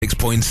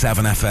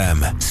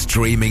FM,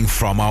 streaming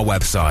from our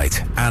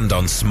website and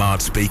on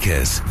smart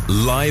speakers.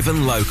 Live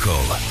and local,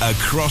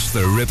 across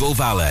the Ribble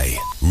Valley.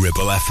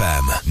 Ribble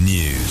FM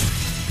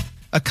News.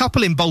 A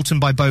couple in Bolton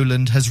by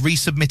Bowland has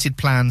resubmitted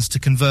plans to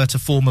convert a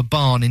former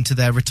barn into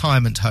their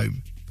retirement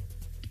home.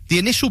 The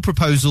initial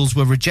proposals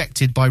were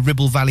rejected by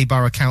Ribble Valley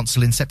Borough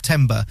Council in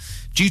September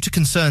due to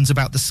concerns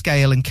about the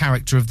scale and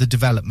character of the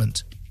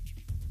development.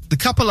 The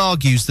couple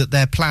argues that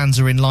their plans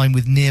are in line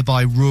with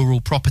nearby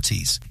rural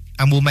properties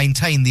and will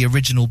maintain the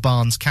original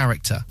barn's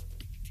character.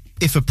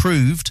 If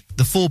approved,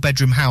 the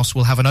 4-bedroom house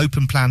will have an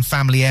open-plan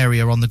family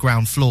area on the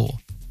ground floor.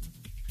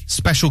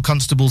 Special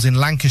constables in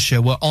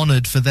Lancashire were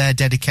honoured for their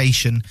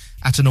dedication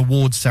at an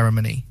awards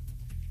ceremony.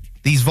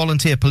 These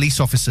volunteer police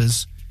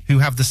officers, who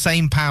have the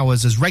same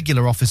powers as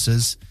regular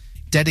officers,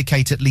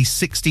 dedicate at least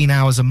 16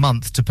 hours a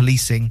month to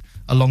policing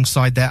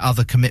alongside their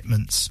other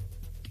commitments.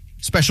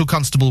 Special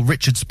Constable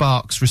Richard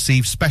Sparks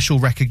received special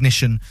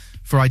recognition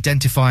for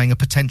identifying a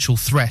potential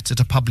threat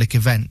at a public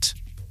event.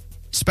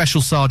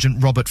 Special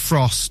Sergeant Robert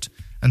Frost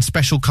and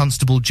Special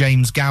Constable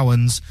James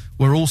Gowans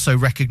were also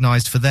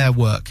recognised for their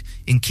work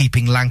in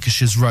keeping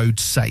Lancashire's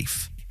roads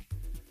safe.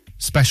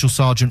 Special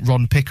Sergeant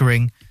Ron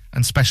Pickering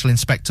and Special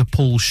Inspector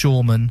Paul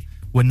Shawman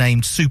were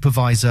named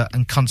Supervisor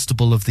and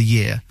Constable of the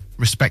Year,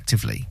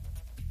 respectively.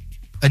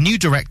 A new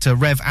director,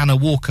 Rev Anna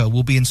Walker,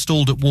 will be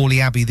installed at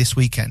Whalley Abbey this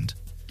weekend.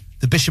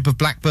 The Bishop of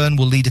Blackburn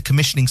will lead a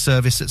commissioning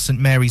service at St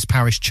Mary's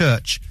Parish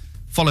Church,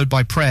 followed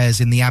by prayers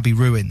in the Abbey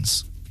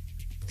ruins.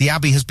 The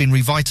Abbey has been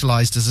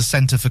revitalised as a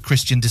centre for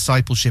Christian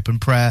discipleship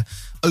and prayer,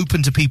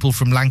 open to people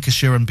from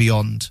Lancashire and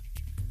beyond.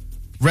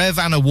 Rev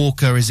Anna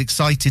Walker is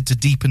excited to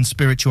deepen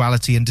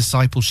spirituality and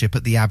discipleship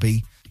at the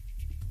Abbey.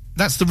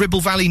 That's the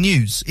Ribble Valley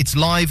News. It's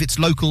live, it's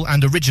local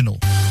and original.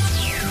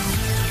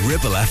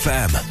 Ribble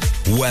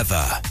FM.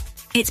 Weather.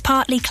 It's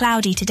partly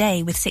cloudy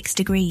today with 6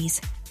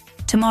 degrees.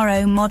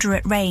 Tomorrow,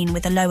 moderate rain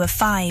with a low of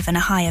 5 and a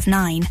high of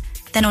 9.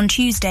 Then on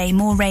Tuesday,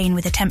 more rain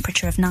with a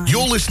temperature of 9.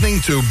 You're listening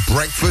to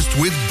Breakfast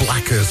with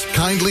Blackers,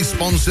 kindly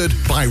sponsored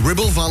by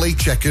Ribble Valley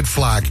Checkered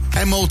Flag.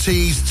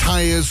 MOTs,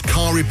 tyres,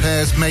 car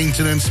repairs,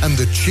 maintenance and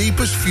the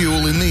cheapest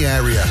fuel in the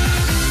area.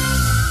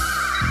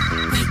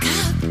 Wake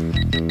up.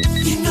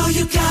 You know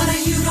you gotta,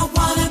 you don't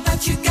wanna,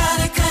 but you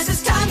gotta, 'cause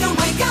it's time to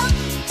wake up.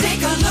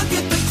 Take a look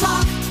at the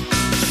clock.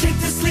 Shake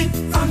the sleep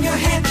from your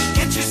head.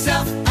 Get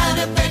yourself out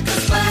of bed,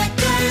 'cause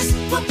Blackers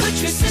will put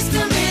your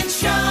system in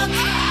shock.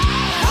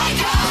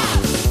 Wake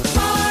up!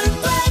 Mark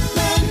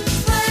Blackman,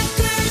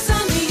 Blackers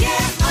on the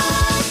air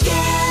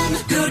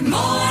again. Good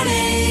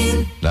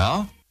morning.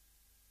 Now,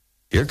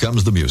 here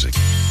comes the music.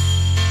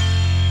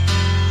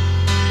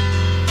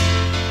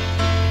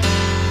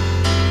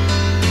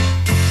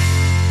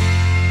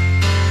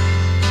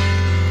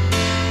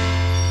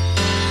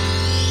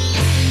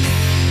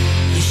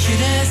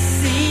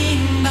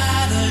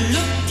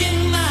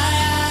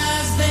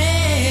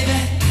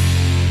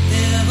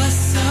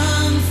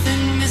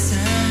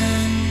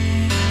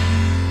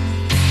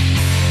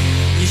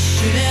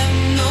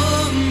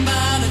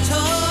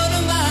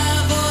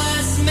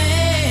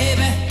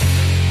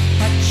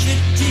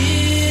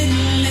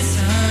 Listen.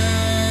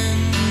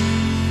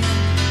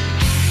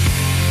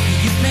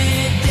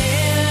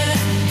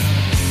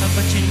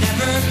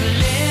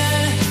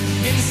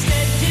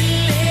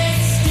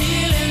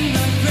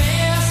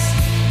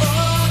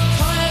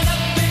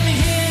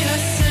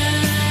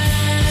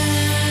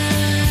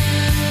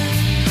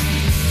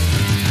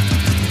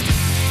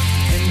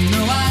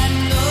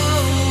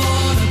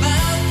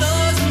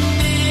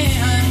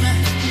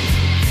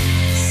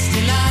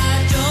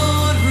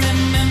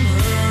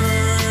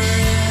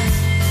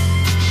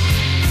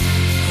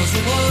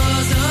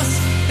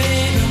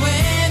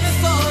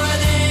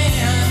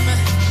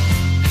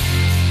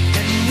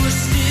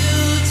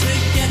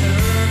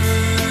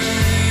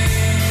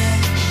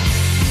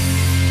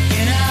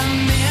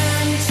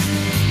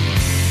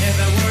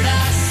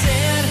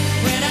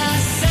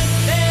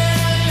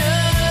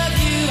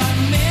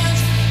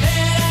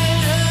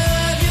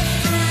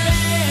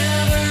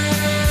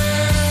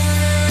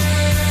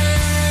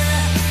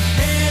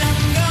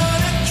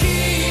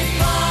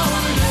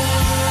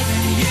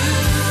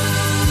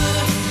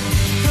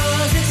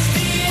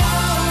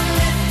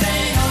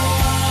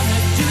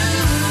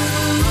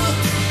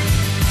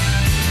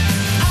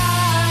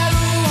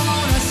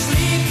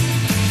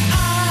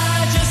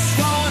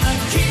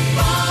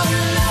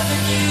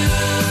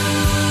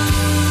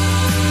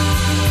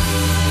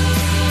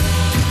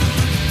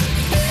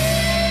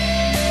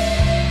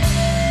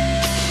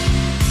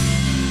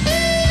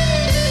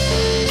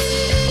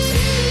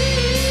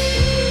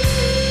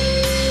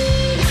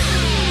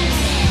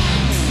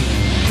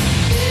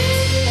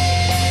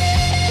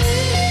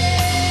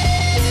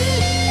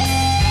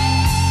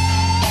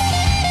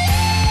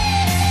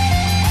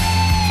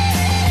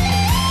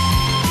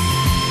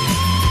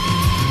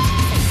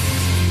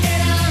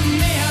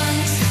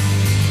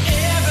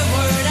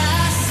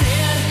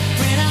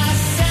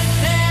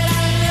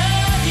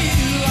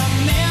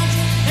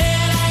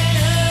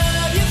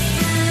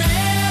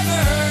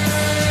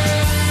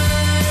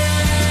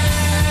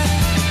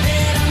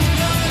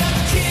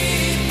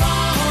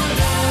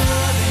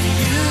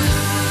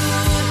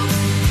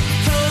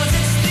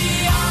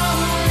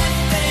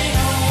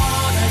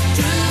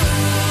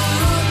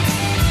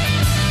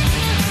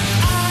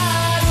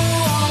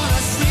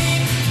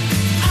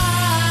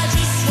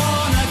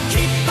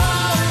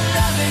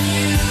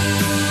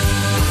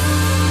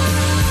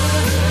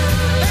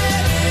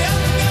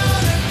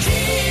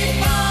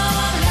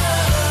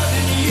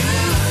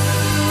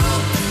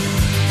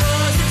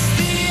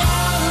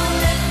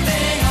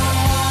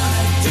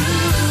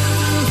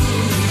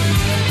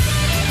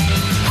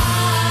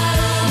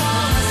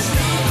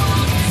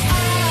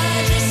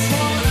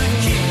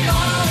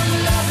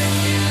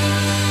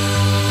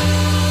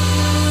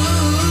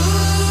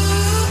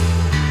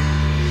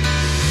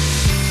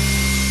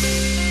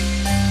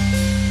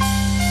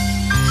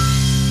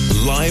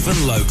 Live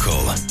and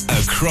local,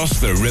 across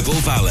the Ribble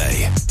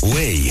Valley.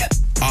 We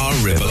are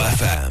Ribble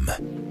FM.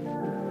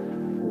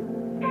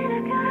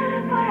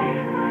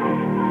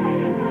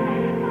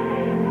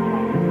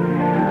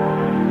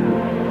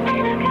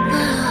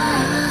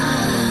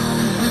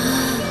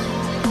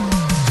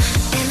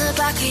 In the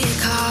back of your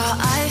car,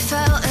 I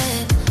felt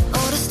it.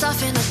 All the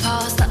stuff in the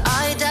past that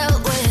I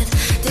dealt with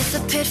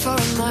disappeared for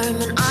a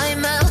moment. I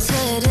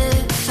melted.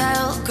 It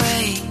felt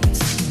great.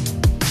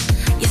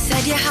 You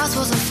said your house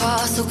wasn't far,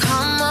 so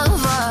come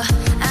over.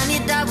 And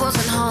your dad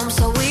wasn't home,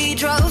 so we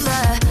drove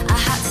there. I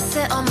had to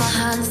sit on my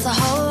hands the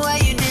whole way.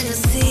 You didn't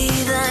see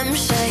them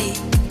shake.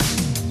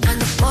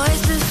 And the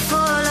boys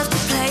before loved to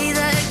play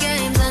their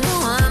games, and it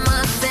weren't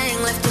my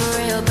thing. Left a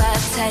real bad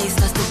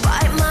taste. I still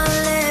bite my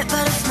lip,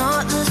 but it's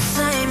not the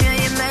same. Yeah,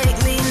 you make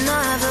me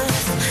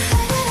nervous.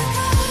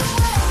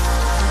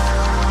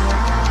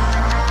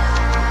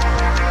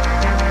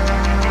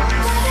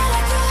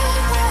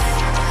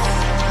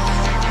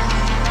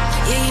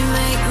 Yeah, you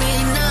make me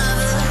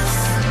nervous.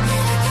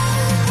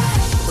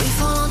 We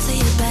fall onto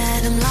your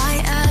bed, I'm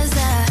light as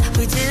air.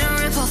 We didn't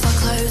rip off our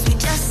clothes, we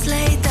just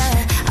laid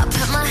there. I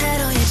put my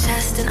head on your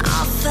chest and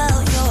I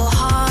felt your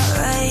heart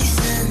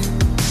racing.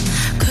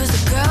 Cause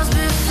the girls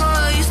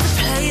before used to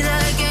play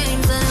their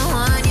games, and it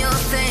weren't your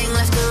thing.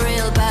 Left a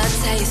real bad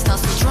taste. I'll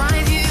still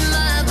drive you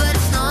mad, but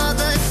it's not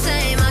the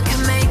same. I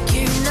can make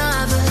you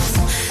nervous.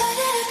 Where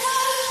did it go?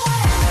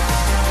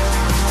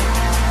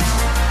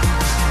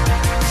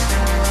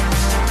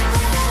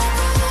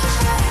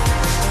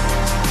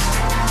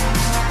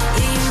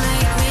 Yeah, you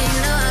make me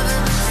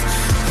nervous.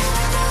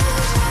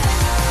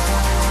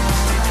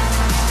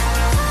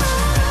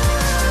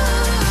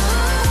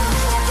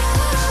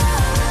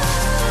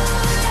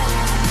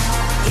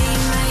 Yeah,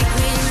 you make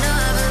me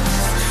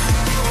nervous.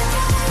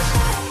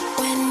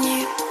 When you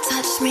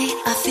touch me,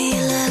 I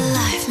feel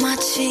alive. My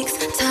cheeks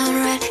turn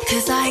red,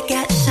 cause I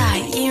get shy.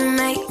 You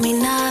make me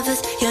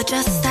nervous. You're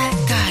just that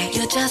guy.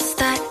 You're just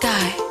that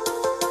guy.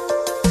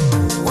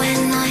 When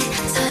I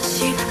touch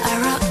you, I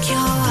rock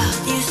your world.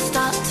 You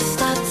start to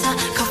stutter,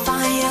 can't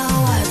find your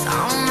words.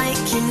 I'll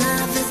make you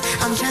nervous.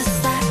 I'm just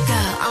that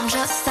girl. I'm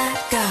just that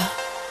girl.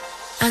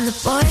 And the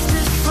boys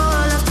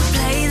before love to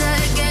play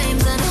their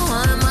games, and it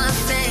weren't my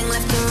thing.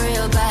 Left a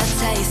real bad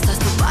taste. I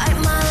still bite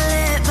my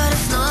lip, but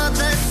it's not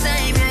the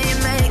same. Yeah, you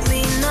make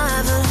me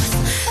nervous.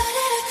 Where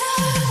did it go?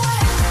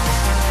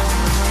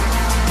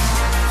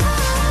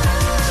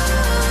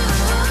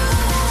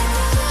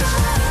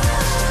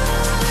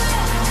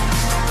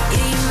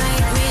 Yeah, you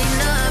make me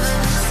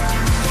nervous.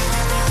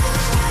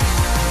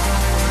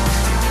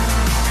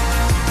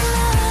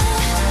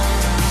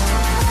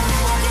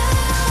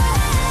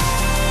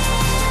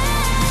 I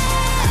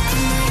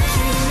can make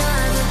you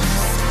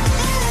nervous.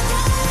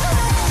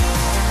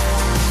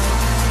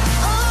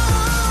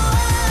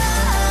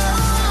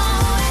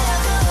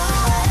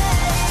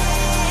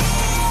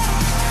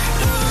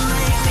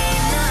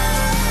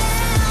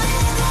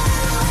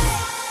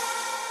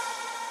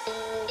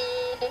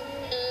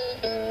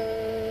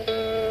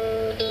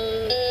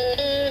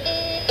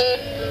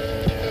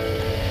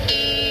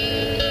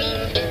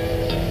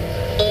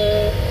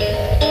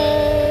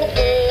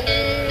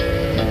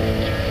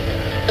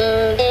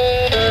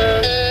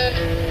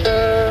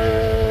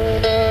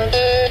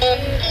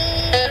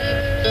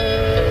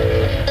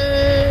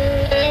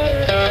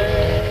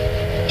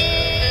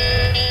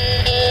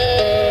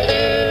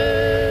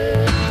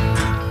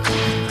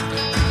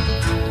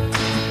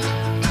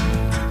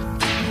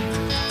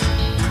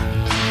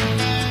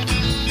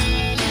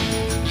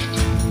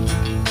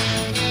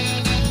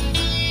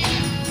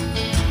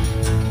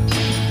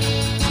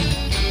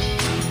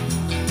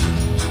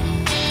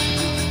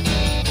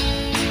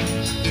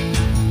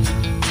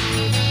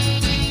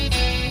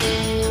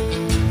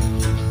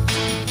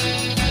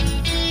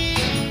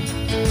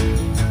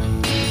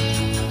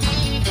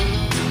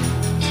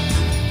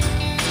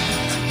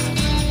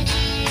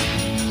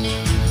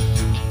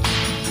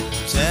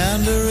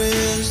 Tender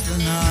is the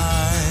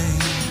night,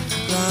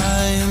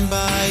 lying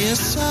by your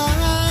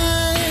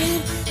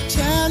side.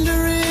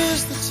 Tender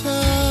is the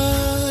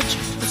touch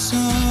of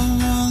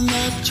someone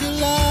that you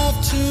love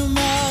too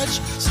much.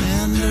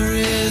 Tender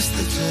is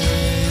the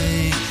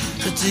day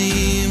the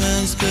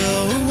demons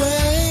go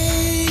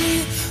away.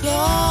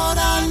 Lord,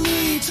 I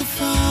need to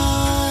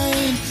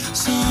find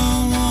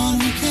someone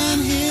who can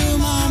heal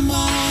my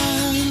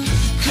mind.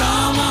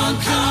 Come on,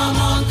 come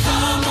on,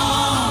 come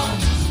on.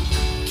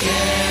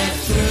 Get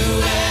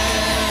through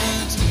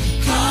it.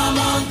 Come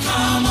on,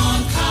 come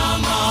on,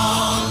 come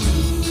on.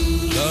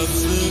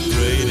 Love's the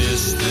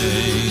greatest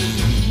thing.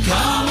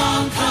 Come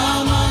on,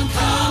 come on,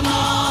 come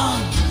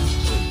on.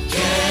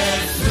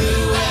 Get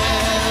through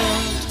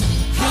it.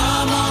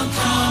 Come on,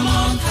 come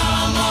on,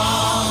 come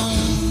on.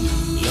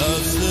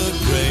 Love's the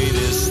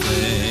greatest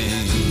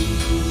thing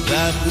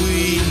that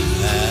we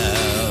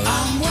have.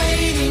 I'm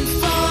waiting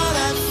for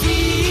that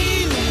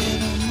feeling.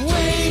 I'm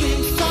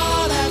waiting for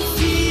that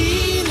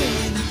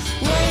feeling.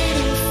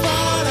 Waiting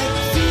for that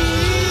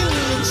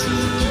feeling to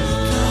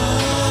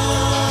come.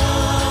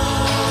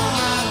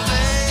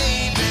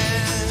 Baby.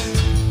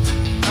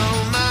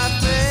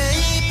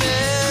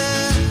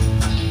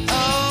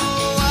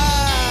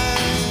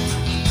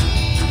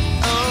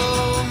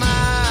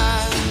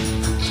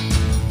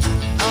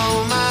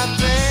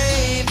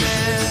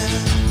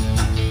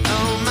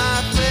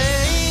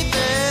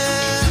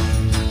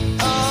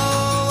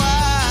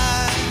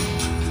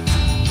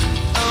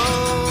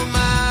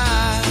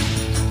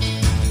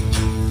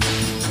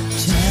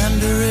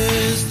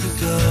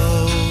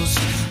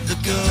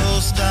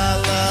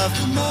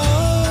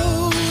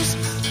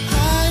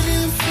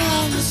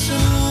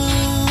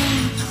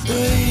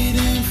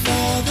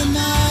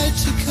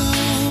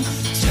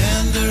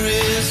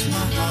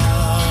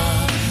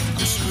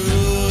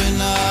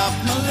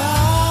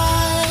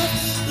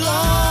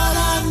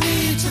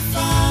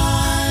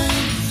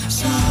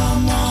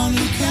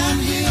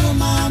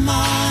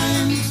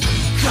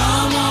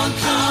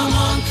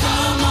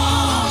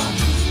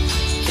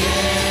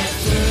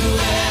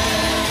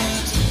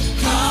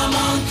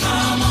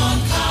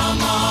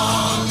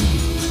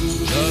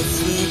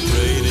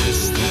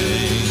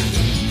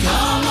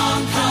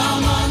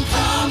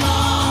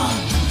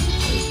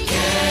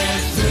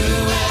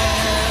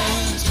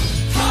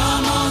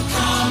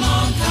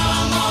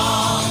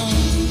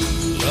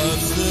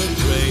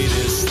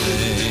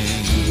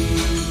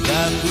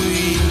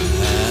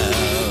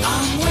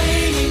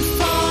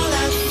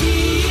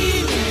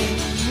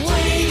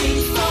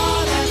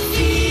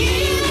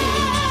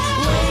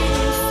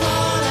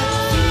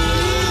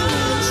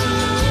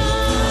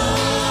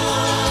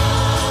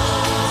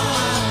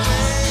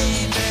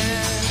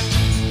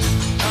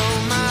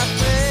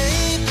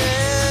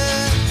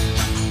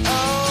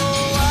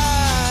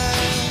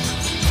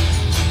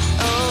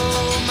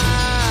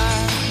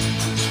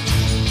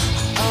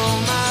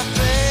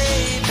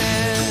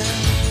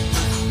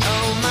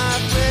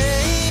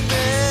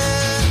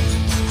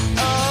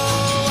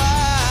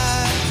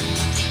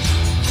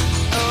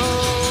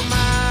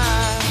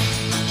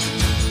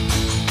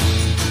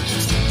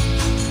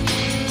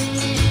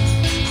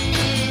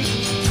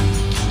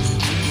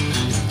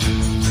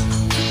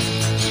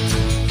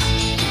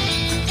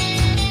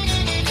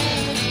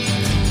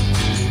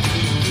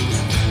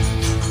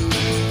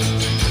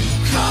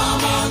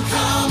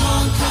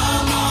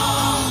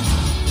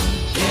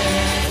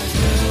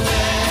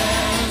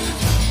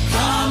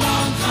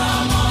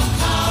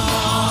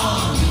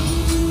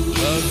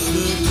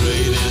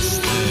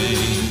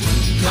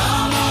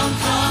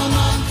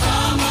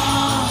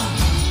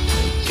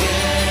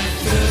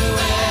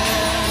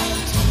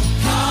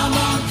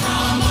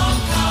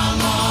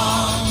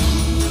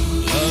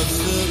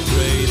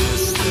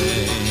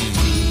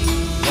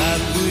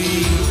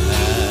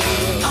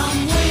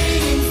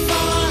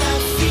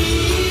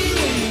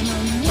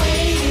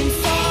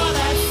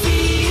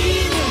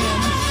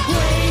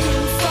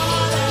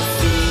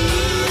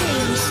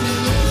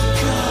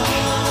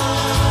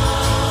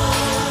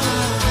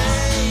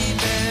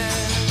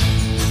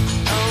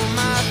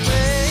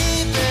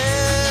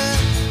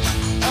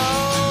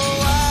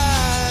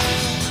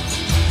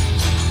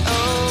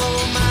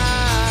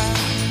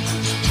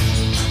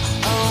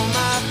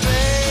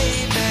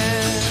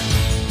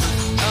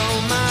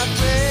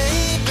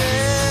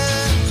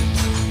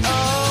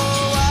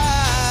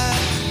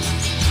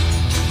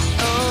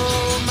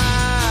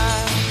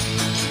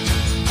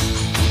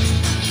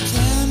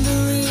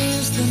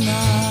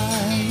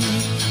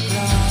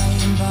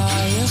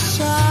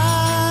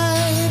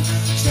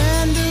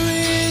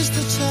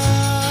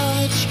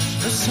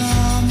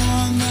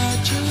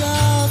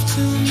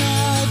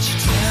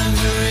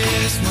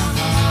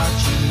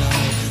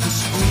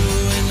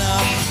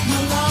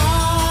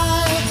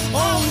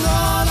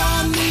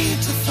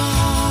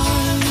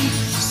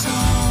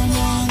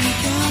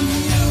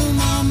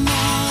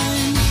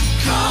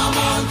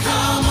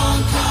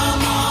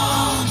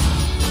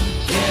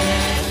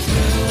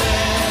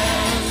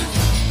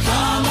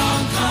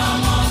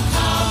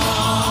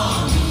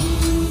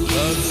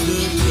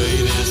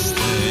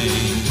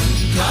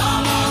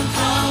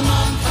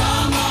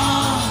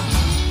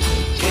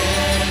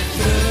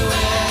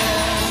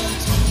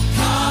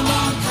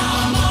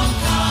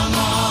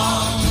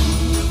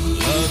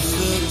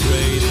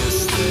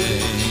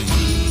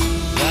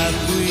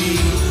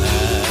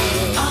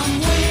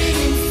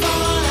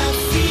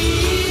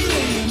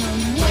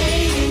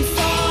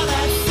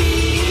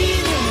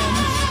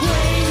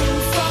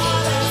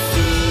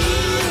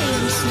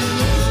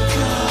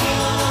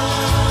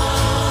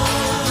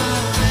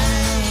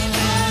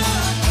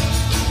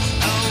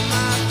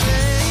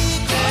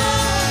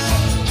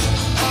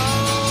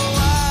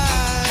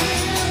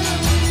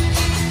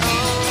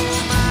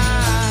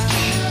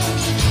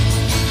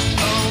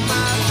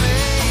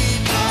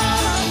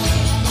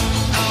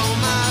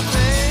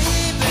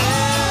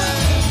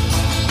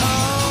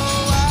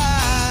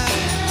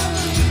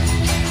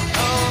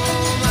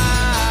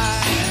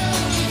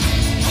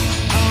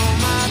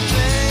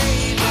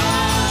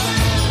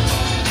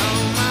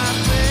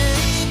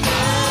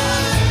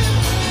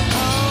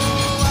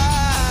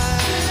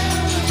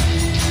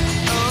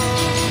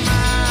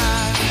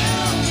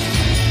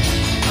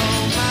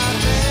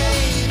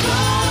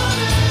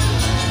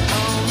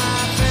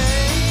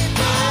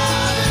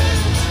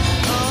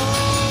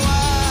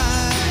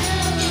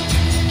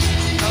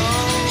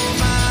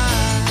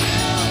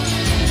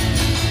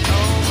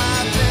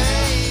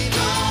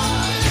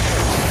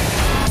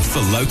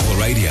 for local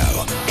radio,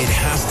 it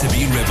has to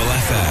be Ribble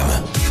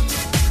FM.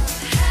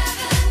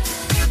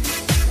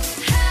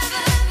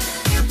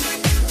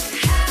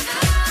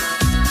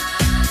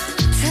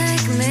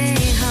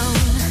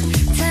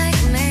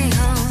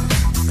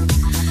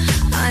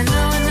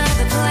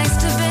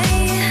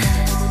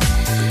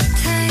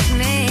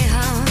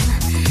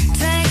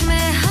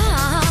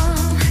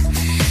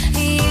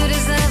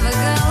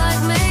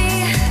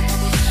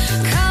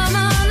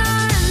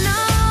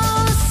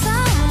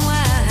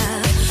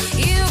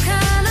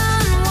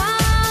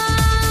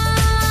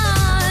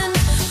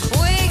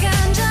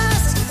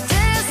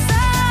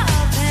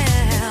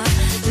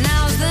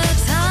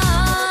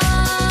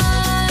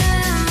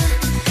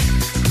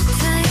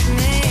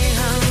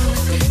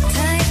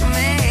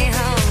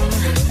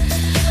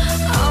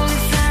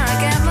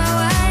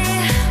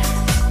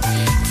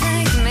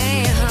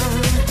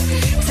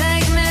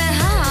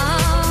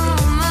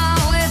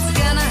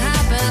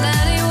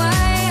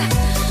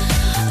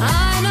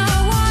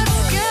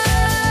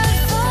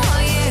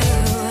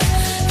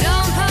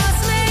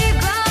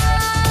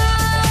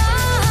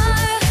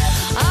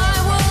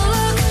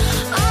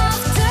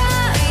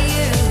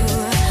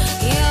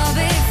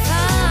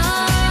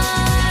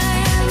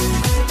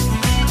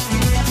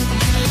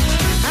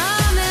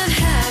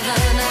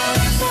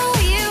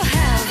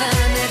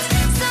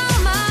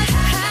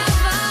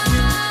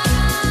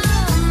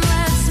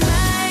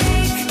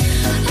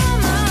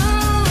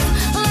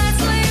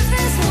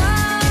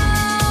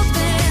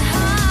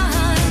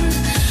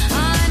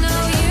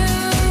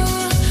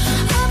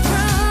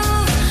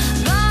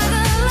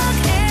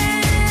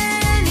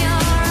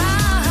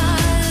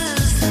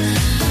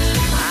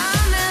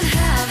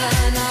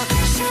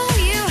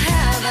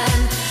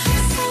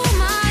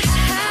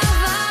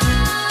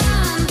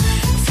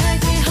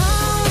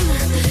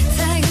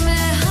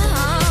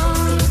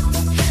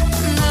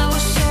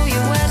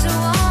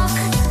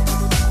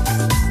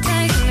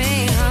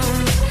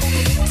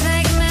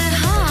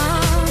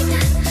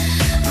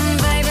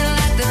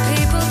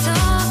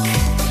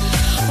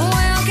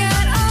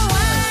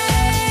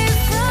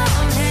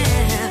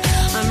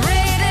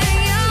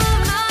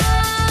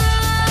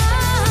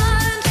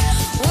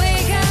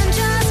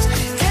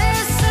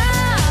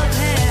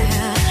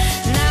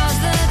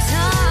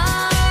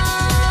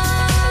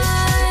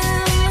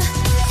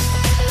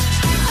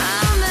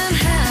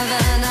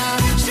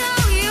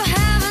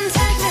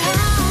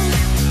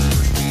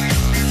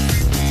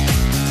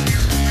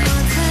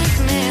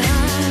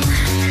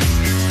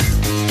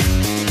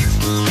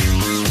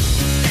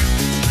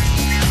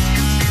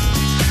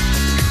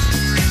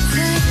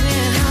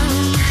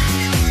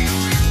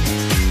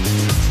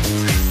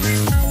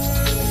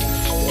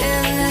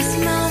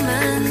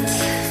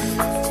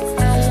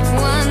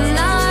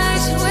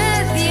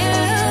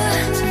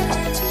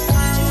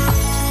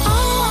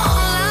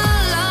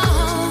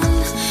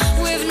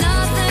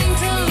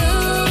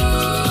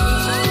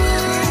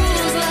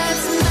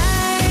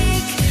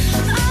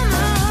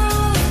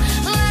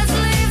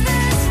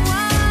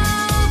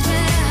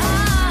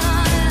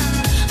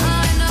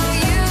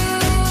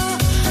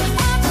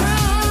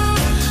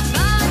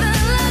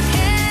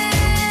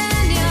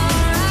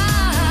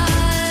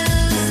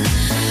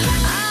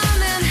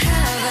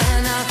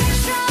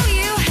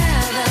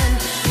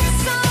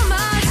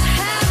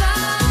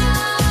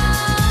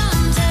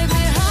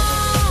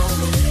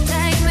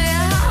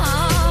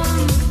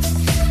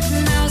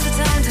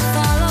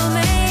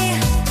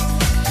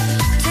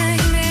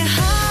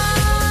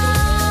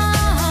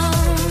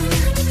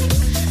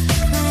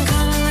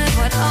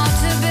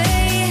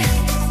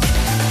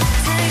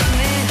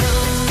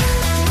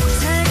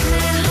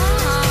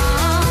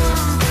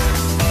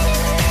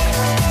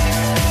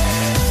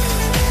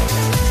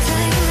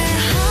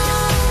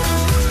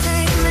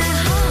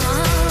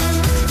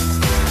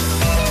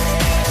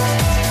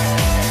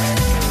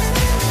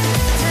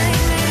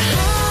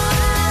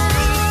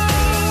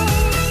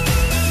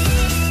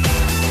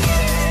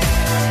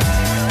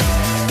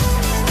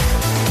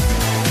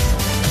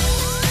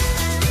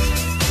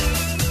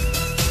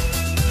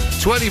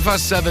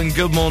 Past 7,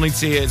 good morning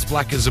to you. It's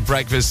Black as a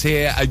Breakfast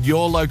here at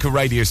your local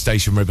radio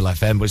station, Ribble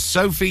FM, with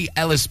Sophie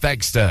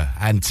Ellis-Bextor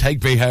and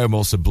Take Me Home,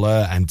 also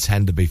Blur and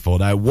Tender before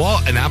now.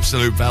 What an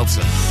absolute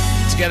belter.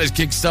 To get us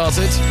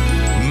kick-started,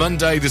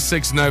 Monday the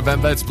 6th of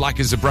November, it's Black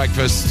as a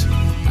Breakfast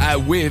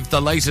with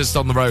the latest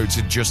on the roads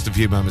in just a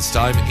few moments'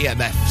 time.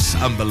 EMF's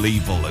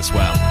unbelievable as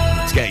well.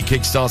 To get you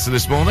kick-started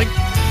this morning.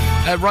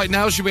 Right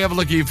now, should we have a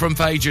look at your front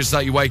pages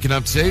that you're waking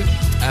up to?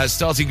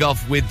 Starting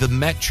off with the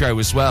Metro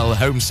as well.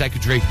 Home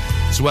Secretary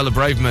Suella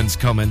Braverman's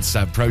comments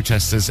at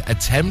protesters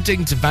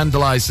attempting to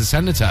vandalise the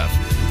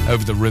cenotaph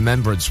over the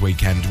Remembrance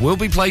weekend will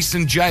be placed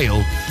in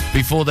jail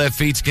before their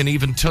feet can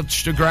even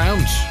touch the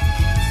ground.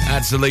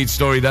 That's the lead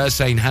story there,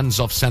 saying hands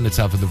off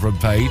cenotaph at the front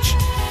page.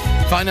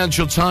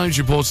 Financial Times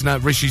reporting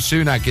that Rishi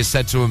Sunak is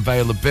set to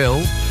unveil a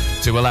bill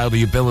to allow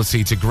the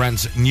ability to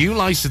grant new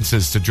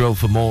licences to drill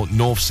for more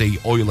North Sea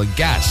oil and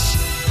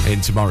gas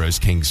in tomorrow's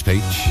King's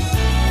Speech.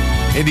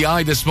 In the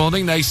Eye this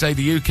morning, they say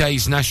the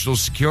UK's National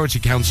Security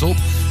Council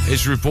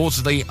is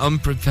reportedly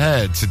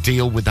unprepared to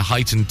deal with the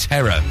heightened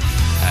terror,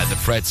 the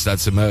threats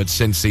that's emerged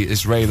since the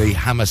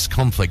Israeli-Hamas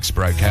conflicts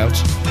broke out.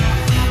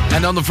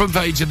 And on the front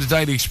page of the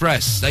Daily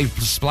Express, they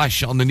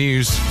splash on the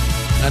news.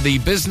 The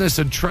Business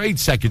and Trade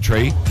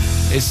Secretary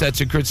is set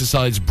to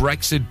criticise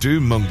Brexit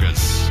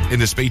doom-mongers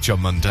in a speech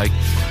on Monday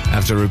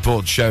after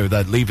reports show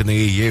that leaving the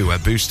EU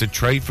boosted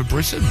trade for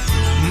Britain.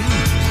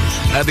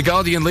 The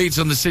Guardian leads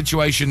on the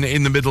situation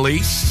in the Middle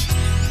East,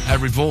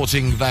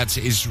 reporting that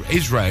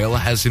Israel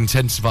has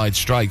intensified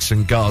strikes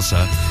in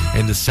Gaza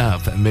in the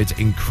south amid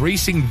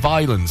increasing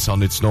violence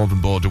on its northern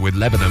border with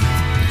Lebanon.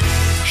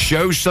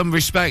 Show some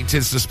respect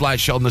is the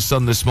splash on the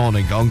Sun this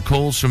morning on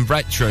calls from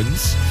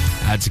veterans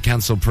to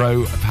cancel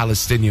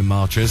pro-Palestinian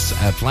marches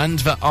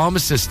planned for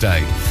Armistice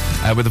Day,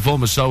 with the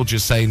former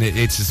soldiers saying it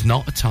is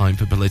not a time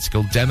for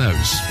political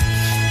demos.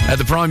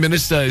 The Prime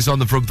Minister is on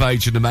the front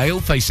page of the Mail,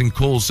 facing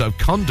calls of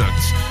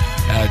conduct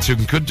to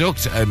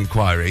conduct an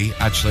inquiry,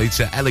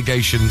 to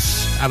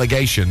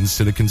allegations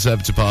to the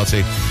Conservative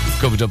Party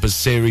covered up a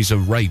series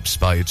of rapes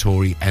by a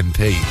Tory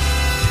MP.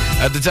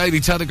 At the Daily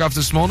Telegraph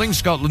this morning,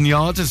 Scotland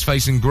Yard is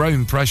facing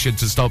growing pressure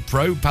to stop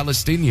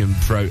pro-Palestinian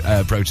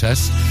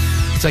protests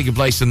taking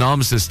place on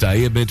Armistice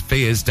Day amid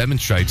fears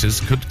demonstrators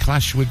could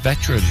clash with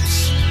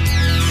veterans.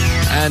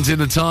 And in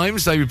the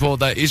Times, they report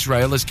that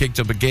Israel has kicked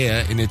up a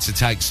gear in its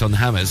attacks on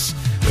Hamas,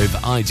 with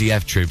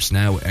IDF troops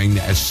now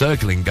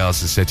encircling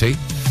Gaza City.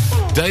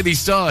 Daily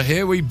Star,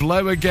 here we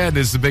blow again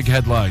is the big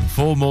headline.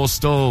 4 more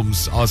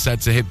storms are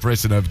set to hit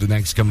Britain over the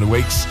next couple of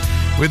weeks,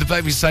 with the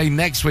paper saying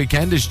next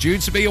weekend is due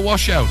to be a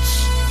washout.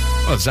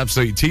 Well, it's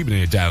absolutely teeming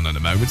it down at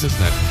the moment,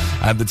 isn't it?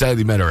 And the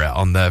Daily Mirror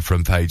on their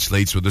front page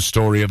leads with the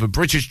story of a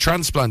British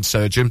transplant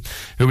surgeon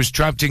who was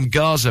trapped in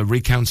Gaza,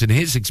 recounting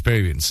his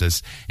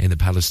experiences in the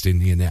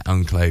Palestinian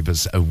enclave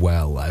as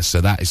well. So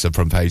that is the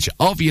front page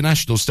of your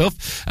national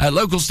stuff.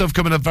 Local stuff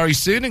coming up very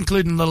soon,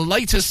 including the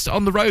latest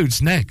on the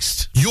roads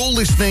next. You're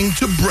listening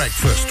to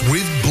Breakfast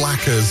with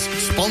Blackers,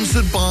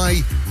 sponsored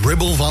by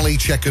Ribble Valley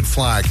Checkered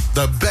Flag,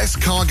 the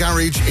best car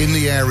garage in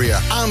the area,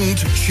 and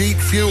cheap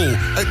fuel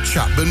at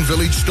Chapman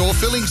Village Store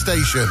filling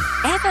station.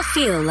 Ever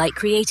feel like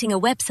creating a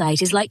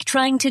website is like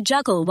trying to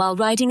juggle while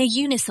riding a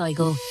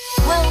unicycle?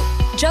 Well,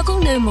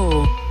 juggle no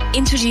more.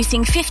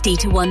 Introducing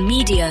 50-to-1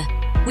 Media.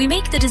 We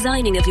make the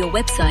designing of your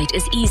website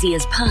as easy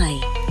as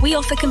pie. We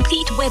offer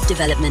complete web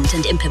development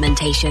and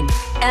implementation.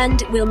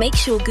 And we'll make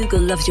sure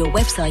Google loves your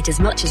website as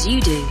much as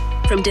you do.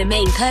 From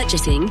domain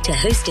purchasing to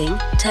hosting,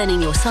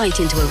 turning your site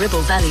into a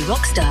Ribble Valley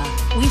rockstar,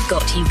 we've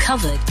got you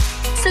covered.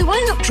 So why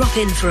not drop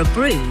in for a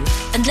brew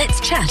and let's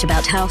chat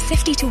about how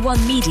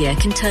 50-to-1 Media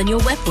can turn your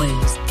web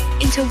woes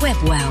into web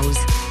wows.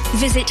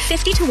 Visit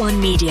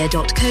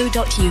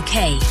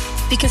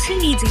 50to1media.co.uk, because who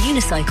needs a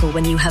unicycle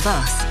when you have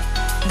us?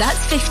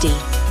 That's 50,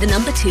 the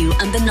number 2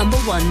 and the number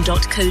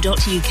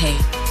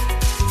 1.co.uk.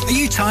 Are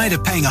you tired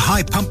of paying a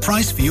high pump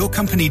price for your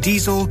company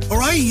diesel?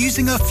 Or are you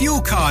using a fuel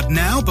card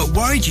now but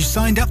worried you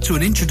signed up to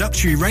an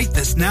introductory rate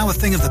that's now a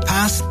thing of the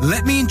past?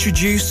 Let me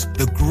introduce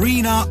the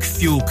Green Arc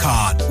Fuel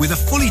Card. With a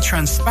fully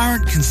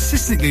transparent,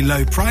 consistently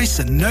low price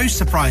and no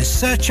surprise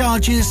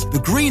surcharges, the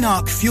Green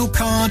Arc Fuel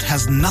Card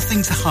has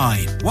nothing to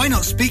hide. Why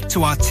not speak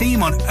to our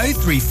team on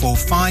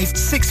 0345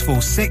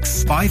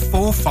 646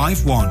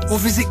 5451 or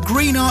visit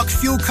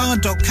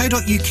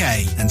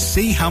greenarcfuelcard.co.uk and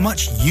see how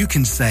much you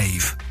can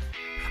save.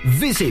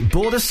 Visit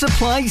Border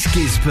Supplies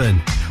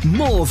Gisborne.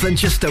 More than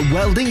just a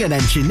welding and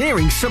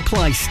engineering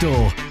supply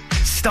store.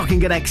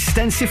 Stocking an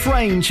extensive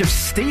range of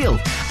steel,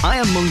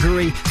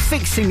 ironmongery,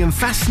 fixing and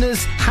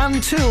fasteners,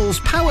 hand tools,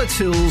 power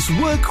tools,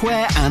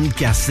 workwear and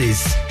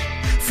gases.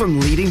 From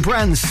leading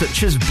brands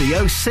such as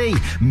BOC,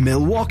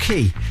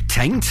 Milwaukee,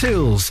 Teng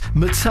Tools,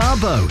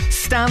 Metabo,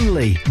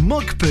 Stanley,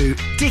 Muck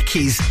Boot,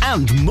 Dickies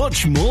and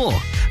much more.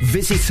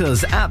 Visit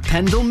us at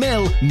Pendle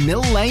Mill,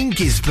 Mill Lane,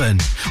 Gisborne,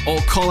 or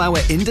call our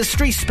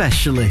industry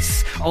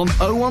specialists on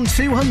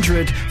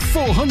 01200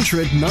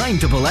 400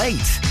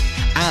 988.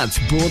 At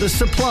Border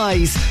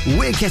Supplies,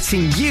 we're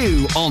getting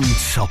you on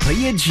top of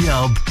your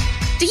job.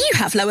 Do you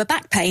have lower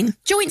back pain,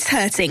 joints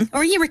hurting,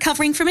 or are you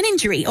recovering from an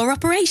injury or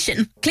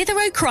operation?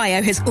 Clitheroe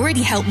Cryo has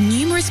already helped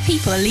numerous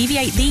people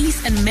alleviate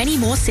these and many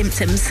more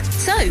symptoms.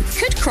 So,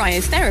 could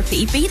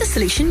cryotherapy be the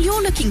solution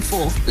you're looking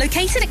for?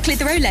 Located at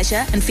Clitheroe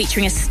Leisure and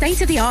featuring a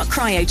state-of-the-art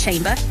cryo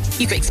chamber,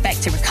 you could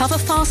expect to recover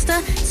faster,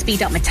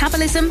 speed up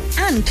metabolism,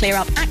 and clear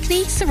up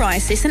acne,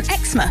 psoriasis, and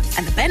eczema.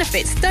 And the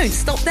benefits don't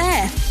stop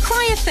there.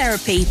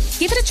 Cryotherapy.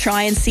 Give it a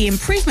try and see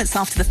improvements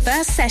after the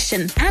first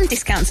session, and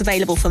discounts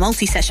available for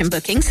multi-session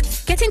bookings.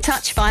 Get in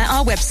touch via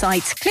our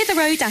website,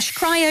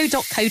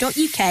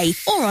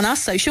 clitheroe-cryo.co.uk, or on our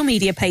social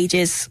media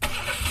pages.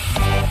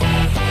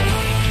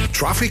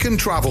 Traffic and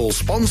Travel,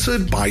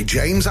 sponsored by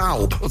James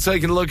Alb. Well,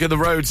 taking a look at the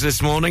roads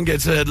this morning,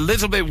 it's a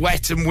little bit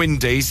wet and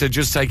windy, so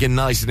just take it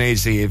nice and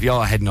easy if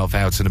you're heading off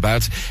out and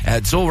about.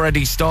 It's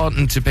already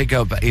starting to pick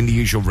up in the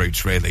usual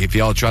routes, really. If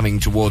you're travelling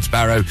towards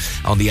Barrow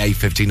on the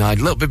A59,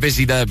 a little bit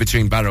busy there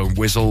between Barrow and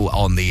Whistle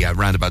on the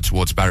roundabout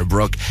towards Barrow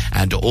Brook,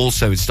 and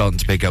also it's starting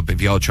to pick up if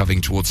you're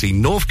travelling towards the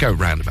Northcote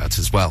roundabout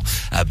as well.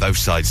 Both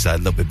sides a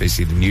little bit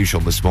busier than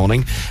usual this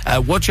morning.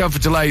 Watch out for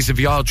delays if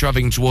you are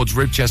travelling towards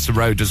Ribchester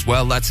Road as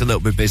well. That's a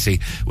little bit busy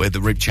where the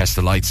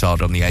Ribchester lights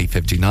are on the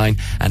A59,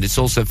 and it's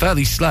also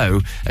fairly slow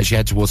as you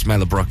head towards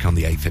Mellowbrook on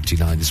the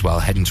A59 as well,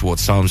 heading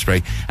towards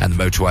Samlesbury, and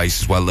the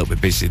motorways as well a little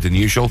bit busier than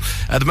usual.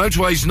 The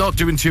motorway's not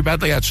doing too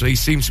badly actually,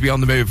 seems to be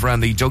on the move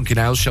around the Duncan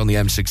House on the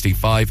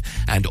M65,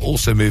 and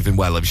also moving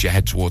well as you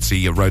head towards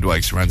the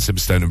roadworks around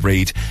Simstone and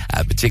Reed,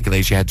 particularly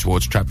as you head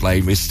towards Trap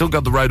Lane. We've still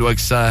got the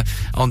roadworks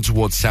on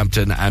towards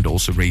Sampton and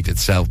also Reed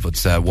itself, but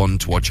one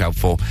to watch out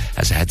for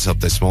as a heads up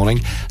this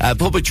morning.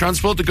 Public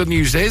transport, the good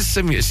news is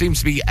it seems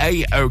to be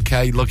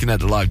A-OK. Looking at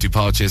the live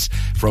departures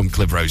from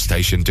Clitheroe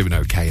Station, doing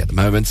okay at the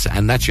moment.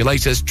 And that's your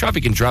latest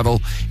Traffic and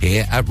Travel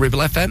here at Ribble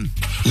FM.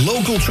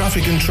 Local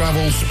Traffic and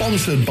Travel,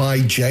 sponsored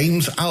by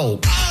James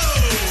Alp.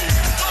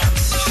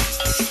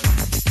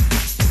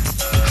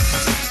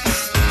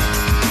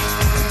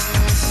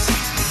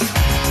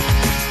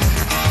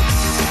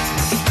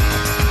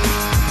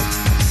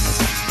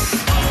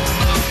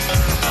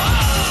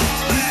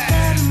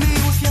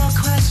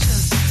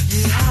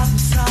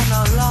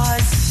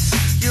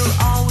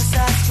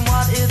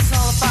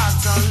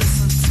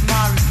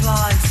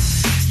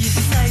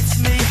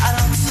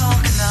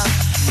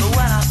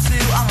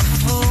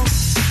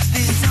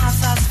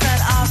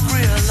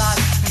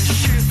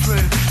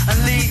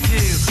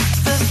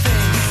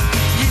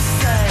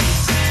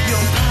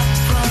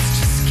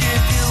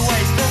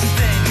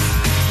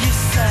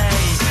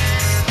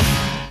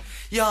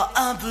 You're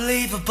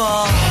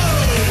unbelievable.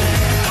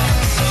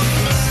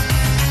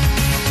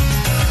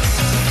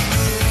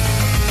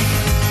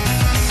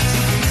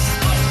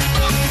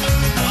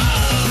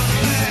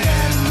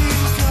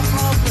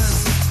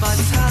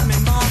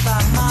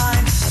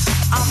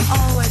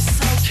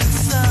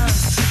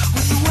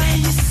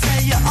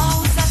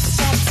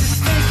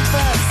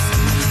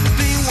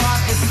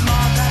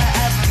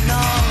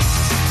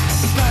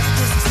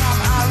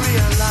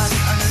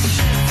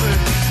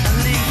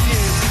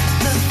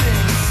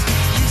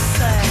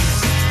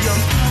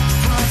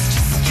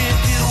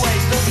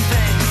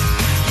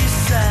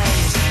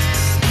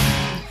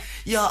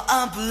 You're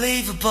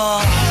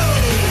unbelievable.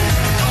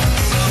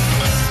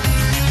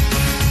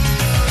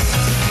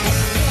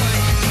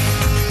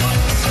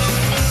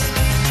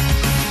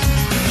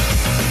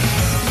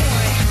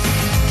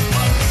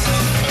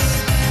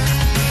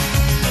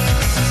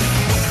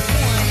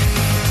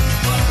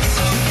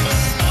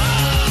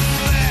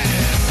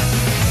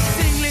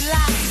 Singly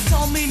laughs,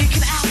 so mean you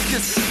can ask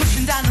us.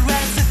 Pushing down the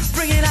relative,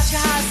 bringing out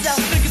your high self.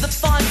 Think of the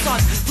fine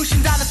time,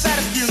 pushing down the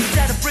better view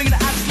instead of bringing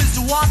the attitudes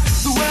to what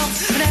the world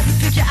and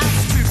everything you ask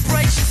to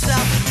brace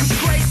yourself. You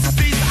grace the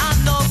beast, I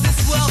know this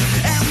world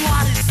and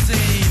what it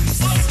seems.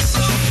 It's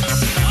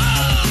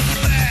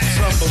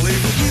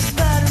unbelievable. You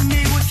better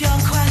me with your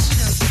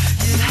questions.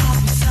 You help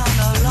me tell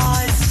no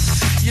lies.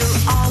 You're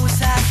always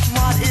asking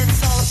what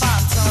it's all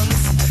about. Don't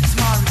listen to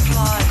my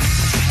reply.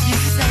 You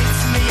say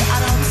to me I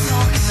don't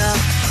talk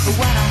enough, but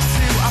when I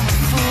do I'm a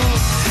fool.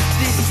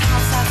 These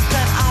times I've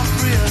spent I've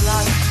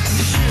realized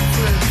you shoot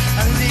through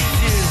and leave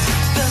you.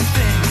 The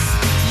things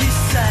you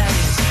say,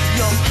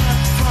 your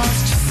purpose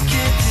just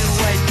give you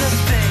away. The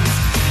things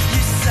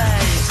you say,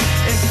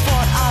 in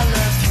thought I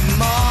love you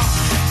more.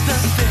 The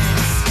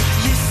things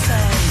you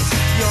say,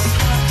 your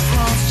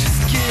purpose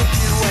just give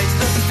you away.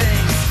 The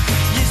things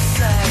you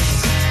say,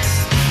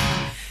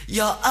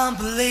 you're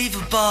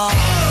unbelievable.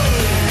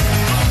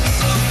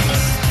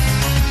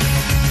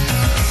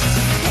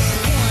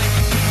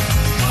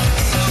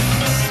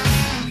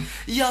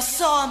 You're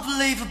so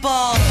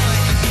unbelievable.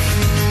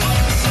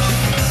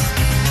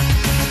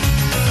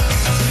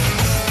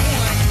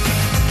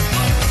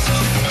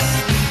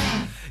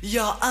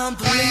 You're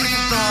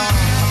unbelievable.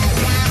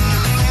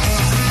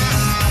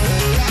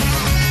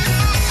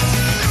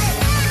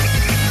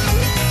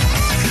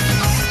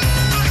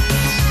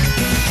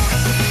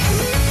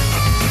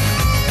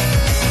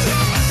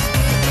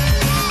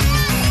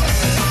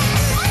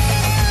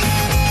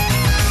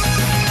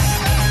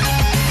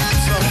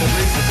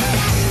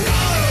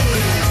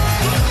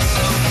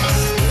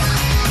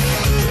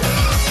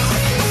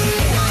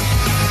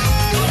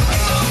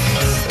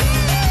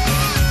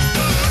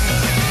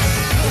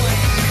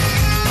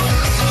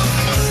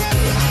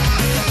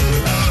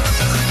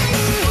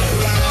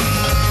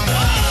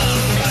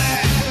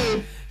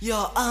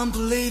 You're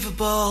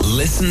unbelievable.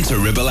 Listen to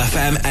Ribble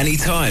FM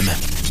anytime,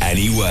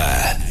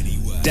 anywhere.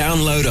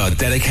 Download our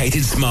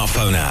dedicated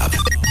smartphone app.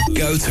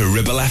 Go to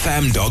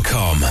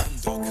ribblefm.com.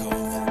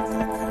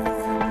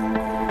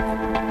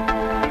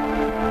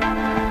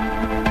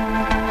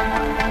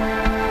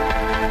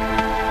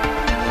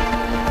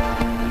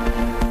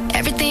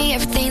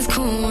 Everything's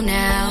cool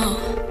now.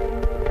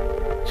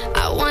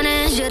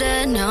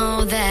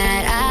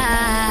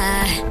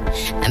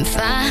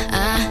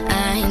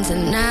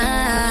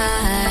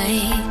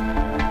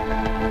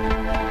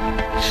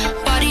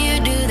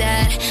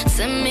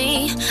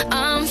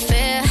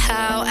 unfair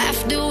how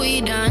after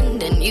we done,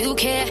 then you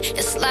care.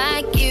 It's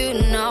like you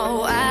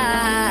know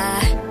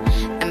I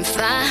am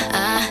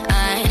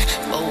fine,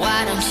 but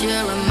why don't you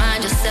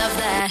remind yourself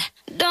that?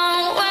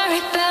 Don't worry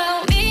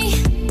about me.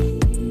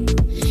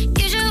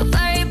 You should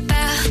worry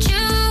about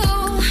you.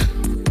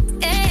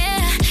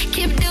 Yeah,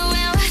 keep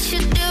doing what you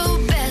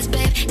do best,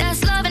 babe.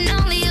 That's loving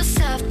only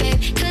yourself, babe.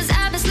 'Cause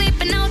I've been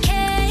sleeping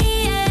okay.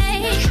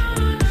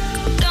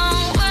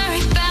 Don't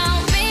worry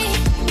about me.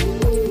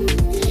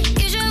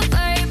 You should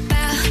worry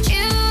about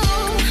you.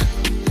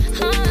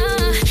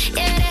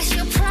 Yeah, that's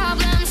your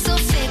problem, so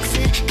fix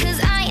it. 'Cause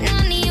I ain't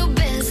none of your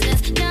business.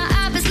 Now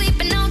I've been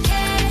sleeping okay.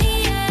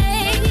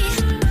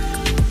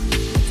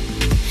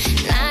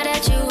 Now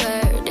that you're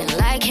hurting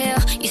like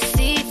hell, you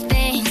see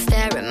things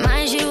that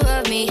remind you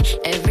of me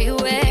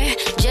everywhere.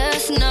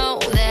 Just know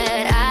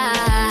that I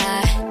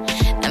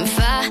am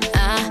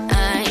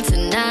fine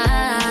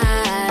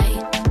tonight.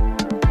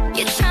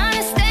 You're trying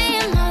to stay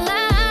in my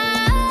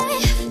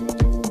life,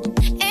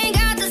 ain't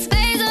got the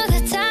space or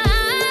the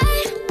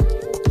time.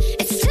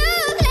 It's too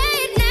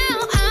late now,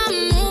 I'm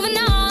moving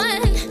on.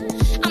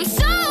 I'm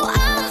so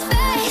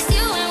unfazed,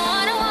 you ain't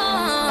what I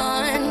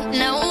want.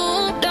 No,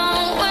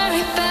 don't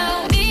worry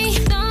about me.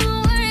 Don't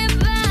worry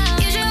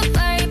about you. Should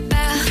worry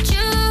about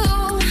you.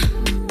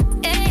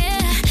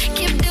 Yeah,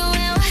 keep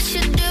doing what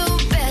you do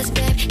best,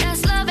 babe.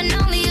 That's loving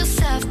only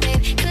yourself,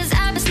 babe. 'Cause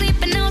I've been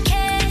sleeping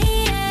okay.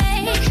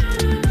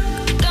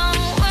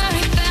 Don't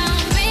worry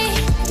about me.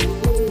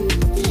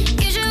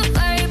 You should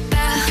worry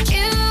about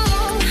you.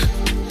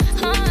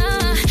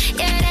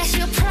 Yeah, that's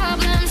your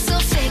problem, so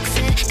fix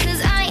it.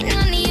 'Cause I ain't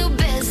none of your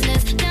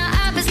business. Now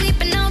I've been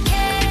sleeping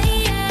okay.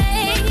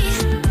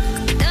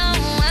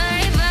 Don't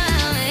worry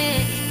about me.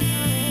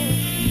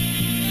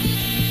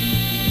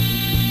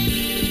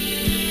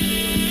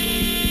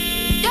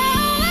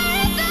 Don't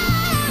worry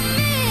about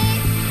me.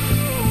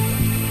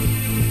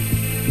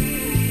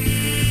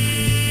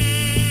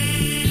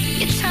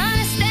 You're trying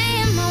to stay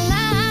in my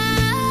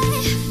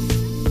life,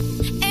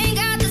 ain't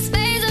got the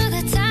space or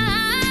the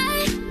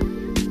time.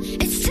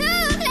 It's too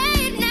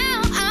late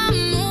now, I'm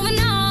moving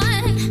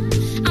on.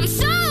 I'm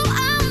so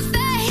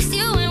unfazed,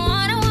 you ain't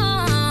what I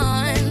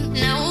want.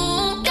 No,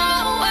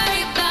 don't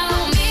worry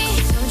about me.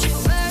 Don't you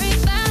worry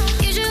about,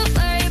 you should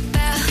worry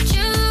about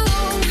you.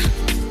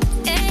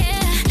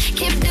 Yeah,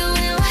 keep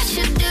doing what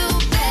you do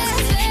best.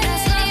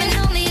 That's loving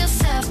only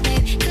yourself,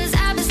 babe. 'Cause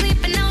I've been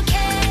sleeping okay.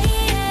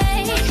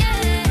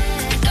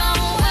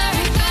 Don't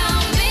worry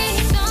about me.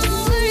 Don't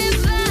worry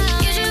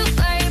about, you should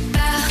worry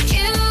about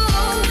you.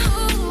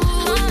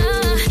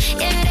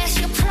 Yeah, that's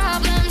your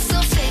problem, so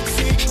fix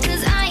it.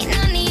 'Cause I ain't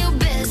none of your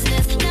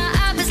business. Now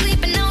I've been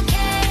sleeping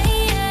okay.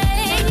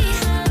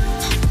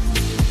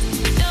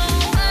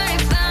 Don't worry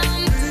about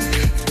me.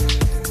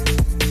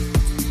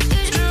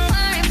 You should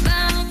worry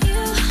about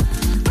you.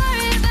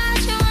 Worry about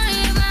you,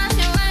 worry about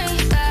you, worry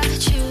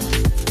about you.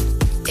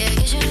 Yeah,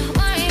 you should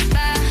worry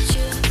about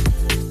you.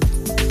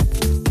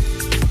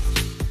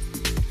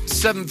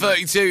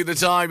 7:32 the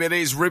time. It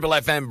is Ribble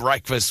FM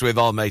breakfast with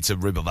our mates at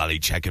Ribble Valley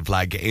Checkered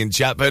Flag in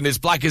Chatburn. It's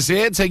Blackers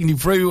here, taking you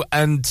through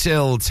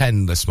until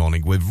 10 this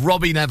morning with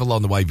Robbie Neville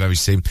on the way very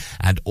soon.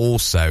 And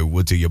also,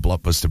 we'll do your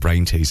Blockbuster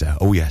Brain Teaser.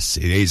 Oh, yes,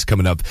 it is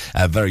coming up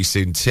very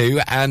soon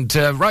too. And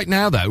right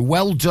now, though,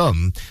 well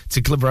done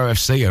to Clitheroe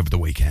FC over the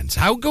weekend.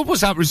 How good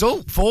was that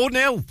result?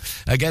 4-0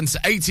 against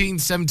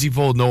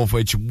 1874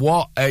 Northwich.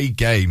 What a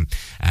game.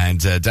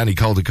 And Danny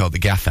Caldecott, the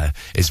gaffer,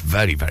 is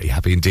very, very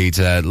happy indeed.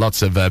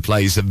 Lots of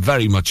plays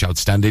very much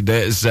outstanding.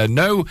 There's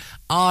no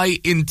I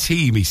in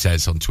team, he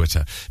says on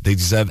Twitter. They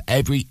deserve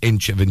every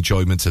inch of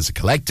enjoyment as a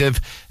collective,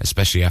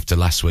 especially after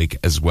last week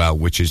as well,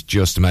 which is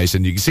just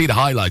amazing. You can see the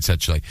highlights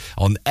actually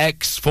on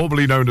X,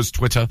 formerly known as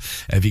Twitter.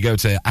 If you go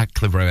to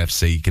 @Clitheroe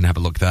FC, you can have a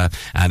look there.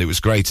 And it was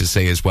great to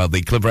see as well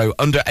the Clitheroe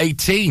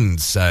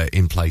under-18s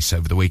in place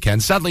over the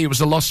weekend. Sadly, it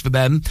was a loss for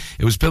them.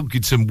 It was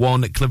Pilkington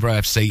 1, Clitheroe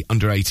FC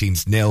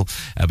under-18s 0.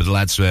 But the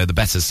lads were the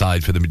better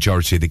side for the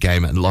majority of the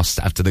game and lost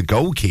after the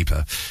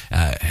goalkeeper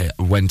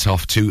went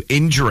off to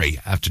injury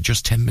after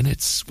just 10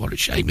 minutes. What a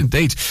shame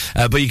indeed.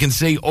 But you can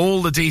see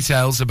all the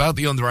details about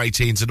the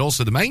under-18s and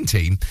also the main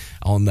team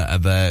on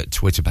the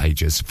Twitter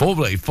pages.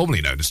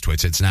 Formerly known as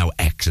Twitter, it's now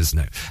X, isn't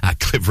it?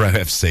 Clitheroe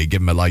FC.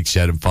 Give them a like,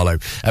 share and follow.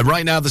 And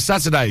right now, the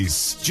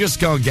Saturdays, just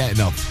go and get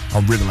enough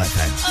on Ribble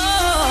FM.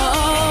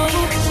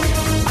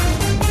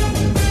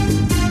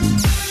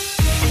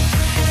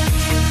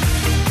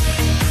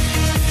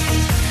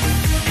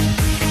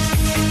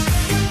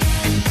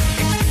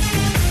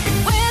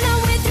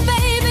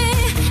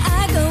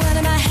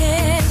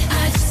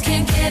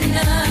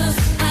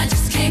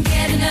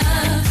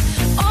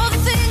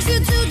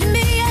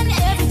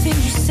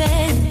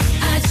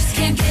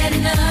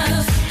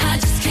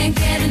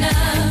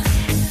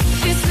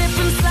 We slip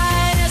and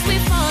slide as we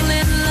fall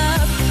in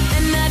love,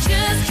 and I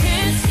just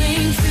can't seem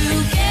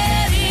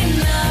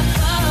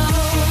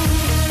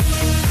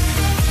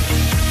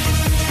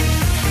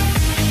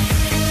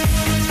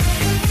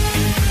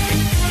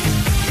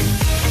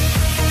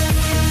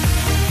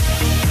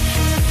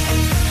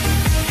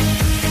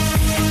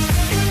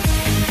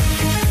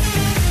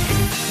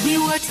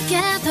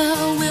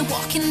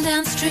walking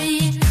down the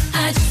street.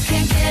 I just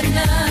can't get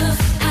enough.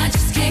 I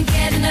just can't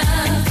get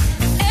enough.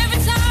 Every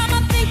time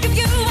I think of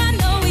you, I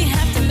know we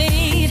have to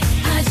meet.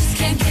 I just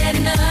can't get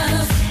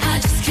enough. I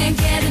just can't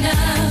get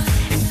enough.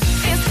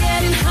 It's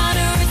getting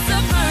hotter, it's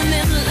a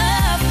burning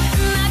love,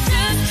 and I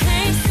just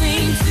can't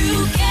seem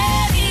to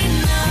get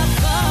enough.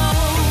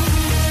 Oh,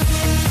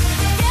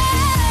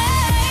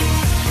 yeah.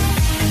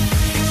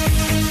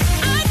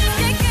 I just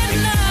can't get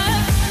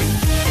enough.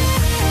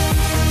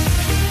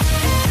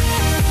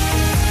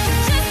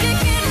 Just can't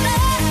get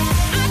enough. I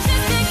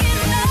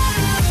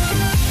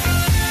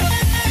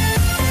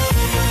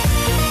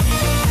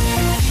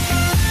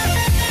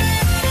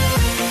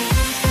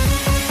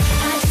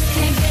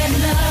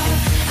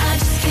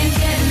just can't get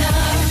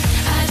enough.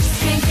 I just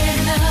can't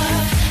get enough.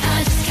 I just can't get enough.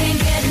 I just can't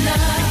get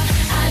enough.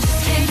 I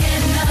just can't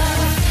get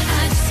enough. I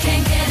just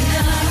can't get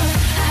enough.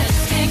 I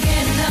just can't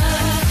get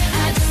enough.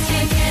 I just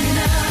can't get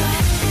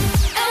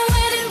enough. And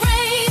when it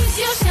rains,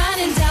 you're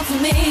shining down for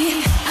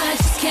me. I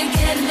just can't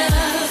get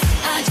enough.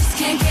 I just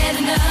can't get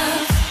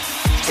enough.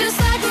 Just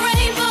like a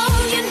rainbow,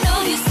 you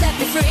know you set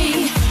me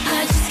free.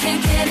 I just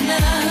can't get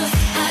enough.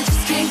 I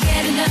just can't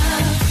get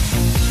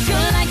enough.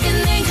 You're like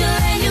an angel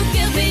and you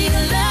give me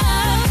your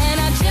love, and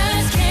I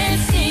just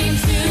can't seem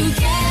to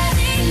get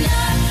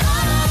enough. I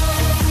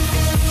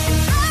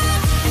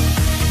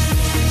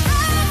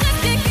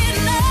just can't get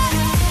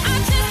enough. I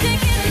just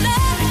can't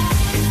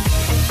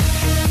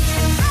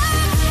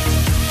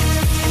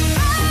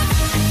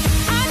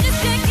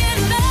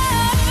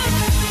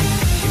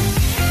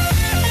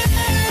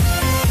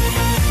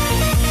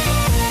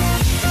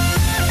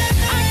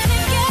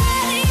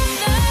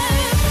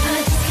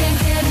get enough. I just can't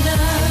get enough.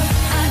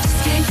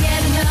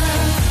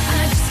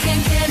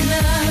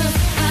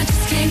 I just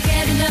can't get enough. I just can't get enough. I just can't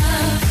get enough. I just can't get enough. I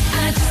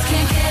just can't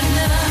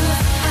get enough.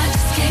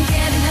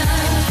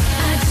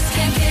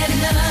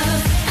 I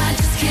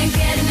just can't get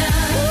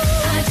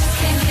enough. I just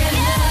can't get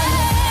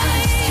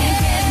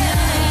enough. I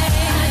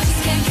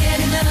just can't get enough. I just can't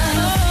get enough.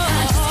 I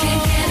just can't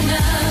get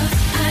enough.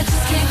 I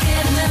just can't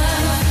get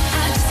enough.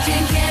 I just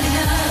can't get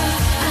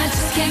enough. I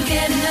just can't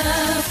get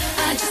enough.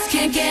 I just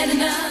can't get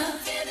enough.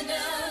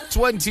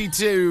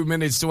 22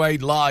 minutes to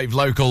 8, live,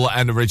 local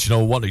and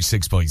original,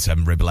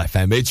 106.7 Ribble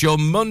FM. It's your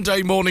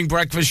Monday morning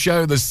breakfast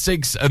show, the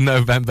 6th of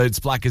November. It's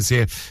Blackers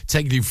here,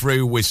 taking you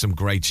through with some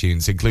great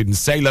tunes, including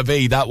C'est La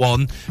Vie, that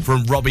one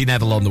from Robbie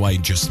Neville on the way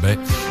in just a bit.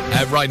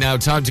 Right now,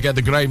 time to get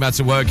the grey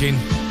matter working.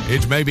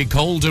 It may be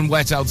cold and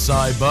wet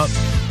outside, but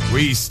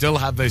we still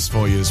have this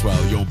for you as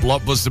well, your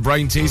Blockbuster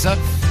Brain Teaser.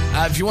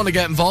 If you want to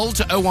get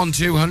involved,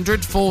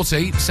 01200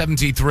 40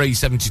 73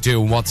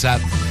 72 on WhatsApp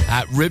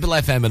at Ribble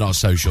FM and our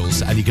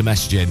socials, and you can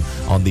message in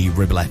on the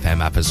Ribble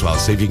FM app as well.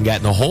 See if you can get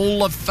in the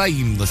Hall of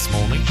Fame this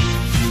morning.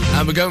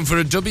 And we're going for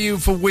a W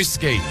for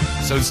whiskey.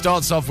 So it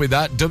starts off with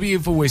that, W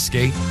for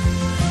whiskey.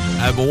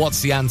 But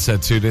what's the answer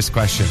to this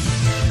question?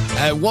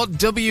 What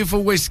W for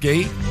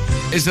whiskey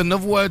is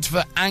another word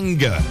for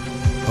anger?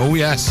 Oh,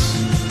 yes.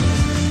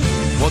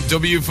 What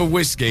W for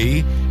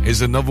whiskey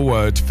is another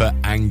word for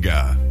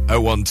anger?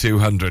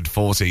 01200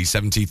 40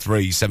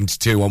 73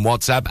 72 on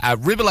WhatsApp at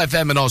Ribble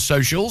FM and our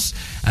socials,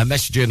 and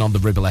message in on the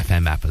Ribble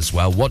FM app as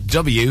well. What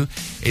W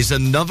is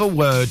another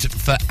word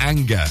for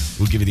anger?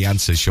 We'll give you the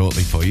answer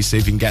shortly for you. See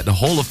if you can get the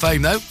Hall of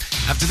Fame, though.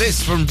 After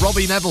this, from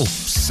Robbie Neville,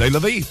 C'est La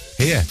Vie,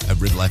 here at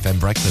Ribble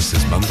FM Breakfast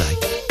this Monday.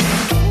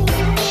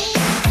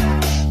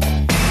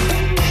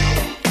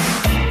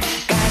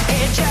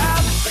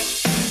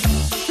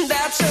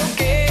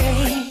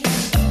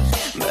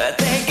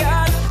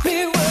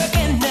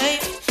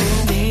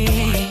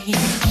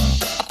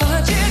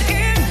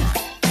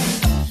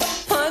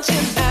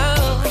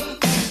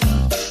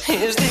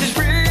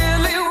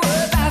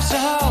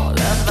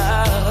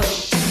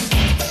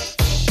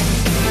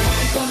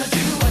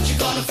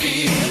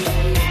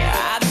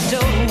 I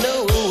don't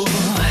know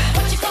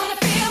what you're gonna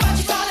feel, what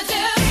you're gonna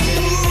do.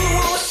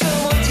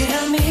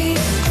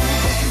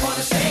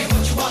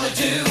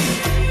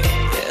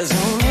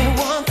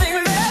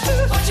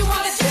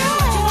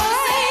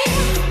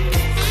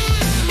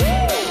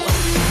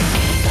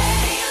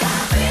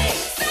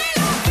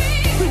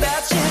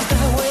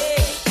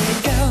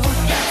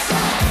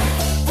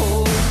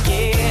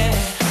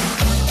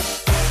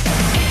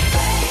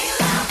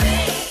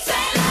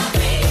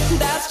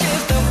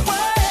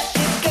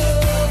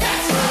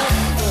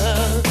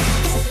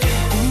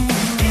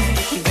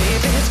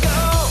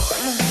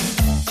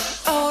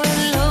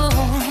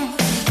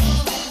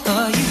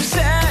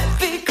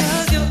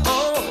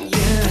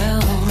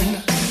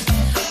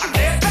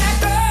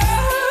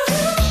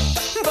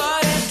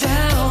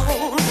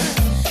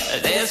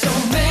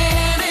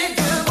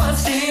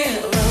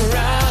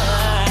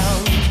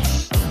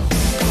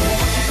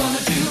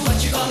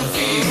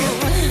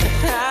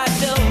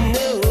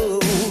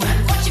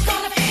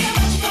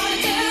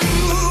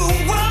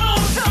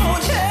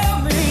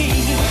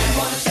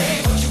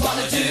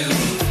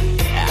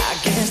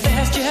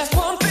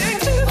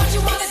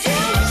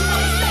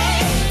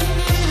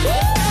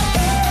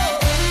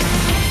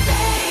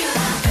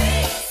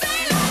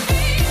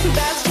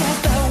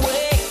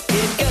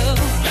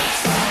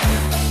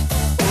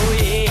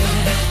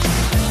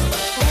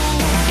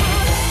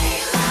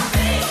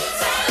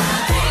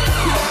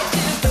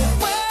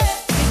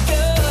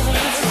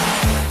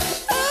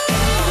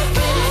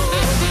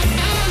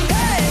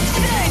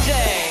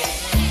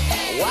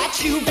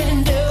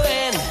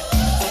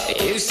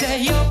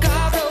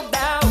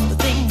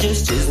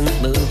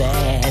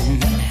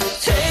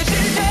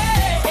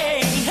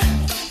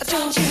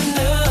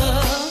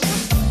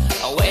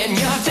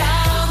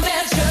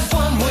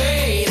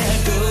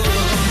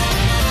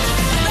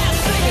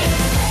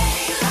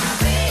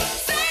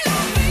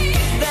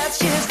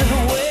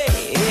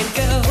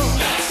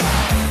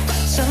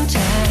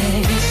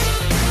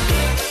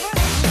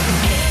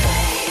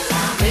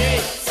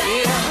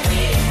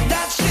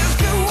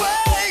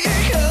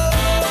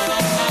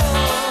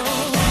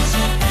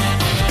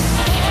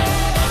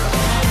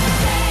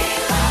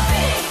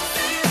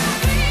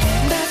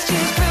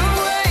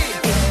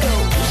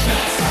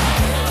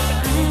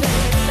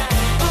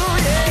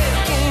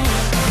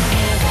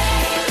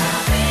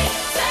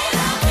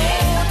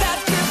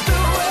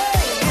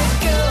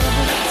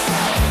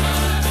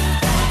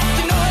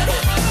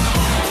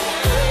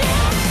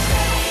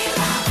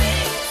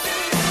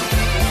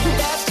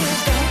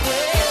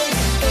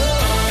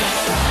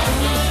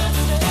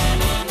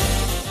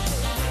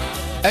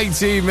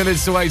 18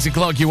 minutes to 8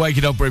 o'clock, you're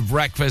waking up with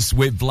breakfast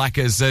with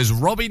Blackers. There's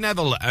Robbie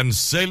Neville and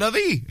C'est la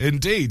vie.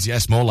 Indeed,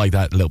 yes, more like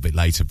that a little bit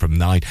later from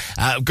 9.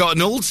 I've got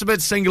an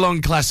ultimate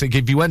sing-along classic.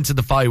 If you went to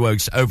the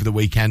fireworks over the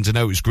weekend, I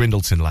know it was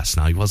Grindleton last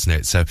night, wasn't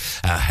it? So,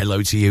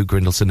 hello to you,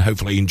 Grindleton.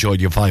 Hopefully you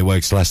enjoyed your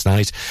fireworks last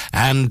night.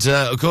 And,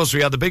 of course,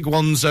 we had the big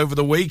ones over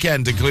the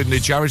weekend, including the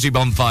charity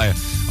bonfire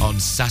on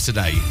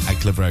Saturday at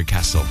Clitheroe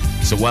Castle.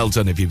 So well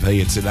done if you've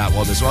heard to that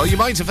one as well. You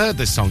might have heard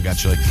this song,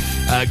 actually,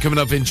 coming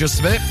up in just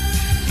a bit.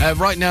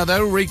 Right now,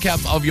 though,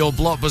 recap of your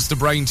blockbuster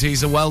brain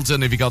teaser. Well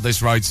done if you got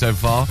this right so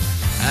far.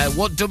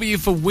 What W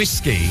for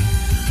whiskey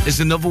is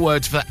another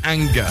word for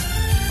anger?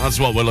 That's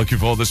what we're looking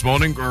for this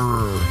morning.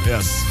 Grrr,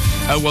 yes.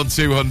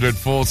 01200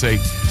 40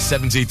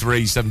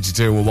 73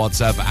 72 or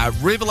WhatsApp at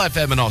Ribble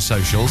FM and our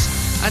socials.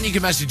 And you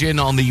can message in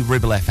on the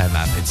Ribble FM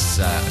app. It's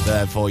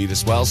there for you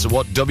as well. So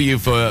what W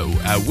for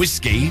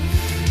whiskey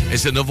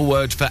is another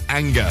word for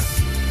anger?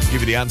 Give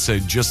you the answer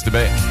in just a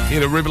bit.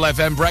 Here at Ribble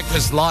FM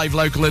Breakfast, live,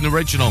 local and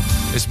original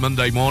this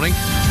Monday morning.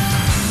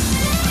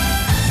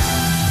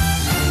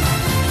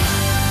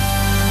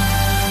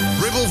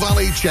 Ribble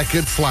Valley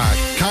Checkered Flag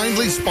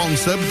kindly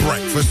sponsor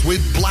Breakfast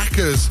with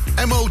Blackers.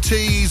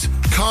 MOTs,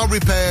 car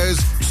repairs,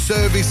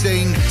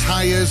 servicing,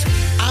 tyres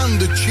and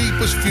the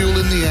cheapest fuel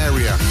in the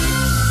area.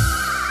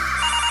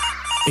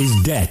 Is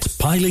debt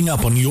piling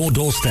up on your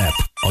doorstep?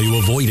 Are you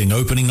avoiding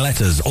opening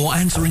letters or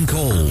answering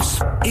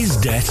calls? Is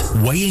debt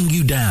weighing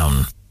you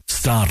down?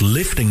 Start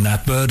lifting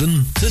that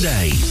burden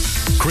today.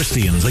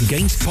 Christians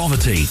Against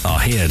Poverty are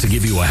here to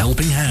give you a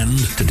helping hand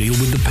to deal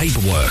with the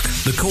paperwork,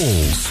 the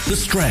calls, the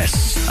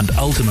stress, and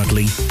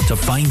ultimately to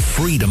find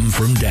freedom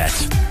from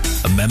debt.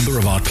 A member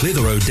of our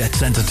Clitheroe Debt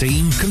Centre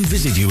team can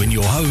visit you in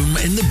your home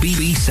in the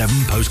BB7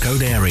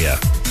 postcode area.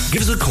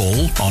 Give us a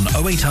call on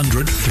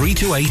 0800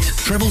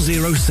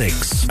 328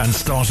 0006 and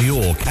start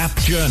your CAP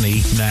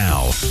journey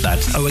now.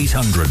 That's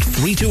 0800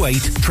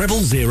 328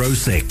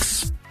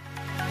 0006.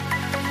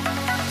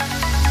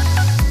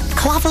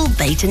 Clavel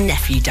Bait &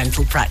 Nephew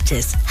Dental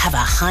Practice have a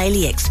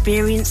highly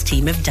experienced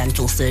team of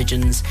dental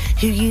surgeons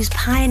who use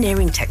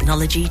pioneering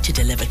technology to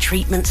deliver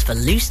treatments for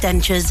loose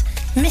dentures,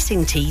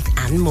 missing teeth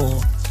and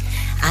more.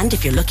 And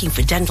if you're looking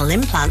for dental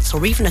implants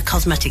or even a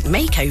cosmetic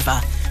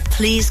makeover,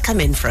 please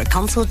come in for a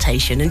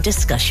consultation and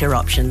discuss your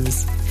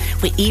options.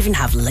 We even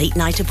have late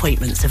night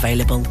appointments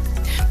available.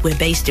 We're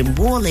based in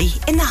Worley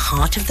in the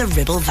heart of the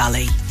Ribble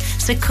Valley.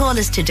 So call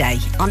us today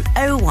on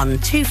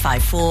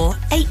 01254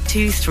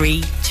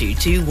 823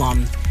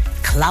 221.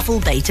 Clavel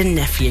Bait &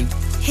 Nephew.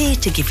 Here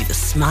to give you the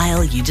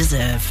smile you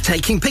deserve.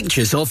 Taking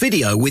pictures or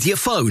video with your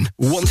phone?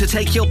 Want to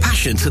take your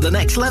passion to the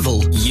next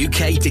level?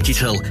 UK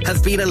Digital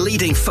have been a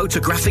leading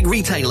photographic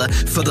retailer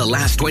for the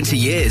last 20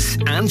 years.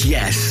 And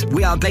yes,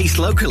 we are based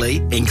locally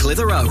in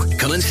Clitheroe.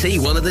 Come and see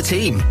one of the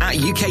team at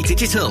UK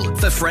Digital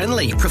for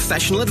friendly,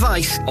 professional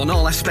advice on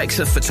all aspects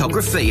of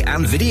photography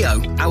and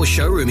video. Our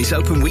showroom is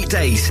open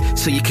weekdays,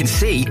 so you can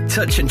see,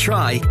 touch and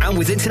try. And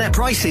with internet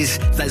prices,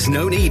 there's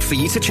no need for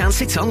you to chance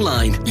it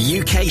online.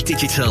 UK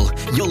Digital,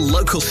 your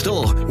local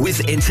store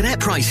with internet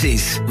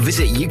prices.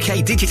 Visit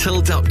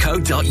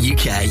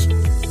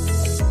ukdigital.co.uk.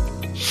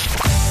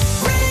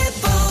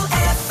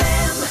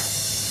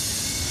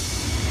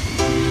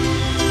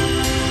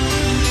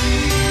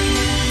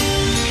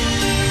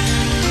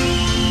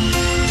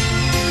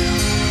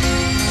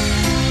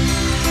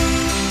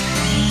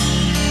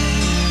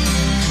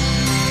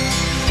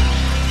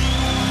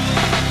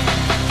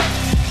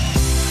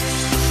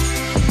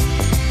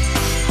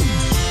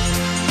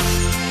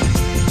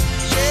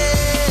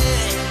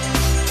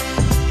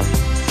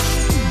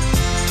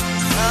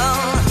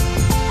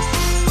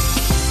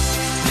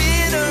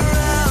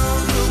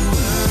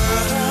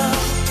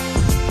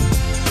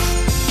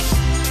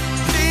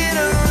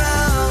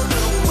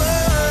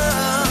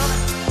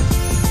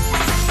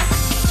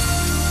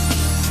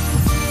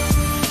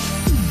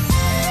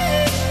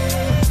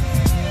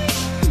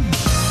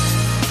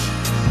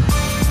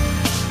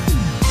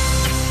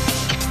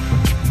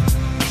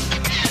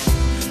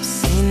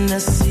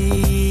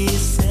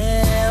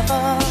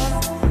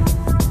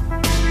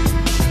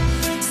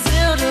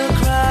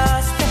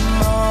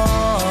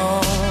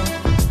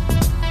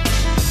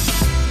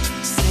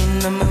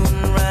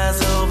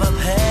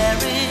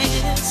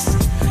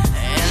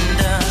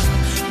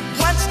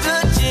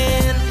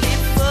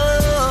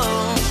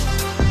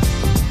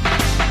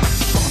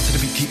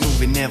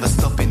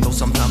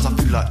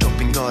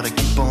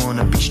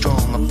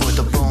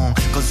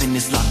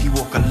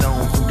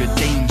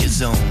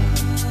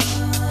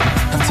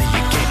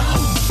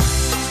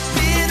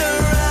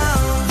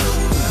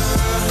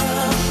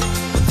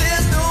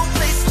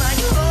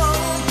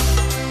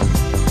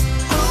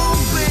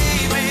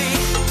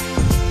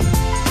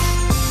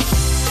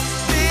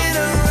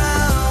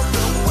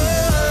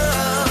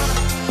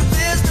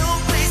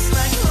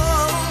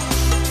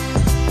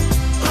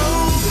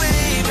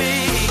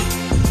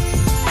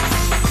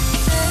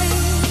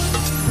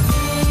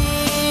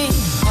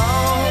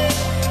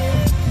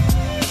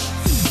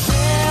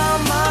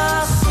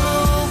 My soul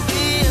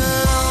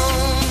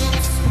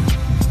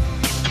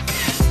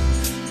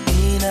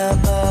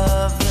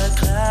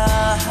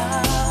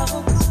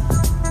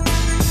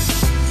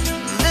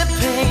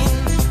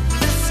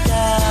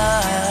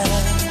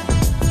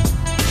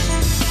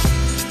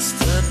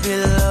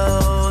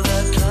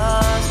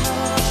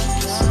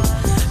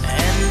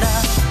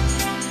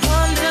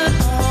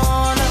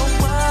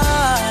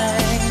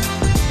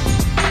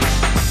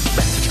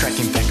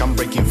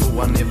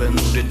I never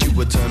knew that you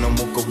would turn and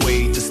walk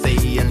away to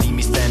stay and leave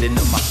me standing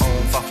on my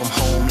own, far from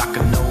home, like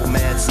a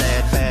nomad,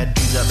 sad, bad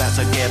dreams about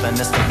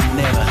togetherness that we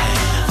never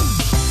had.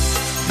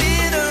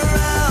 Been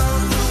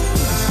around the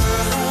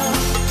world,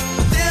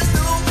 but there's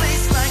no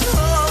place like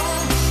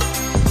home.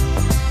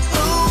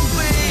 Oh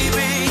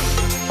baby,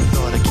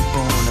 gotta keep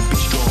on and be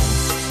strong.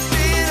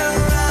 Been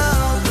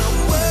around the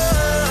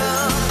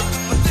world,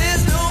 but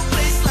there's no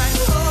place like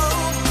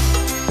home.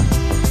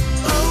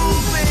 Oh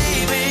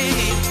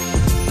baby,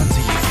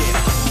 until you get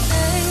home.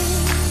 Take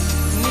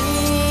me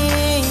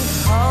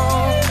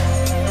home,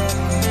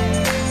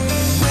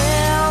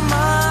 where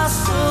my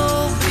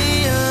soul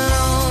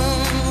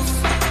belongs.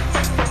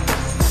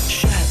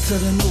 Shout to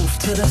the north,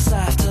 to the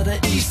south, to the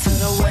east, to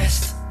the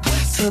west,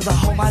 to the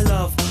home I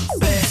love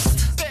best,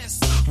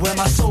 where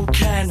my soul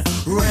can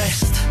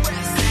rest.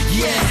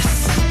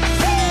 Yes.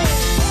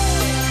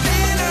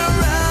 Been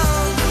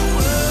around the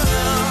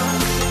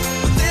world,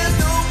 but there's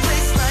no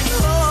place like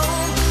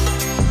home.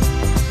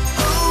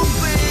 Oh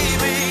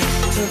baby,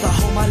 to the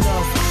home I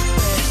love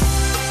best.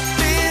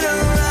 Been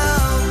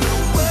around the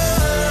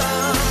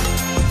world,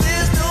 but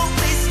there's no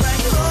place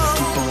like home.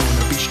 Keep on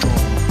and be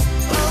strong.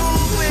 Oh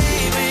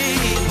baby,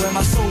 where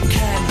my soul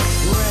can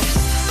rest.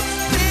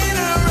 Been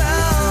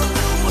around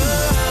the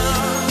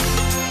world,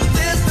 but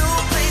there's no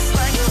place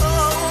like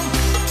home.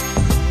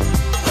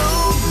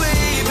 Oh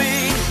baby,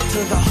 to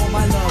the home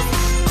I love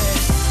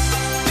best.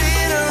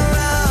 Been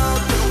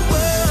around the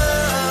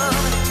world,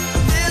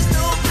 but there's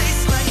no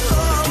place like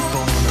home. Keep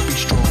on and be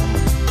strong.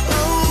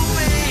 Oh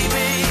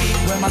baby,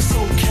 where my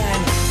soul can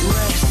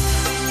rest.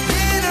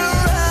 Been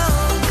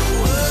around the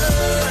world,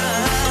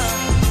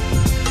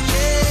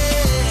 yeah.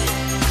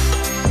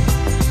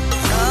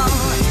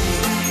 Oh,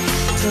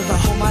 to the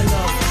home I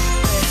love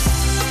best.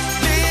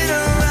 Been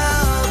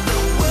around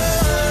the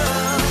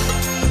world,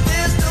 but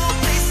there's no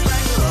place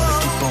like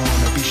home. Keep on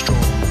and be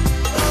strong.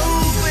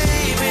 Oh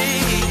baby,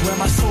 where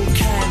my soul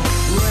can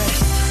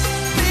rest.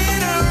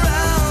 Been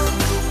around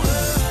the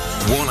world.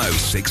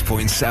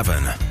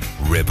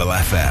 106.7 Ribble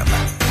FM.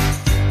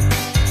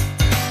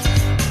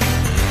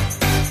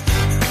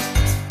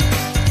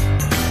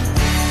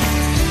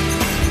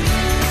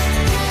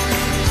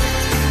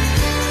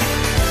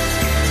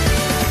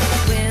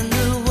 When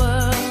the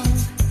world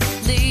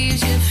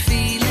leaves you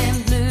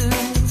feeling blue,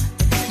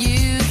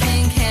 you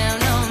can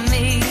count on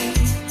me.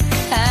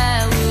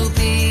 I will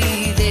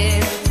be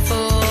there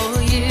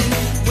for you.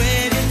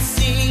 When it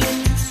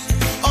seems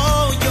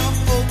all your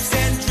hopes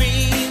and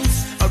dreams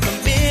are a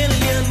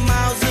million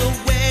miles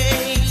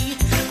away,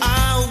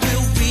 I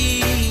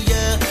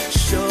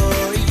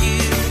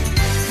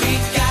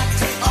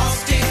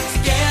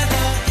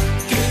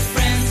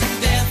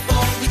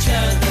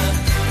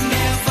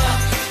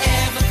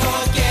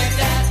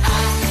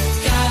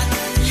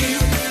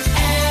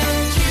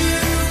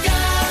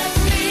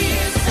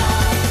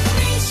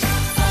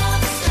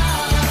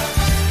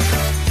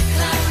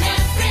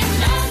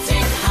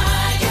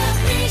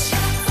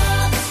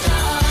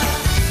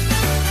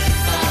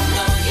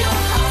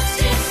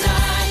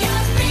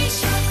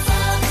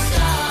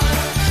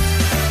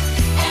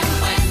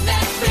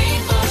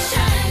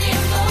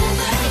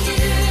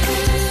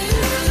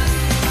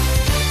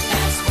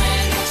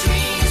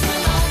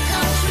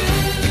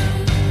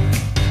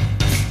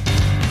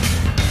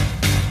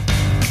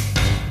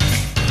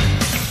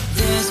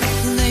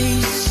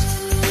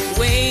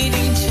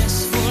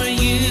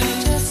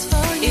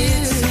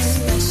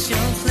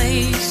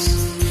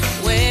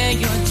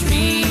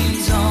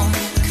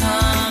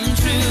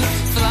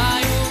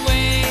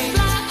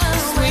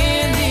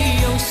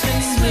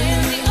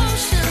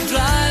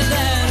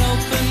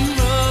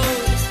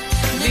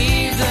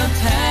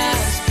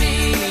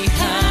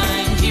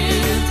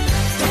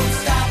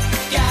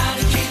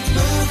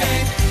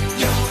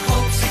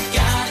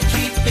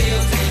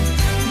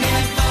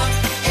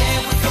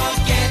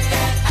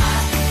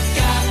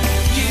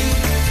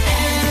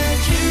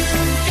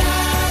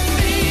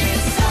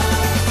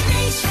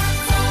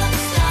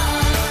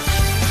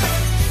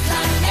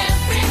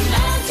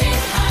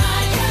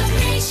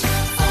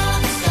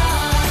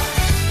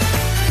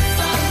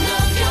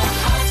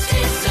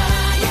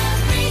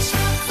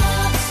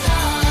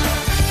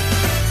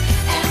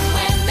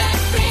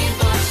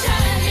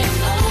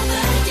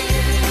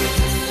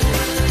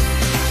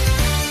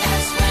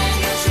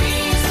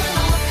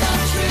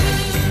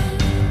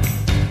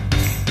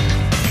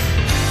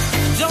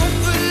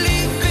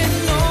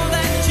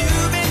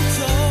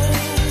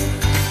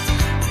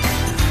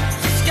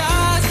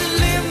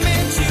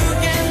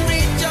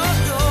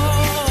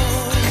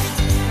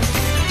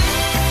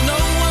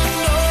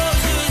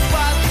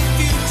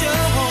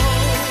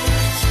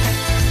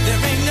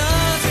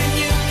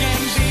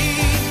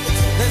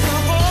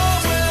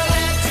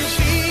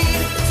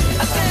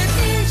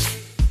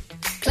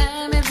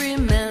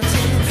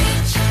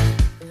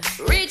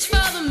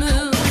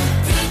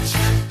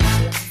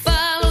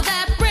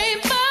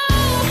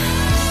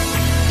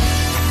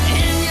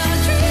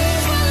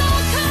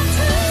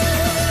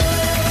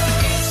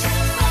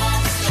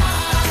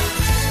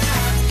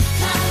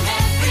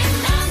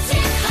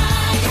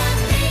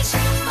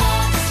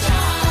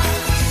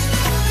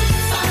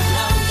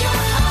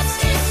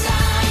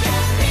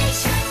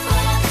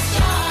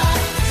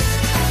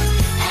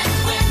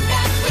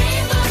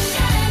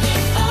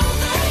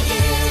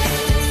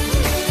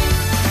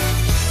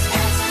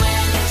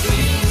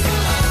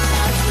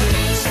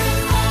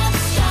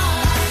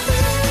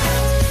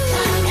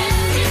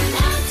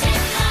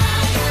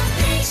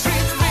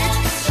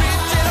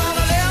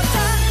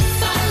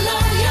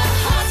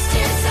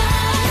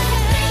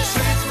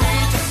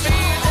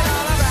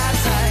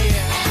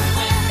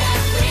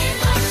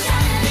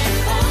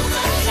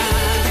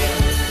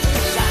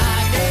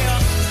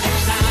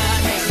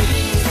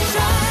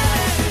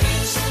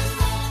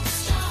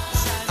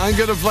I'm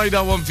going to play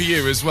that one for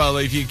you as well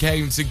if you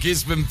came to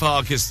Gisborne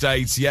Park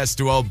Estates, yes,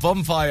 to our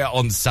bonfire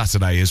on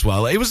Saturday as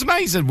well. It was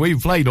amazing. We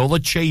played all the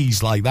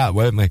cheese like that,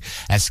 weren't we?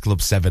 S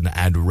Club 7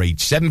 and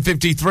Reach.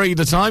 7:53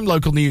 the time.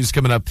 Local news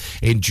coming up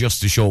in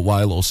just a short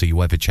while. Also, your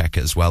weather check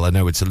as well. I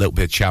know it's a little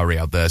bit showery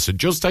out there, so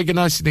just take it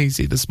nice and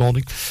easy this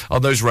morning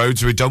on those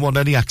roads. We don't want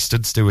any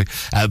accidents, do we?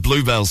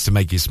 Bluebells to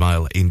make you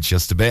smile in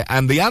just a bit.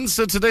 And the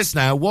answer to this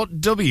now,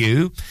 what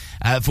W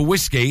for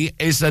whiskey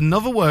is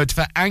another word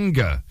for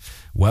anger?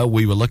 Well,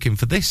 we were looking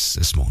for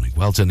this morning.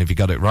 Well done if you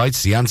got it right.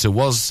 The answer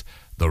was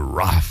the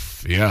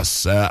RAF.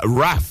 Yes,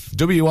 RAF.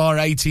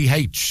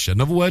 W-R-A-T-H.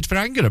 Another word for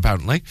anger,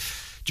 apparently.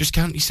 Just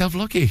count yourself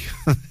lucky.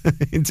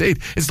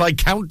 Indeed. It's like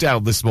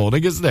countdown this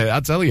morning, isn't it?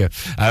 I tell you.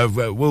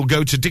 We'll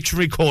go to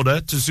Dictionary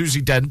Corner to Susie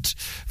Dent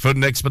for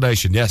an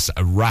explanation. Yes,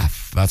 a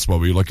RAF. That's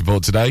what we were looking for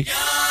today. Young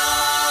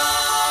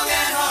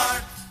at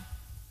heart.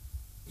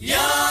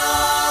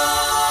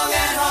 Young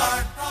at heart.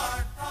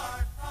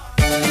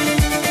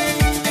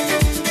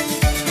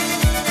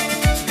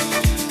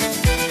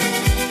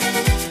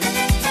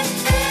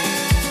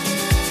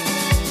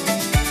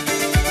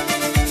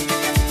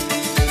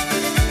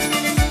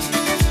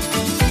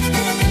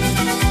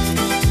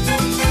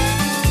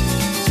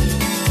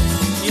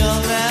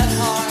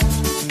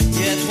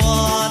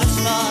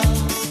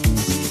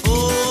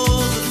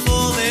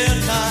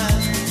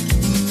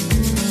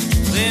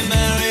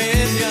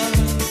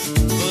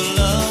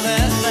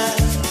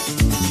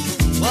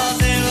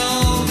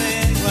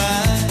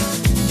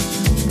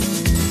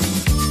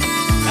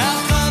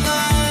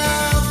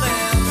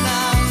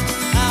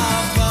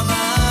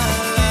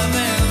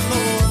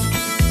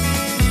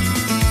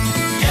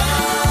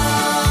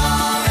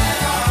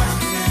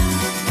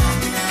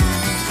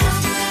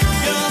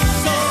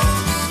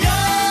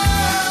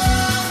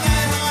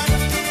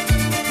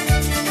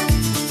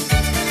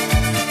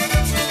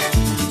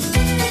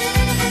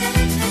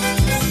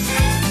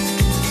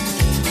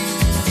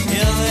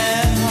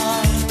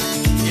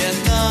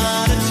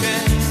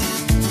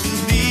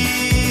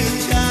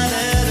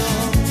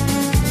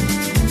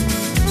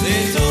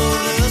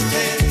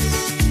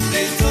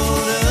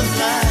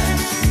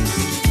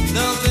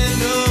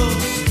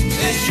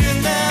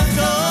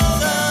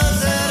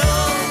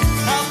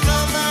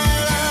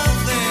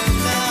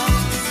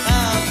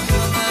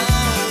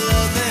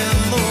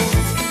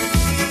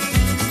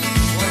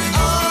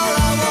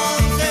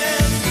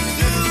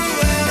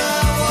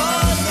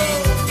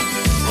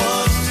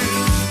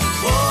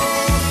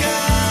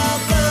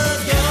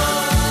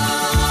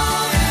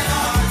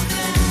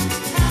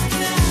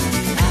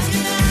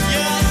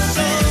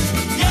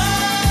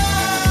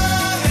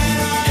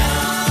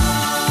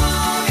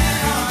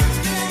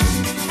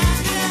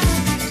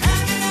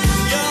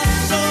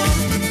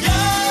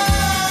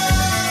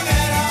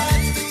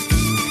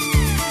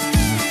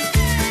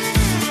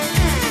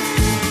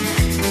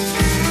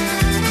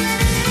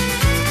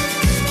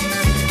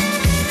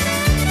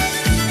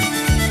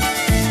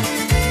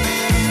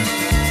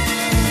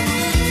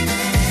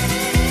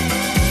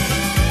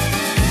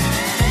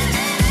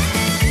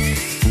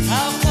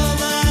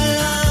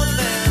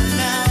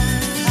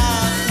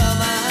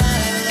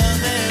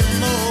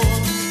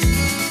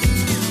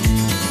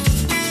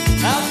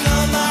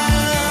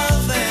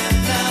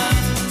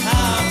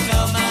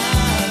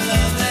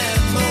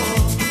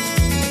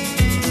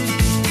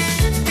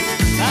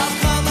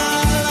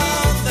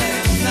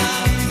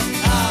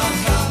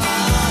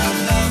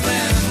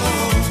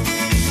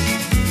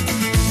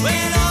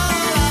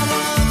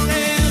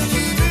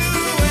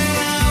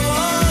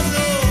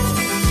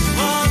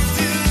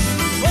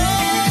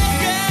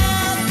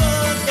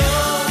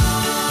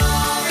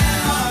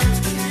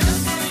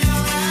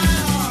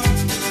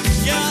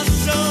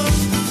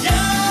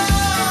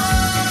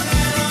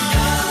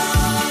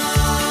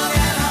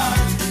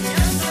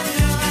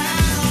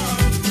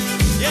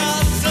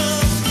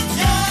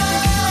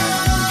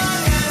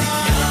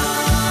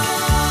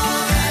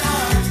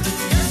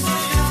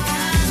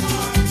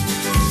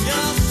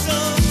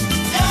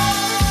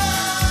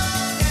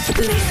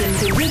 Listen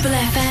to Ribble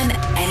FM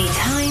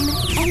anytime,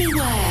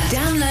 anywhere.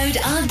 Download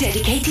our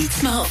dedicated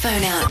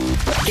smartphone app.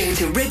 Go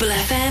to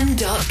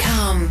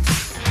ribblefm.com.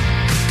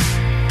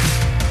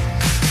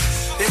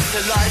 It's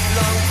a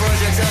lifelong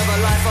project of a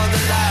life on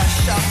the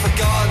lash. I've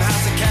forgotten how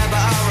to care,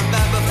 but I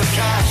remember for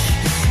cash.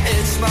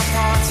 It's my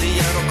party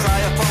and I'll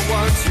cry if I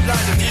want to.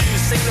 Light the views,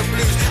 sing the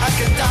blues, I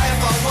can die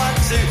if I want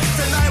to.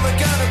 Tonight we're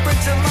gonna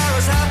bring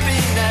tomorrow's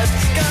happiness.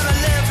 Gonna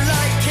live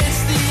like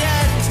it's the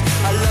end.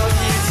 I love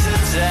you to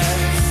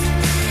death,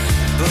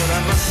 but I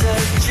must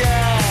suggest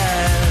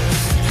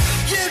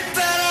you'd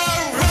better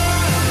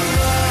run,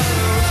 run,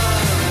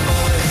 run,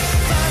 boy,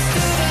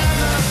 faster than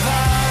the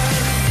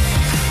past,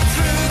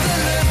 through the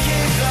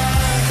looking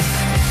glass.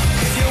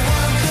 If you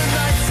want the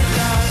night to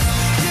last,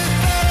 you'd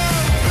better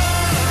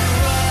run,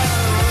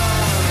 run,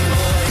 run,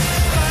 boy,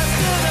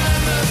 faster than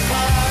the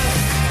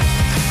past,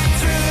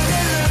 through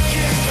the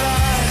looking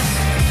glass.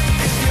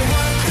 If you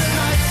want the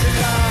night to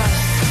last.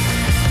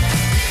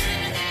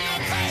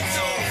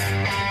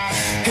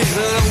 He's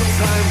an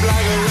old-time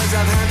blagger, words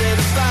I've handed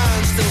a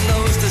fan. Still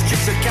knows there's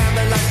Holds a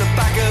candle like the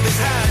back of his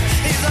hand.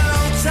 He's an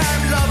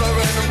old-time lover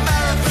and a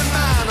marathon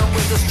man, and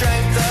with the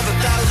strength of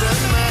 1,000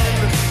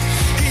 men.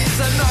 He's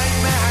a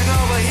nightmare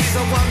hangover, he's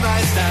a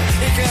one-night stand.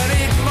 He can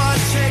eat more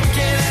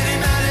chicken than any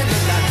man in the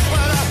land.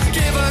 Well, I've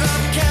given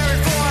up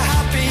caring for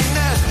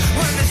happiness.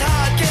 When this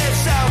heart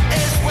gives out,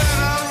 it's when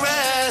I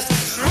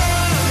rest.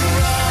 Run,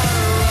 run,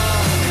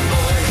 run,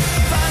 boy,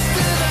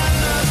 faster than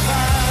the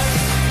fire.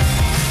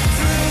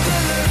 Through the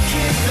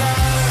looking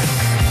glass.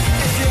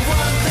 If you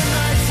want the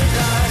night to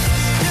last,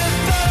 you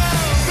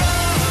better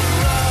run,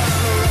 run,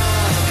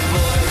 run,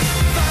 boy,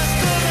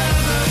 faster than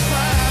the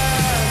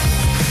fire.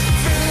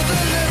 Through the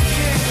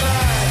looking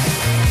glass.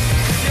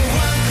 If you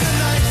want the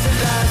night to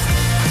last,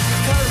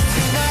 'cause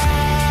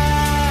tonight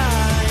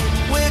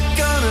we're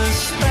gonna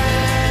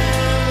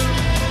spend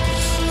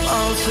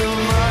all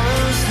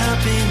tomorrow's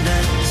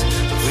happiness.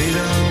 We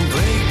don't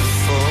break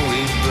before we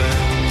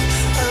burn.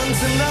 And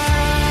tonight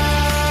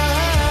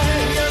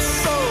your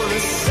soul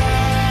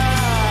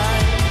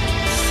aside,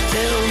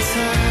 it'll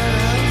turn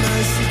out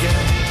nice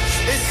again.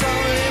 It's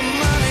only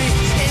money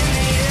in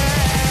the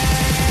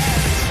end.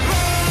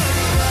 Run,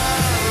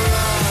 run,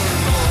 run,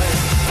 boy,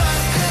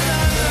 faster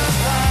than the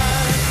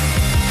fire.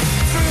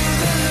 Through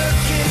the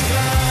looking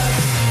glass.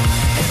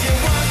 If you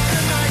want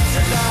the night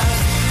to last,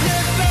 you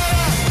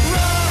better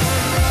run,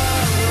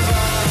 run,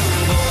 run,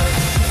 boy,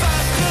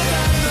 faster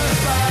than the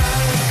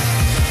fire.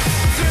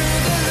 Through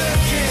the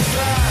looking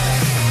glass.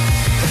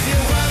 If you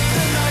want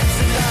the night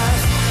to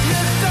last,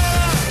 you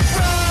better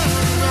run,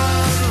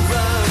 run,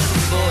 run,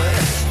 boy,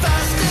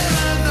 faster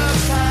than the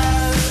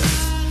fire.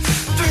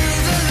 Through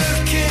the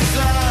looking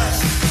glass.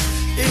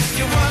 If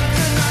you want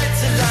the night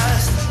to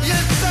last, you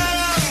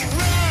better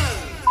run.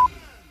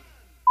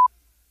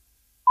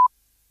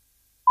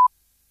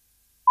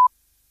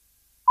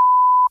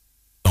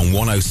 On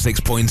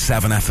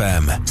 106.7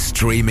 FM,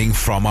 streaming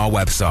from our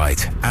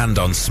website and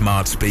on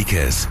smart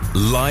speakers,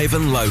 live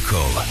and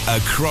local,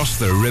 across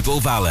the Ribble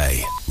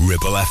Valley.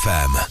 Ribble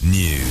FM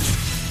News.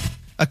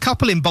 A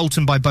couple in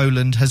Bolton by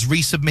Bowland has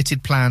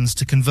resubmitted plans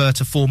to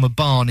convert a former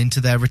barn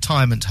into their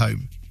retirement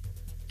home.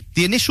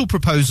 The initial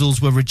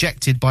proposals were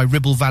rejected by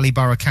Ribble Valley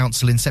Borough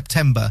Council in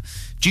September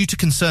due to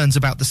concerns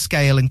about the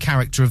scale and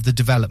character of the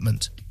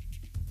development.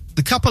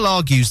 The couple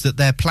argues that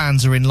their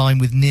plans are in line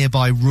with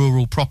nearby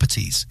rural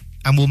properties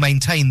and will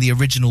maintain the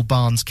original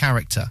barn's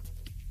character.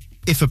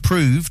 If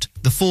approved,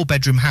 the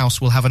 4-bedroom house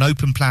will have an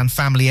open-plan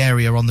family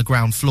area on the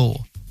ground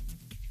floor.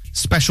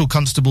 Special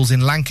constables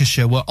in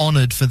Lancashire were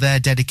honoured for their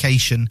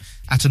dedication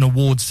at an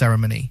awards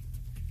ceremony.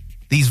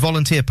 These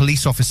volunteer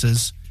police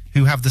officers,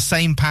 who have the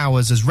same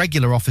powers as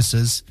regular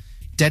officers,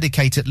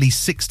 dedicate at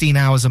least 16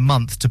 hours a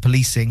month to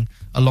policing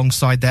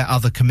alongside their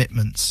other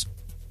commitments.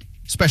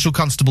 Special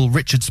Constable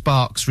Richard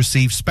Sparks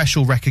received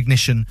special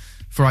recognition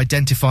for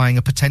identifying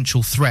a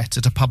potential threat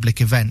at a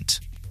public event.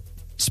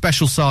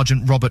 Special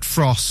Sergeant Robert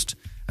Frost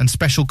and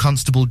Special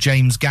Constable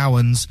James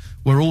Gowans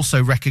were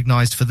also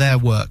recognised for their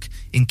work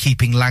in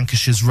keeping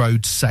Lancashire's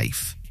roads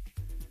safe.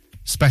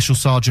 Special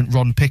Sergeant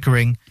Ron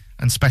Pickering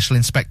and Special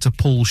Inspector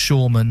Paul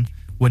Shawman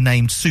were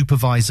named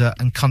Supervisor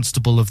and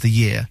Constable of the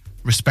Year,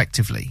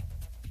 respectively.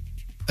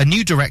 A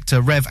new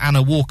director, Rev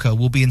Anna Walker,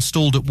 will be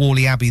installed at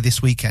Whalley Abbey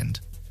this weekend.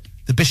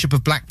 The Bishop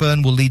of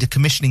Blackburn will lead a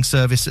commissioning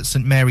service at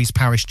St Mary's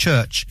Parish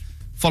Church,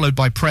 followed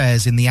by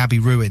prayers in the Abbey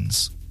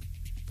ruins.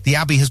 The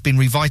Abbey has been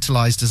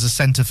revitalised as a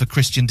centre for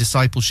Christian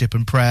discipleship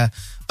and prayer,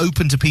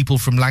 open to people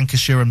from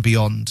Lancashire and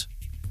beyond.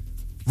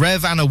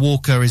 Rev Anna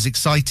Walker is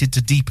excited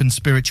to deepen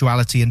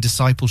spirituality and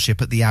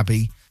discipleship at the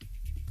Abbey.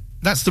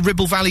 That's the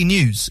Ribble Valley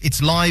News.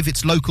 It's live,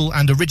 it's local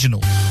and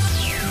original.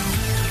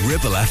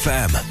 Ribble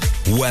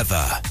FM.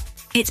 Weather.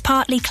 It's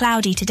partly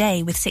cloudy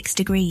today with 6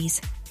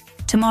 degrees.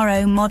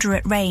 Tomorrow,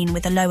 moderate rain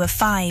with a low of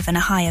 5 and a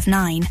high of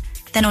 9.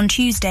 Then on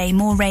Tuesday,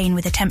 more rain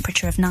with a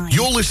temperature of 9.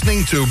 You're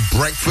listening to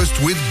Breakfast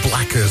with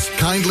Blackers,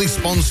 kindly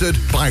sponsored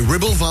by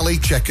Ribble Valley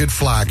Checkered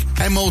Flag.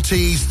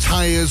 MOTs,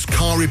 tyres,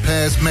 car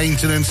repairs,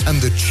 maintenance,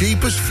 and the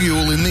cheapest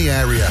fuel in the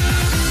area.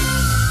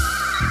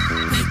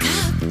 Wake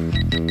up.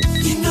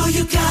 You know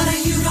you gotta,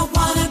 you don't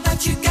wanna,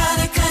 but you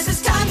gotta, 'cause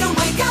it's time to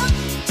wake up.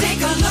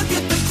 Take a look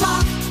at the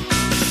clock.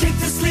 Shake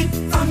the sleep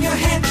from your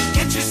head.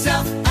 Get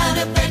yourself out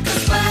of bed,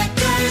 'cause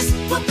Blackers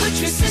will put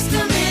your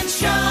system in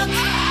shock.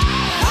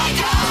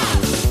 Wake up!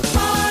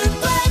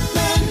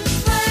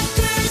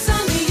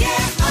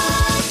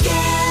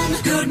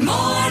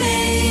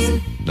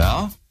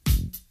 Now,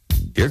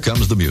 here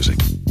comes the music.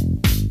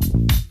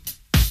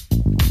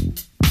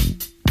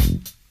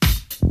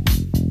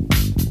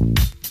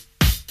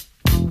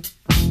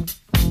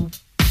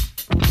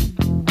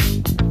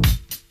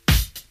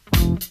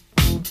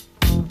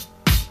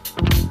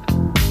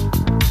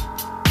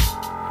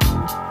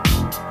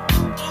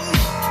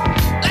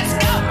 Let's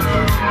go!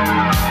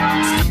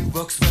 She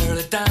walks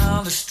fairly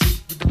down the street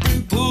with the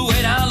brim pulled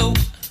way down low.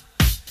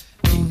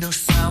 Ain't no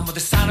sound but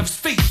the sound of his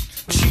feet.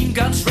 Machine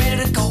guns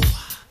ready to go.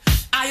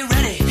 Are you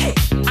ready? Hey,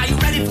 are you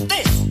ready for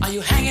this?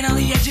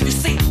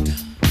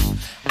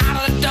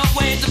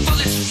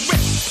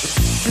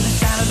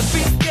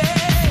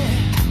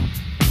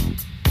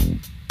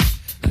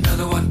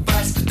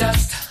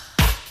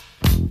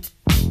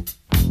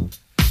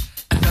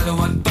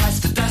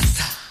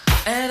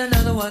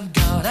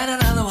 gone,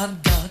 and another one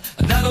gone.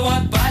 Another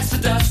one bites the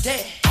dust.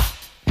 Hey,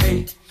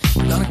 hey,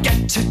 we're gonna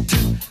get to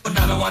two.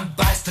 Another one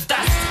bites the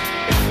dust.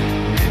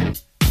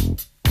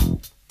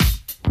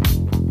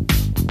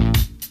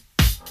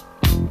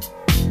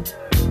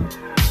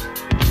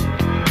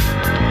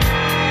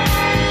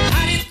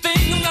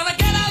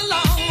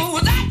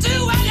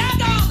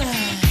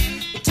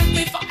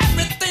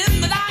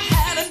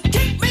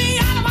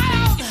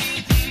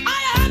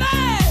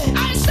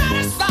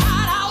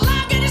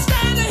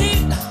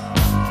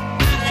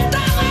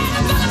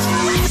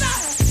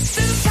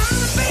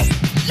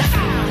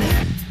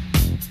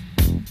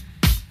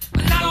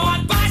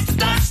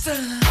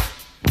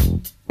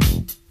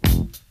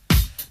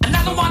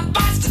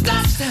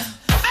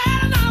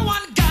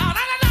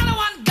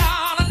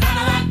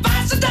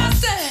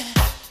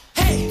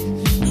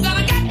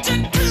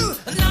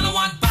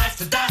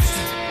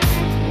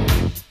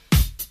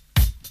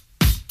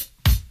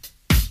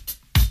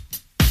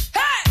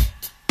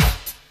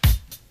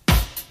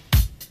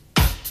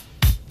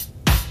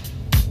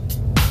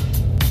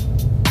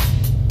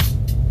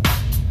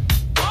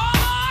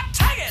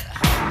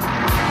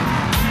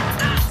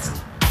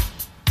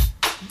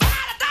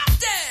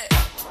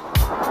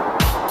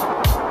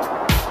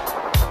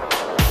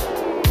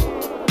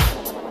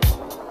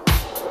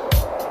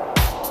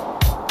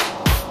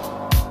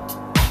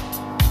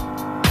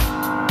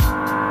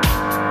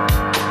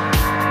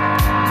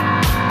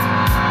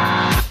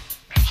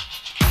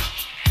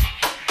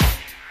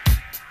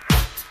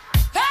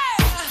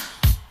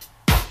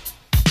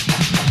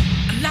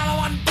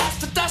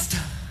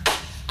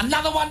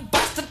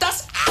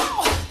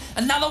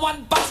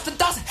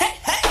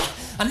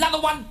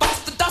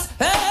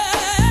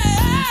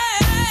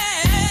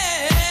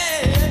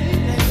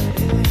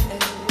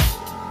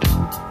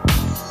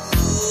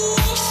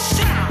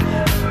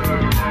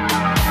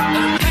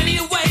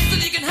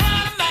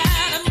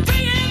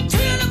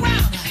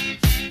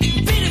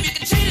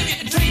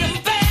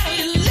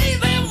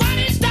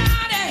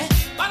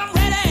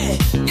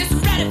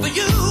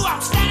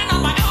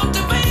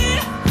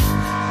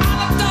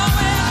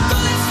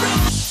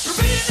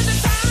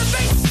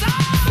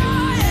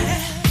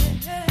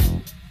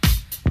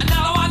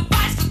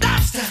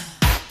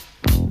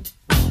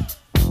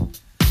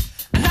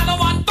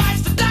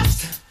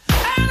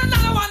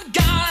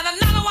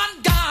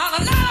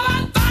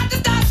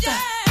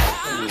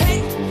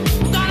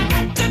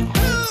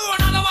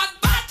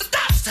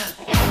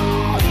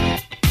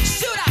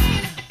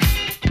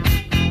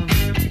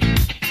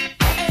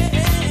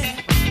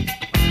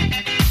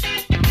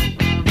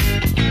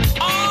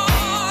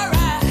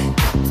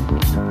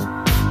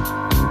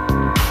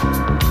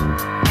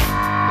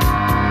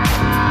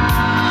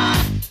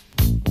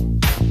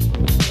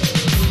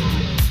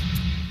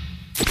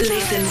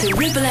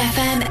 Ribble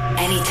FM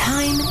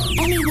anytime,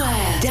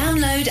 anywhere.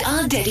 Download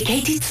our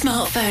dedicated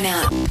smartphone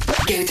app.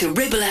 Go to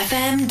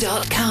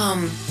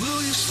ribblefm.com.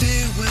 Will you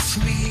stay with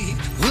me?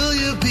 Will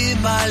you be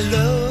my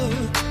love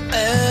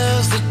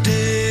as the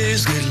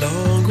days get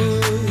longer?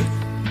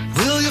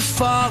 Will you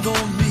follow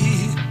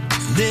me?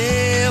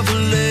 Never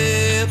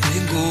let me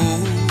go.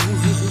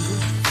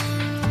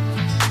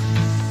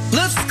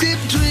 Let's keep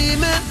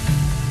dreaming,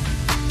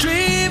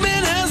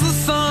 dreaming as the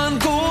sun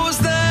goes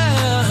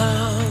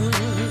down.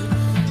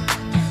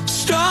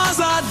 Stars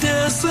are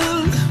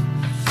dancing,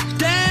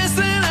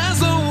 dancing as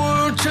the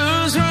world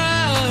turns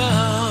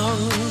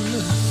round.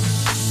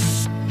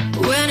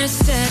 When it's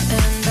said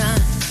and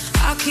done,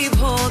 I'll keep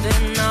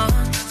holding on,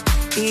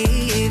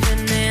 even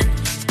in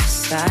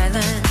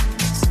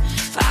silence.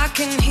 If I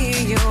can hear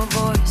your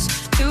voice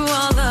through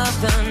all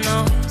of the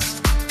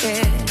noise,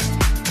 yeah,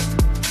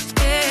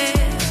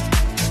 yeah.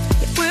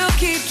 We'll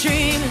keep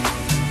dreaming,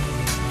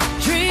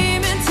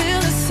 dreaming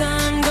till the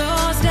sun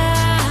goes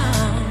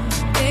down,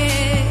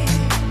 yeah.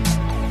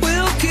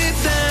 We'll keep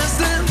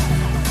dancing,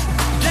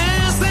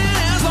 dancing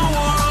as the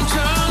world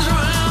turns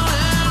round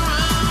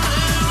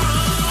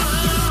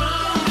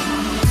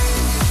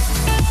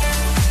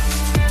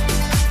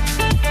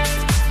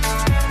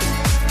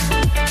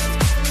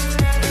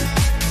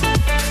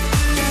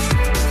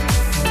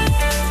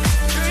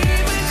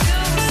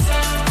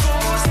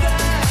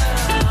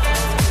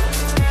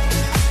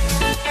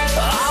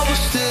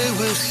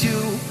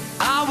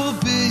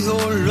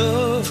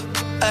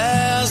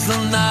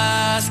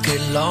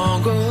and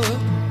longer.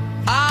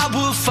 I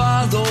will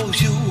follow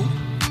you,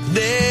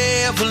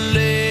 never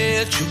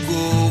let you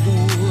go.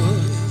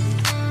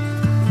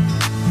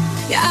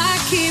 yeah, I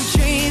keep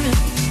dreaming,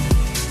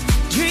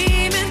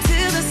 dreaming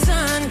till the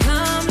sun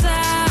comes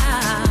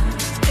out,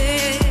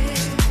 yeah.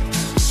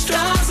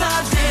 Stars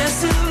are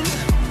dancing,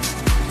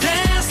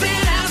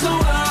 dancing as the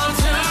world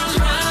turns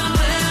round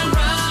and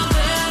round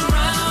and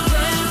round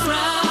and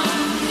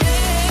round,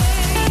 yeah.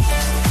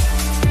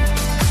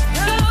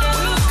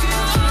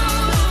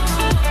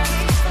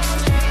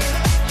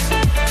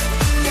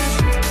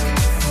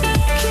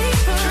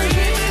 Keep on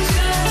dreaming.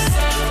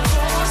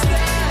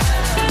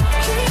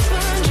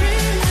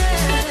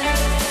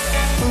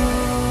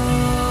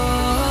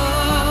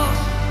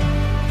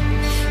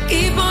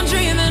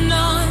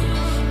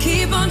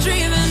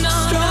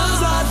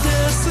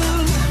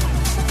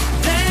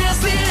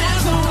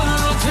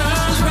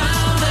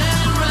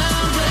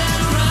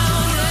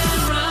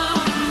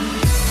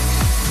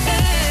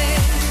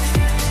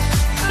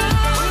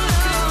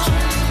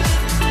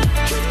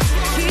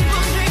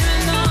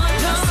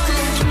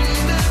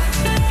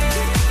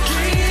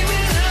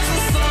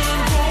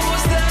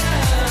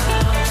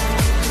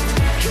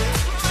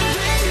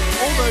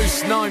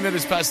 Almost 9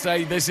 minutes past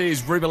 8. This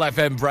is Ribble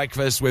FM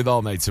Breakfast with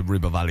our mates at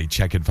Ribble Valley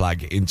Checkered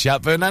Flag in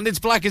Chatburn. And it's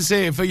Blackers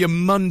here for your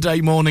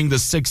Monday morning, the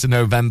 6th of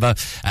November.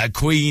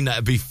 Queen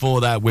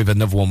before that with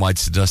Another One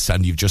Bites the Dust.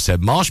 And you've just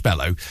said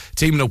Marshmallow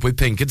teaming up with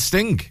Pink and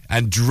Sting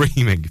and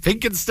Dreaming.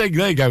 Pink and Sting,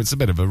 there you go. It's a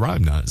bit of a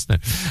rhyme now,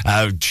 isn't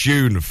it?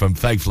 Tune from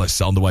Faithless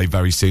on the way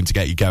very soon to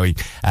get you going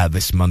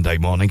this Monday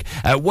morning.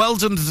 Well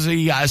done to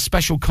the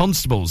Special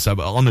Constables that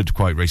were honoured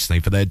quite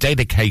recently for their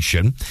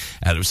dedication.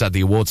 It was at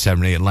the award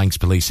ceremony at Lancs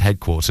Police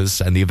Headquarters,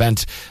 and the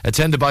event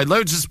attended by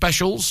loads of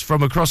specials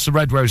from across the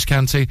Red Rose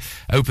County,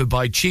 opened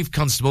by Chief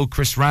Constable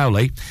Chris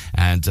Rowley,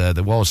 and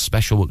there was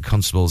special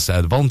constables,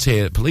 the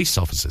volunteer police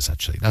officers,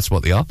 actually, that's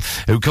what they are,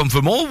 who come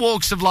from all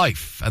walks of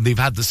life, and they've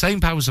had the same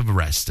powers of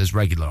arrest as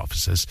regular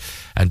officers,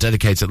 and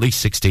dedicate at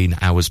least 16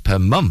 hours per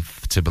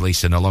month to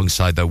policing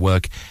alongside their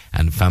work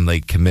and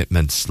family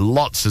commitments.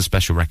 Lots of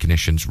special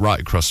recognitions right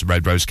across the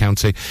Red Rose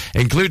County,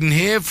 including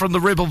here from the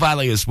Ribble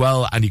Valley as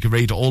well, and you can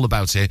read all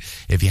about it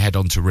if you head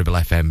on to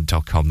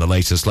ribblefm.com. The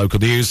latest local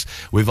news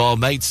with our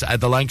mates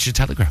at the Lancashire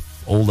Telegraph,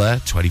 all there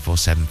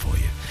 24/7 for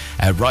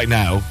you. Right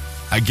now,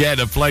 again,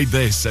 I played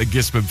this at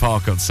Gisborne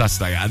Park on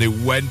Saturday, and it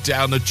went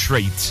down a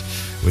treat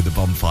with the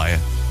bonfire.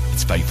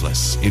 It's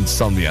Faithless,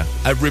 Insomnia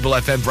at Ribble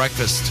FM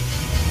Breakfast.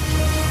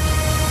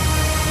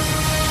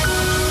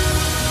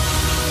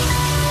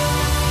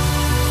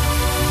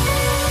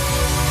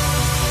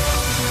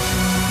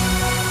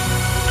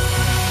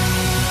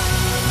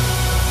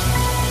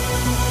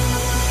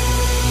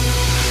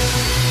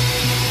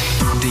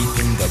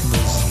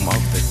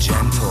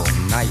 Gentle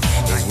night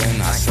is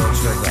when I search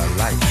for the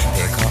light.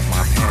 Pick up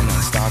my pen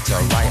and start to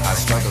write. I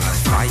struggle to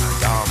fight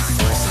dark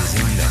forces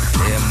in the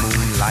clear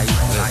moonlight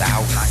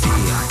without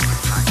fear.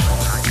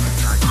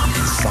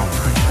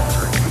 Insomnia.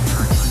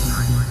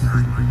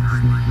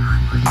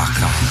 I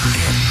can't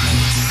get no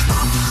sleep.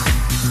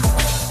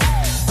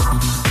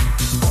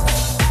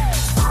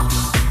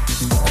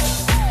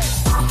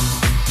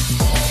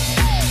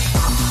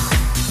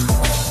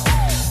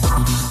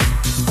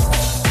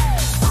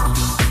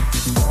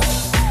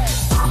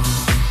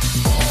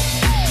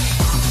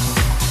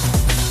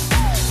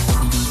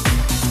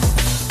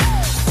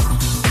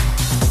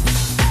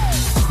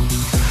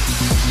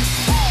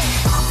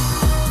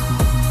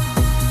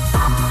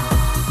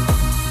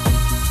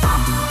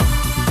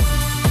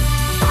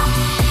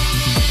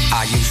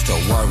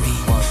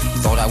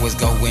 Thought I was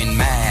going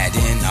mad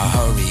in a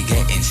hurry,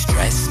 getting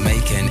stressed,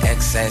 making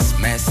excess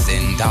mess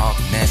in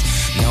darkness.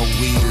 No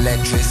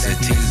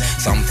electricity,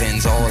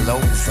 something's all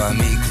over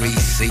me,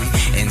 greasy.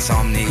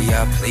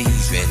 Insomnia,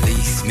 please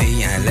release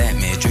me and let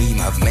me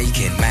dream of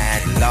making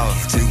mad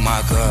love to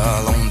my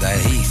girl on the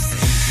heath.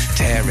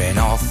 Tearing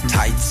off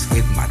tights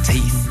with my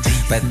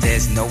teeth, but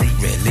there's no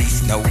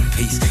release, no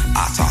peace.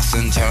 I toss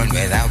and turn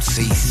without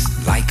cease,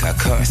 like a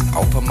curse.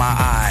 Open my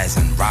eyes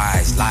and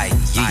rise like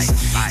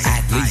yeast.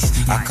 At least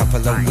a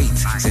couple of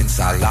weeks since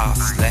I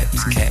last slept,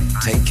 kept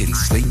taking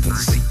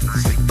sleepers,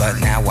 but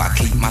now I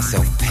keep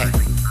myself pet.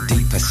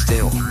 Deeper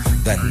still,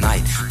 the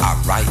night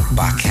I write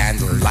by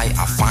candlelight.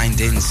 I find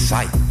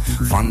insight,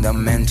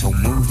 fundamental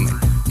movement.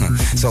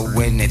 So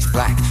when it's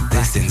black,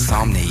 this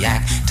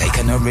insomniac, take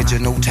an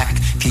original tack,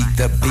 keep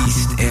the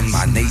beast in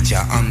my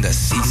nature under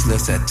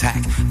ceaseless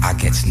attack. I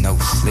get no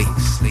sleep,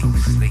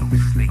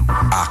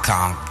 I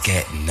can't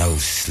get no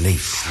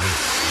sleep.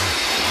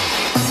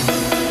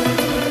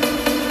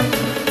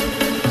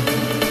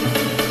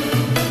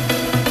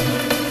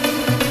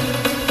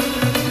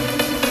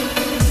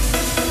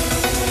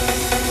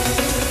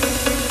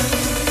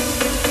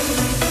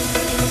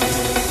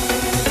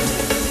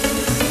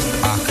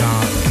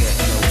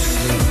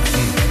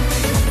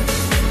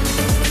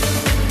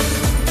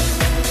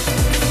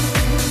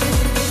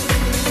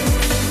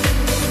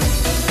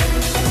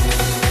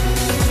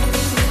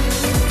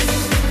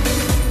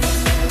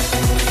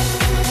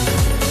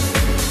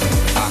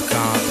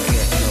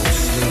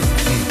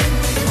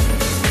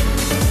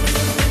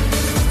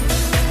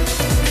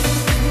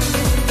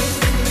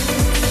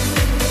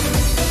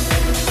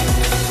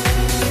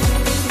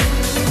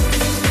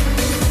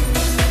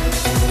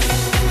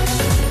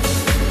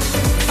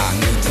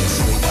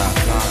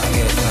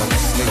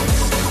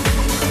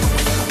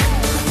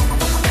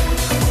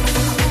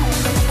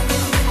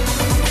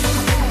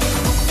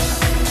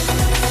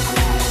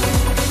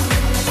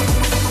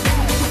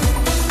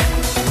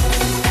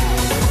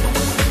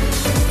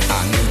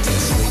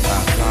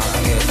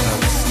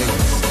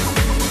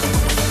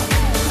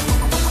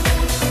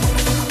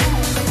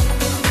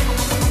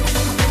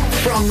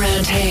 From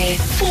round here,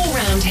 for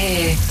round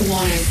here,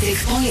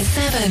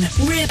 106.7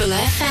 Ribble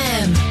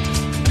FM.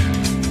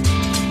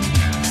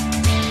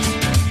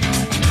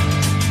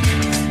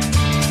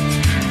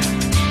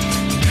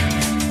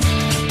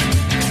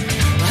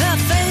 Her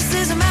face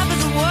is a map of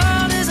the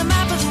world, is a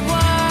map of the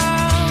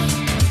world.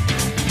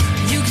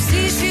 You can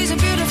see she's a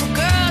beautiful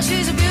girl,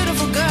 she's a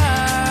beautiful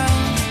girl.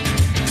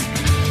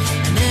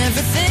 And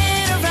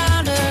everything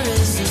around her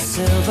is a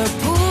silver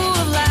pool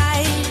of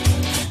light.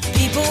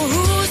 People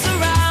who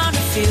surround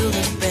her feel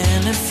the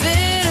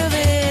benefit of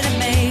it, it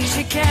makes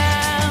you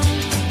count.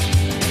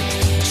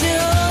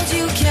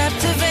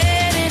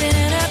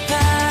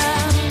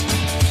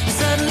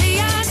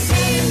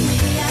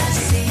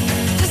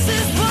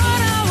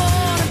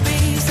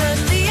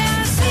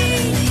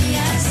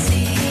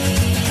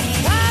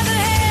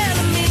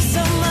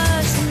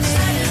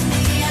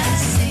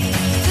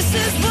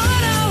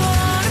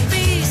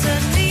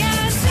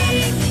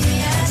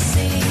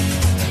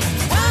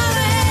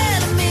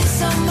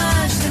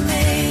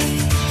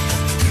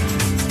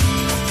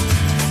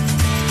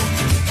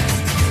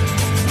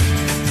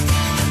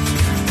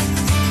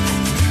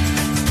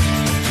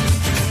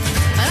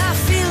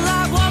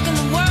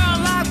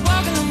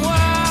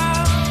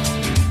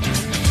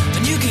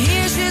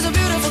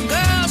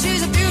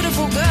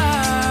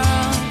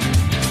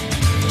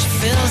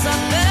 fills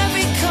up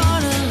every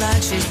corner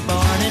like she's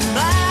born in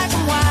black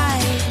and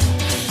white.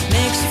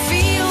 Makes you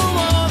feel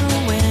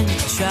warmer when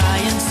you're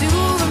trying to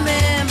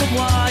remember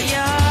what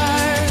you're.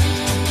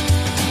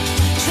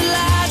 She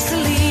likes to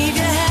leave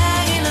you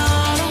hanging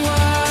on a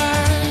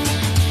word.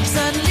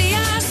 Suddenly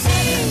I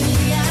see,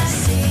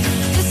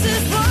 this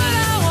is what I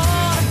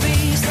wanna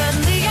be.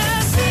 Suddenly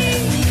I see,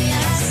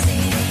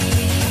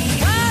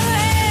 why the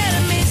hell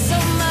it means so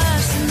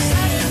much to me.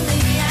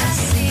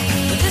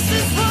 But this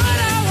is what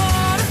I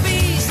wanna be.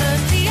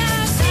 Suddenly I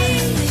see,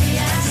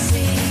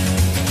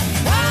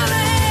 why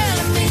the hell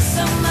it means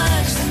so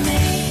much to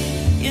me.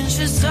 And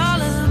she's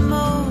taller than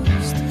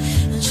most,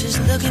 and she's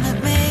looking at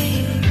me.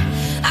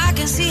 I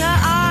can see her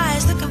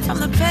eyes looking from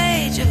the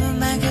page of a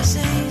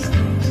magazine.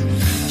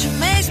 She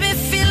makes me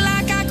feel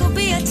like I could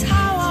be a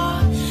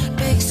tower,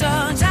 big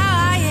strong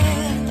tower,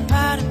 yeah. The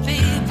power to be,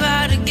 the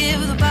power to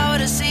give, the power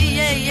to see,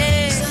 yeah,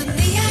 yeah.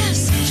 Suddenly I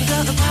see she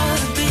got the power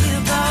to be,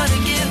 the power to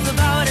give, the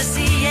power to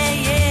see, yeah,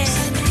 yeah.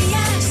 Suddenly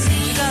I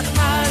see she got the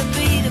power to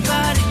be, the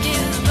power to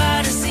give, the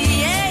power to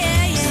see, yeah,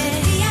 yeah, yeah.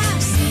 Suddenly I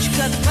see she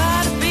got the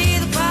power to be,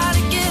 the power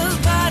to give, the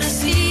power to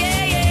see,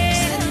 yeah,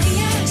 yeah.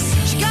 Suddenly I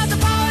see she got the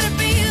power to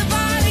be, the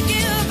power to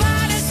give, the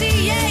power to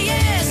see, yeah,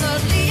 yeah.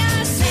 Suddenly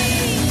I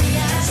see,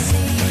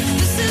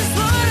 this is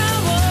what I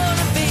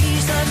wanna be.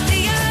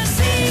 Suddenly I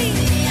see,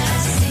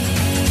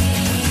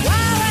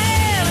 why the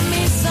hell it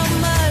means so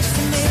much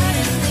to me.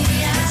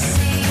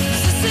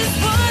 This is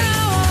what I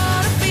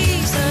wanna be.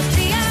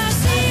 Suddenly I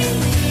see,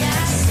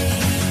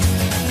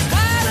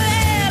 why the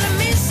hell it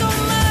means so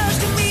much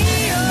to me.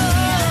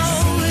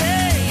 Oh,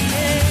 yeah,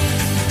 yeah.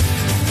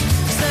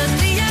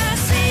 Suddenly I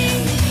see,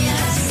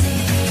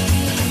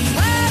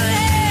 why the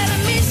hell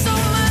it means so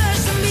much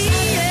to me.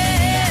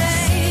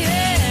 Yeah,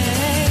 yeah.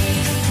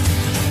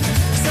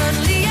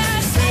 Suddenly I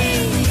see,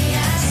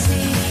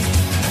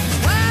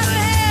 why the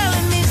hell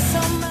it means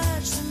so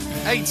much to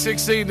me.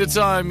 8:16 the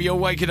time. You're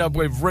waking up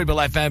with Ribble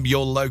FM,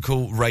 your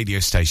local radio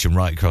station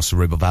right across the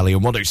Ribble Valley,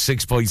 on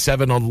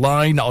 106.7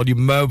 online, on your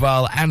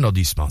mobile and on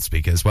your smart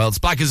speaker as well. It's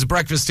Black as a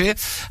Breakfast here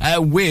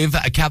with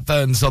Cat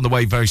Burns on the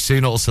way very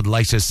soon. Also the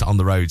latest on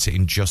the roads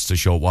in just a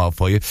short while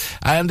for you.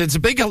 And it's a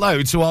big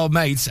hello to our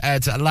mates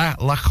at La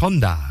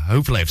Honda.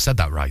 Hopefully I've said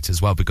that right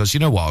as well, because you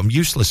know what? I'm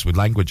useless with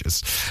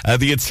languages.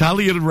 The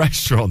Italian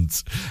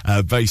restaurant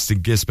based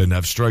in Gisborne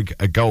have struck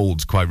a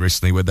gold quite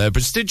recently with their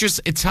prestigious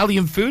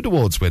Italian Food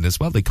Awards win as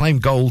well. They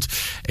claimed gold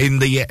in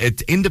the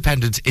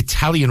independent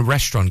Italian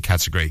restaurant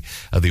category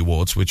of the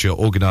awards, which are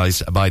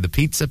organised by the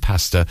Pizza,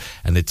 Pasta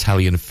and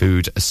Italian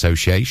Food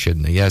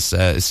Association. Yes,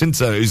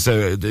 Cinta is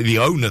the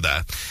owner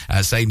there,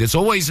 saying it's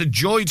always a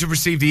joy to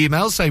receive the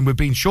email saying we've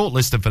been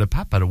shortlisted for the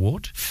Papa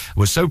Award.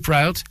 We're so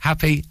proud,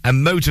 happy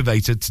and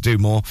motivated to do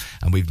more,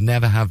 and we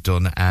never have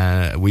done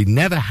and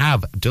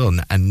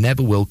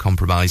never will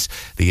compromise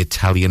the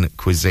Italian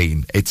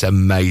cuisine. It's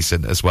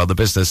amazing as well. The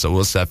business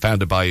was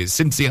founded by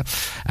Cynthia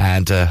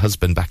and her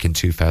husband back in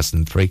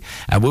 2003,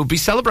 and we'll be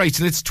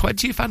celebrating its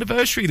 20th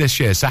anniversary this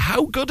year. So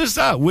how good is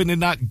that, winning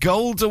that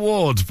gold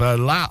award for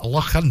La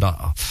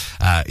Locanda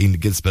in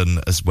Gisborne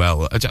as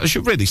well? I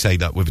should really say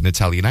that with an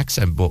Italian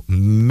accent, but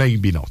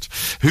maybe not.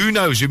 Who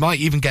knows? You might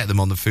even get them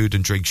on the Food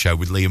and Drink Show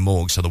with Liam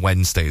Morgs on the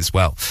Wednesday as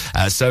well.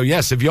 So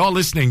yes, if you're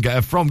listening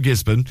from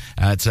Gisborne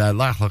at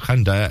La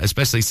Locanda,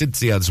 especially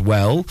Cynthia as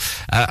well,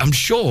 I'm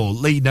sure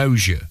Lee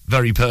knows you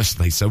very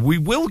personally, so we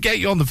will get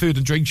you on the Food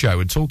and Drink Show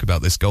and talk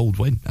about this gold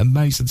win.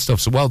 Amazing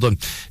stuff. So well done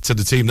to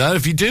the team there.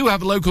 If you do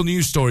have a local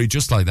news story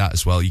just like that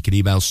as well, you can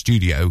email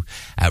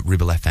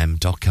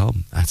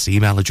studio@ribblefm.com. That's the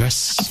email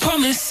address. I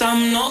promise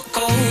I'm not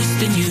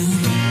ghosting you.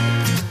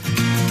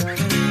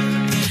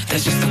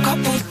 There's just a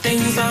couple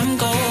things I'm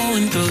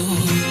going through.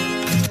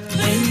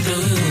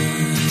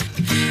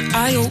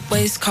 I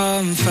always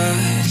come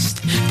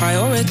first,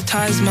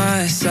 prioritize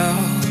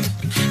myself,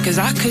 'cause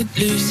I could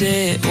lose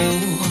it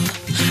all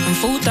and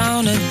fall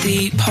down a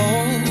deep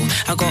hole.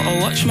 I gotta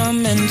watch my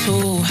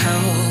mental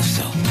health,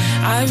 so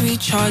I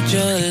recharge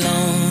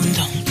alone.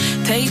 Don't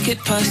take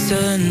it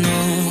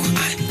personal,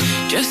 I'm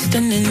just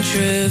an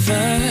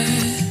introvert.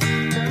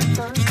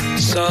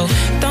 So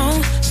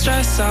don't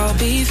stress, I'll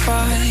be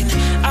fine.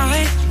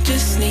 I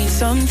just need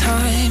some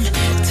time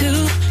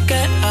to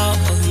get out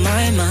of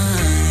my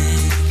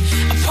mind.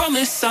 I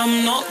promise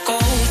I'm not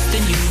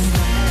ghosting you.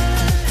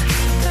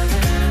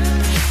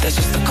 There's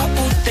just a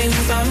couple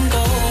things I'm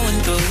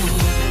going through.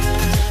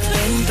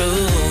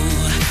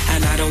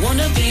 And I don't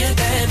wanna be a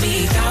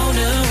deadbeat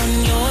downer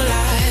on your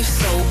life,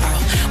 so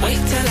I'll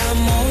wait till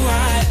I'm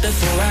alright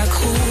before I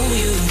call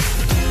you.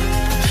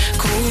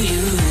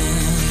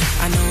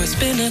 I know it's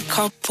been a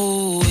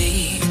couple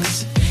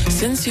weeks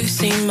since you've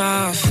seen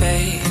my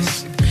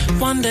face.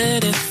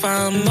 Wondered if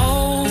I'm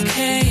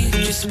okay,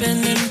 just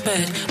been in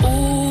bed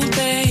all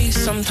day.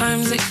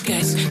 Sometimes it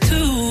gets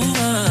too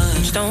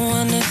much, don't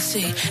wanna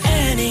see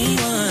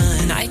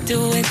anyone. I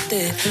do it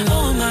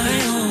on my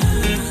own,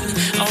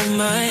 on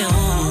my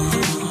own.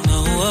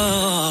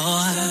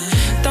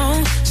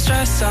 Don't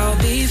stress, I'll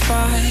be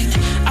fine.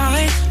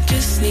 I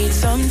just need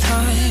some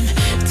time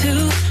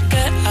to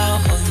get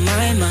out of my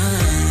my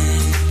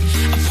mind.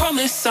 I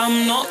promise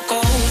I'm not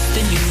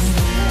ghosting you.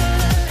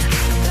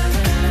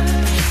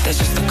 There's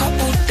just a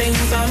couple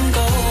things I'm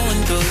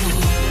going through.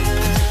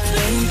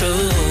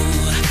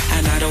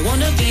 And I don't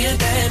wanna be a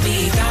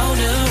deadbeat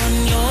downer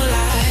on your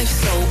life,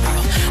 so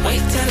I'll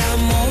wait till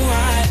I'm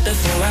alright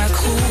before I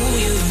cool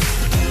you.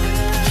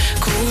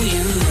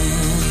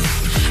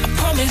 I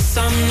promise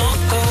I'm not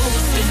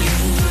ghosting you.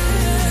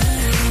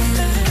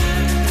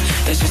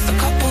 There's just a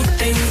couple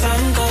things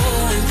I'm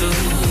going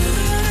through.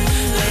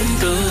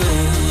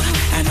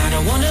 And I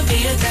don't wanna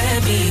be a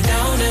deadbeat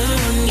downer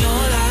on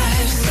your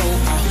life, so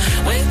I'll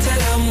wait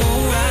till I'm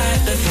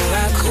alright before I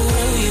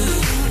cool you.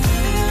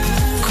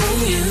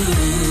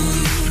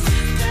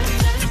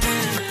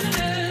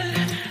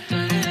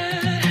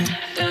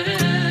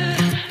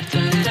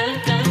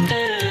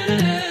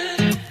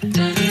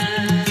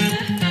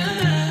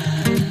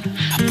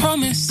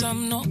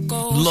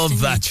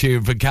 Love that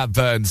tune for Cat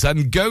Burns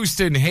and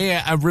Ghostin'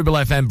 here at Ribble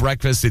FM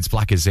Breakfast. It's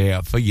Blackers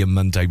here for your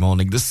Monday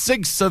morning, the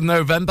 6th of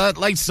November.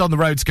 Latest on the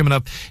road's coming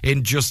up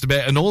in just a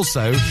bit, and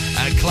also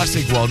a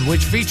classic one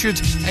which featured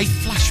a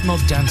flash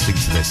mob dancing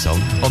to this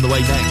song on the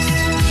way next.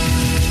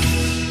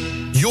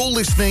 You're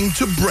listening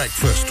to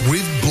Breakfast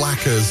with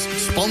Blackers,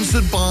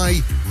 sponsored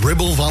by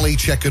Ribble Valley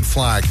Checkered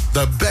Flag,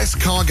 the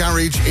best car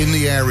garage in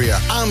the area,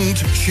 and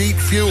Cheap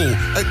Fuel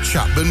at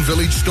Chapman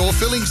Village Store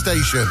Filling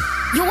Station.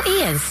 Your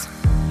ears.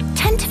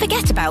 Tend to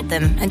forget about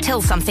them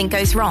until something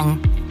goes wrong.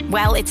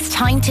 Well, it's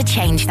time to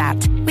change that.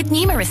 With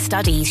numerous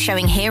studies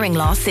showing hearing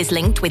loss is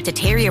linked with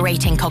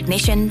deteriorating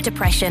cognition,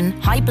 depression,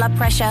 high blood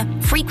pressure,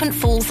 frequent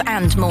falls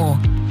and more.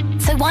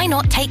 So why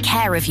not take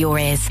care of your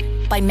ears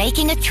by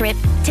making a trip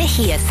to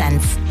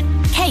HearSense?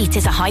 Kate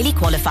is a highly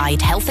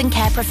qualified health and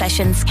care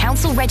professions,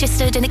 council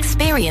registered and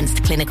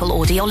experienced clinical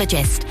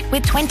audiologist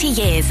with 20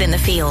 years in the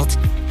field.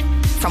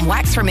 From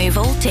wax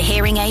removal to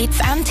hearing aids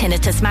and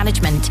tinnitus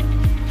management,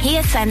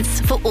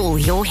 HearSense for all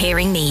your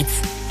hearing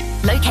needs.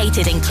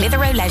 Located in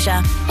Clitheroe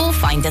Leisure, or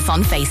find us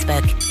on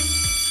Facebook.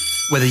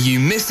 Whether you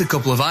missed a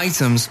couple of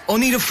items or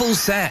need a full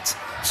set,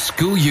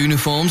 school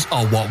uniforms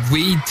are what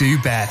we do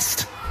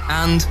best.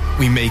 And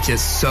we make it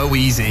so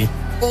easy.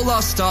 All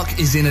our stock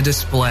is in a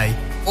display,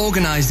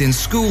 organised in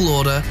school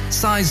order,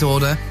 size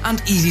order, and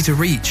easy to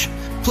reach.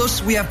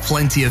 Plus, we have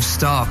plenty of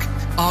stock.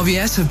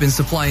 RVS have been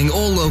supplying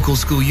all local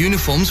school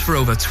uniforms for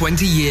over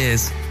 20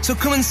 years. So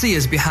come and see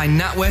us behind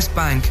NatWest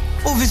Bank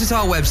or visit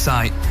our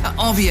website at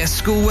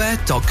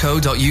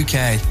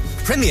rvsschoolwear.co.uk.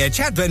 Premier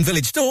Chadburn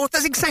Village Store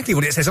does exactly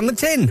what it says on the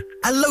tin.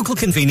 A local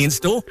convenience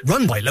store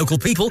run by local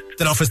people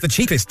that offers the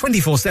cheapest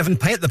 24/7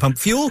 pay-at-the-pump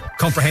fuel,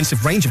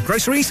 comprehensive range of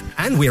groceries,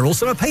 and we're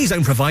also a pay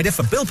zone provider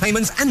for bill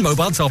payments and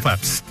mobile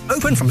top-ups.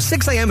 Open from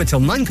 6 a.m. until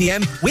 9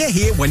 p.m. We're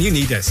here when you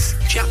need us.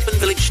 Chapman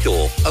Village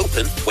Store,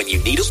 open when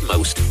you need us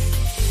most.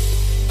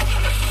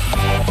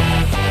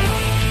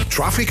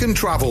 Traffic and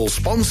Travel,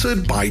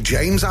 sponsored by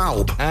James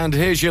Alb. And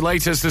here's your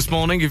latest this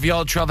morning. If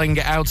you're travelling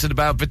out and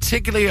about,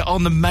 particularly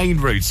on the main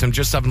routes, I'm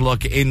just having a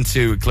look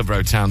into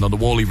Clitheroe Town on the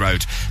Whalley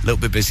Road. A little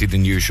bit busy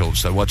than usual,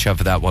 so watch out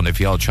for that one if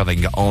you're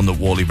travelling on the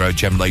Whalley Road,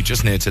 generally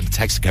just near to the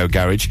Texaco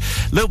garage.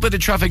 A little bit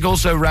of traffic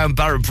also around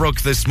Barrow Brook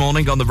this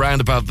morning on the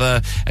roundabout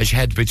there as you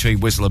head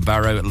between Whistle and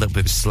Barrow. A little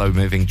bit of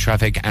slow-moving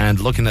traffic,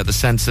 and looking at the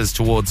sensors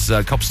towards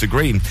Copster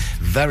Green,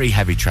 very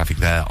heavy traffic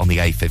there on the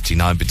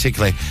A59,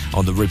 particularly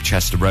on the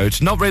Ribchester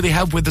Road. Not really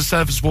help with the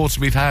surface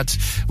water we've had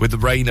with the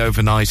rain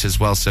overnight as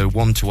well, so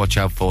one to watch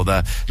out for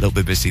there. A little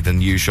bit busy than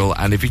usual.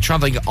 And if you're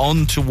travelling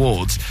on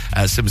towards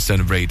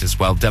Simmerstone and Reed as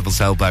well, Devil's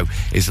Elbow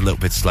is a little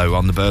bit slow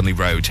on the Burnley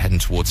Road, heading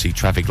towards the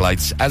traffic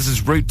lights, as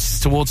is routes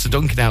towards the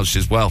Duncan House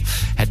as well,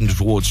 heading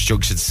towards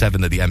Junction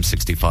 7 of the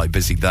M65,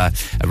 busy there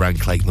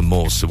around Clayton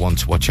Moor, so one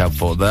to watch out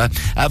for there.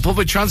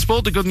 Public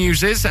transport, the good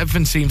news is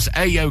everything seems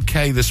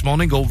A-OK this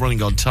morning, all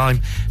running on time,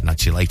 and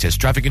that's your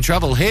latest Traffic and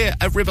Travel here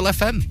at Ribble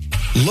FM.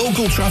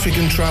 Local Traffic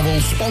and Travel,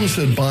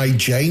 sponsored by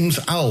James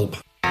Alb.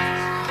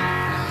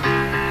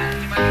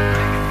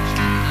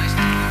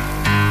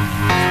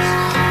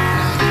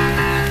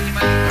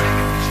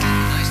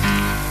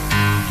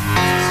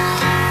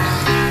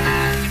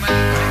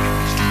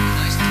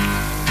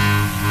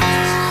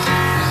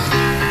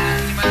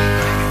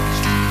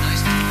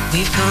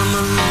 We've come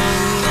a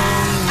long,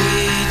 long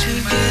way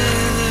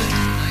together,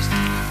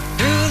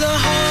 through the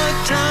hard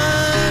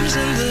times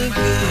and the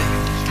good.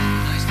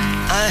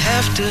 I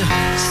have to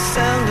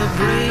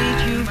celebrate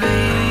you,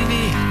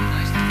 baby.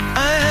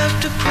 I have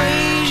to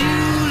praise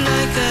you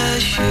like I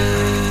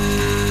should.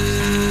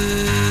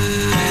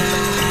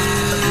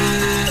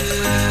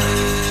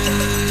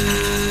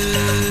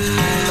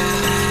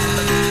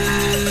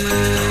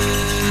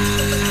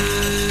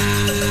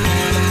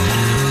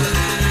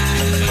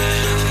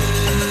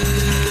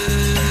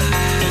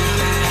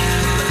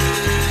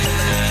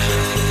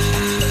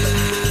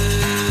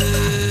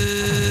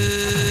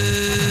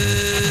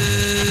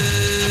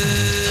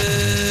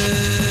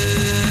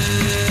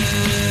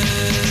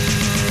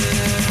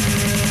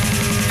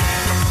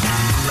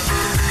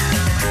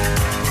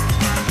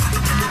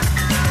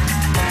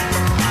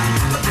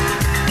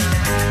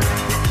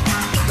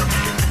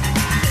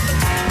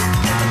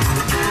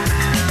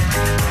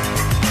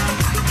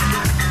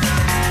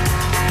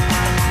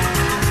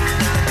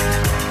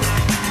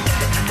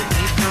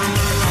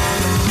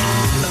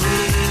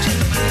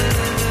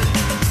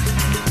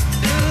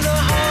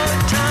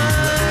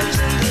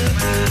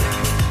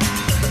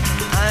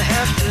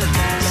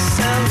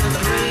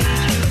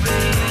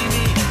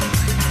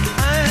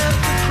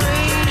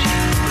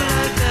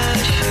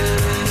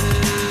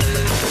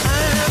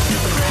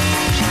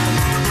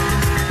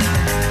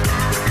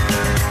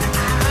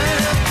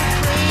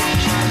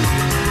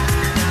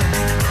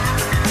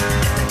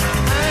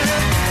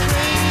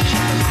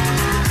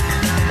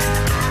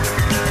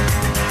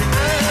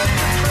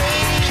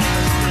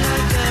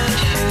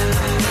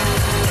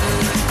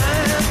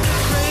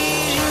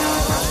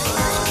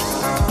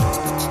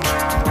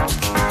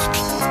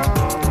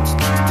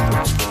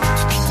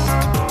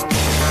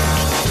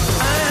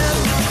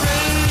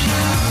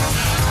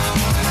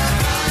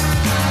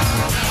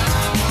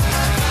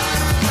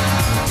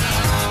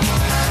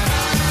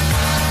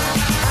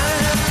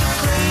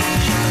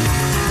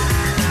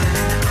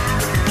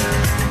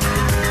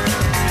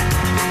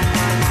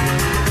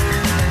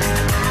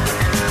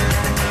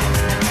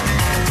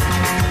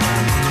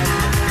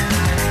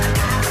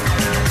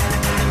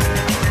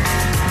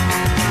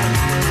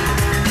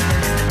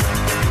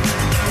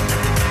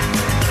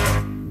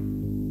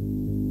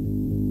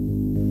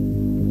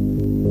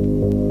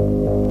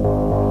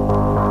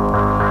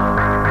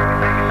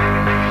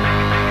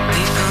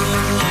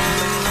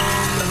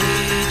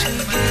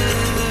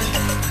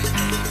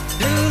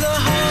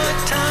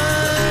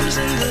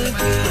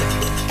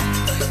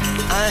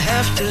 I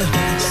have to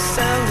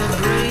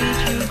celebrate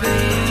you,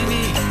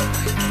 baby.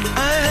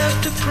 I have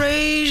to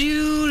praise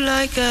you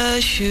like I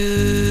should.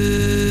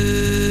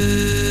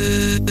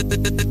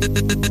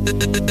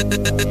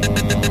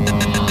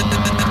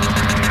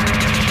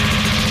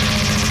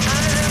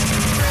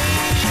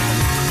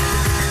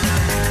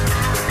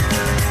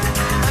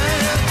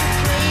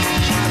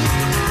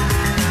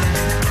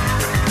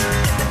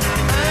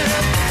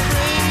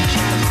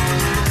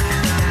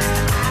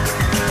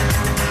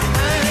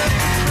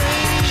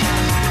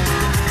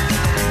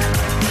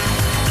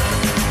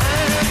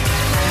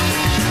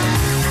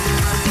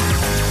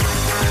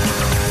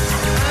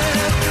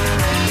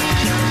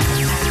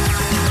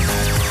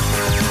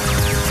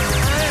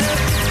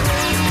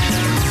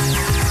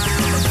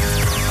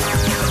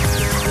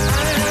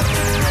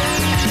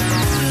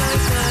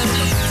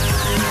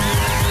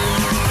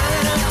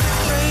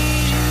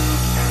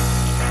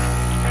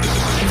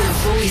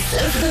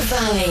 Of the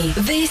Valley.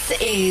 This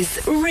is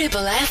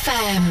Ribble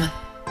FM.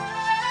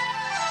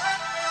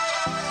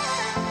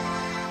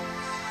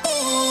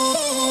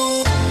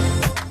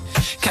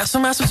 Cancel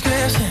my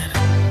subscription.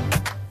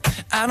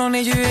 I don't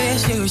need your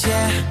issues,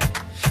 yeah.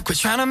 Quit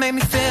trying to make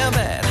me feel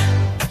bad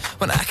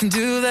when I can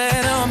do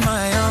that on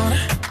my own.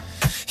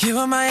 You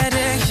are my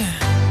addiction.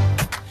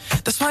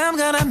 That's why I'm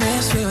gonna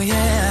miss you,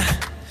 yeah.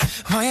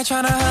 Why you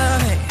trying to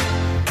hurt me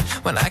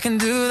when I can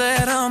do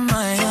that on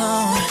my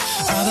own?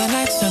 All the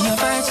nights and the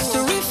fights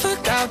till we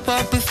forgot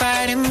what we're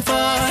fighting for.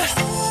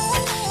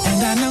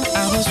 And I knew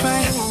I was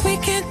right. We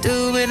can't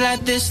do it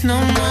like this no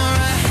more.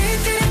 I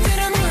hate that it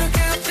didn't work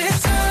out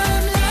this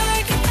time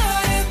like I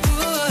thought it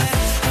would.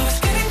 I was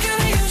getting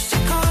kinda used to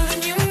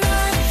calling you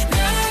mine.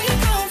 Now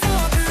you're gone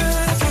for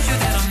good. I told you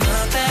that I'm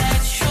not that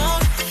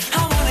strong.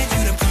 I wanted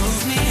you to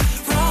prove me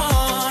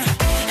wrong.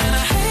 And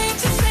I hate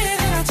to say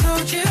that I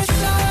told you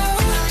so.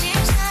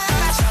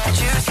 I told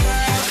you so.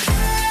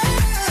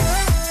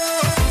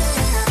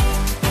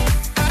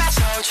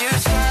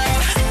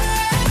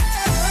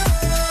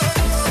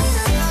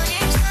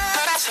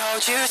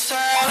 You so.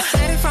 I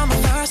said it from my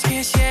first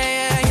kiss, yeah,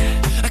 yeah,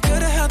 yeah. I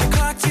could've held the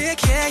clock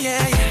tick, yeah,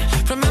 yeah,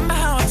 yeah. Remember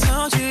how I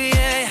told you,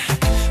 yeah, yeah.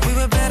 We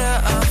were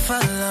better off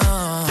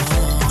alone.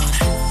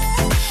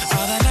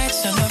 All the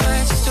nights and the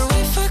fights till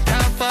we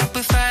forgot what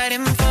we're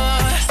fighting for.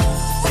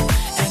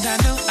 And I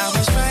knew I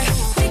was right.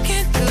 We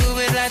can't do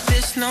it like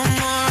this no more.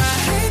 I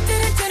hate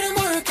that it didn't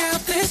work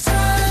out this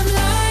time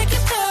like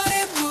you thought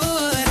it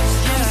would.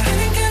 I was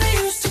getting kinda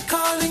used to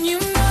calling you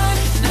mine.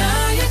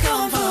 Now you're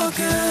gone for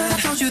good. I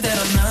told you that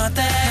I'm not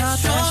that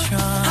strong.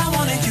 I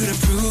wanted you to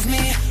prove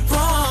me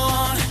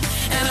wrong.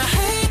 And I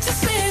hate to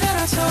say that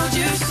I told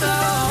you so.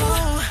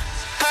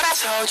 But I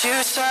told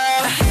you so.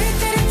 I hate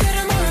that it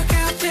didn't work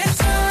out this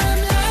time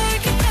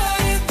like I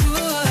thought it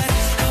would.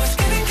 I was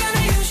getting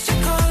kinda used to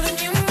calling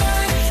you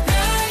mine.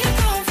 Now you're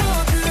gone for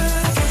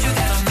good. I told you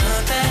that I'm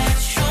not that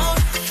strong.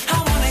 I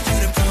wanted you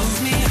to prove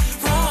me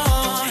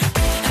wrong.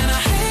 And I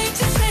hate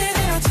to say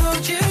that I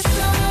told you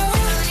so.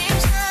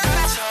 But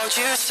I told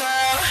you so.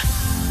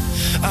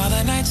 All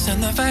the nights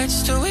and the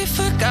fights till we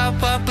forgot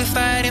what we're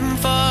fighting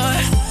for.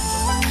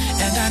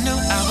 And I knew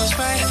I was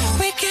right.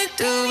 We can't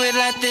do it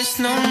like this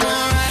no more.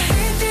 I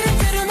hate that it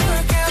didn't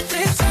work out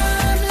this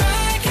time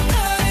like I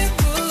thought it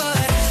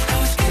would. I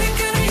was getting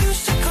kinda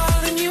used to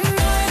calling you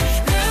mine.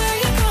 Now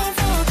you're gone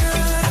for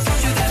good. I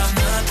told you that I'm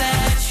not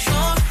that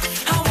strong.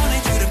 I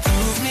wanted you to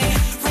prove me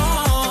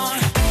wrong.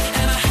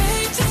 And I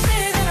hate to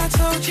say that I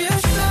told you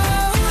so.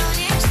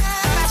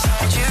 But I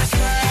told you so.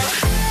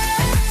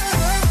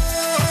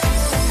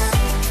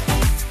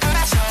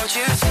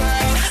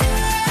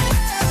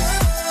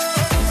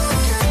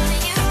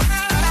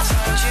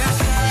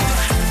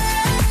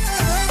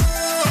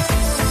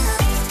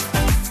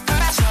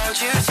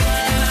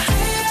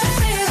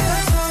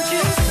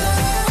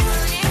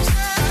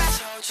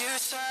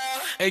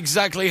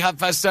 Exactly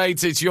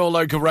 8:30. It's your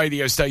local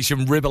radio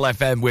station, Ribble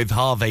FM, with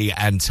Harvey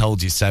and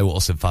Told You So.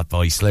 Also,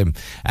 Fatboy Slim.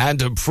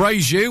 And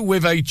Praise You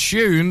with a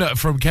tune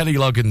from Kenny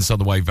Loggins on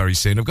the way very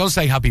soon. I've got to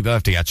say happy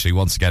birthday, actually,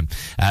 once again,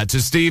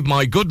 to Steve,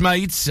 my good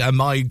mate, and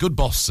my good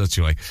boss,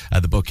 actually,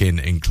 at the book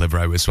in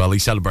Clitheroe as well. He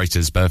celebrated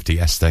his birthday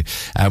yesterday.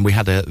 And we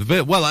had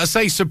I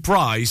say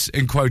surprise,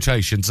 in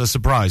quotations, a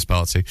surprise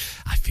party.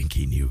 I think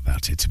he knew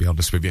about it, to be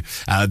honest with you.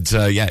 And,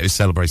 it was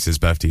celebrated his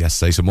birthday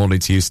yesterday. So morning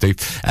to you, Steve.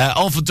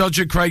 Alfred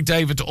Dodger, Craig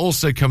David,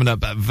 also coming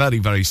up very,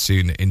 very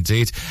soon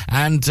indeed.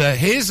 And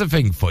here's the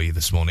thing for you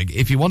this morning.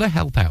 If you want to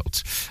help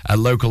out a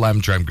local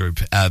Amdram group,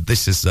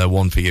 this is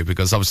one for you,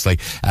 because obviously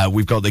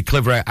we've got the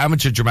Clitheroe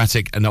Amateur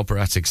Dramatic and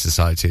Operatic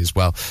Society as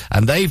well.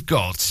 And they've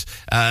got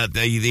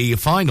the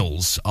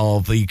finals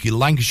of the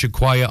Lancashire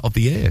Choir of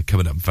the Year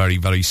coming up very,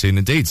 very soon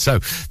indeed. So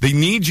they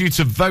need you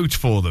to vote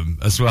for them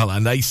as well.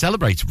 And they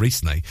celebrated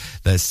recently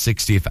their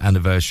 60th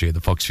anniversary at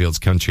the Foxfields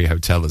Country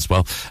Hotel as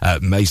well.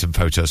 Amazing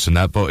photos from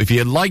that. But if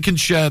you like and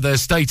share their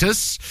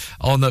status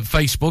on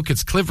Facebook.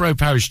 It's Clitheroe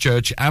Parish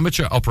Church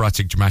Amateur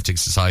Operatic Dramatic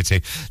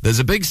Society. There's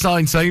a big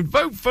sign saying,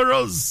 vote for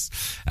us!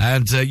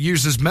 And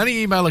use as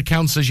many email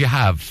accounts as you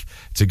have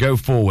to go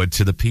forward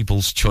to the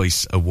People's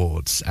Choice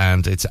Awards.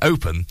 And it's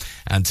open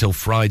until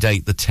Friday,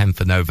 the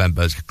 10th of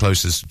November, as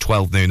close as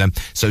 12 noon.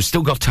 So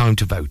still got time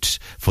to vote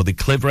for the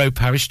Clitheroe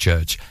Parish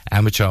Church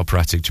Amateur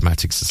Operatic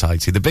Dramatic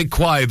Society. The big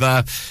choir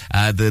there,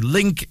 the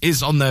link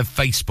is on their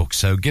Facebook,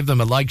 so give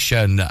them a like,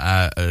 share,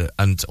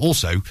 and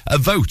also a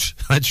vote,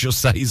 let's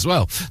just say as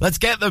well. Let's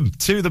get them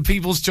to the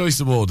People's Choice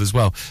Award as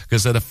well,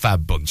 because they're a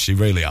fab bunch, they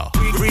really are.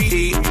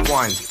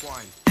 Rewind.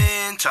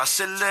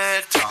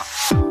 Interselector.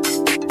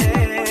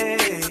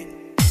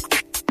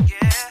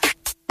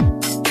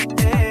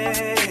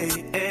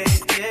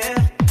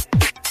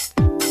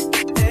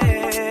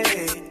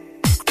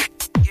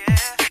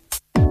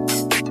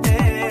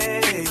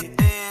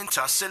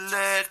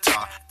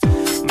 Selector,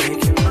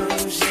 making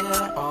moves,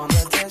 yeah, on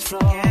the dance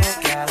floor.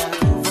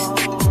 Gotta move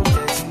on,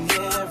 dancing,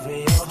 yeah,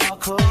 real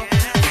hardcore.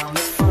 From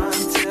the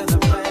front to the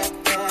back,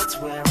 that's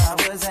where I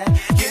was at.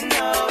 You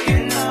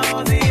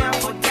know, the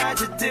apple died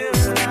to do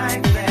it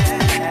like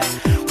that.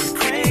 With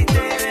Craig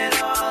David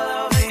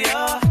all over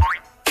your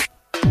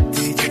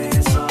DJ,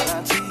 it's all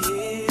up to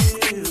you.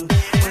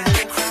 When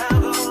the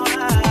crowd go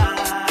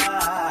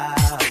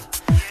wild,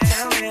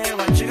 tell me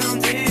what you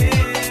gonna do.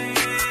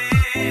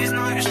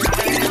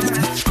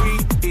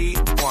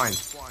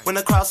 When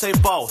the crowd say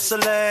ball,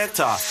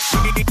 selector.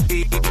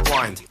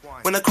 Rewind.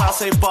 When the crowd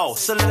say ball,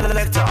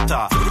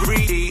 selector.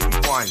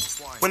 Rewind.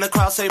 When the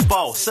crowd say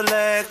ball,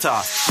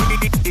 selector.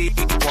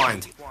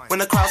 Rewind. When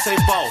the crowd say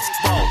ball.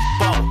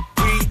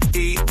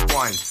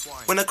 Rewind.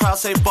 When the crowd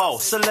say ball,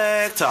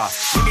 selector.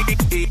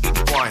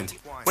 Rewind.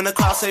 When the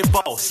crowd say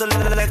ball,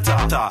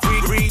 selector.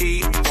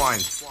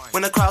 Rewind.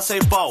 When the crowd say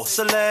ball,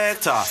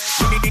 selector.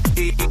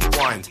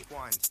 Rewind.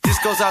 This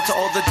goes out to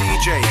all the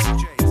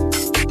DJs.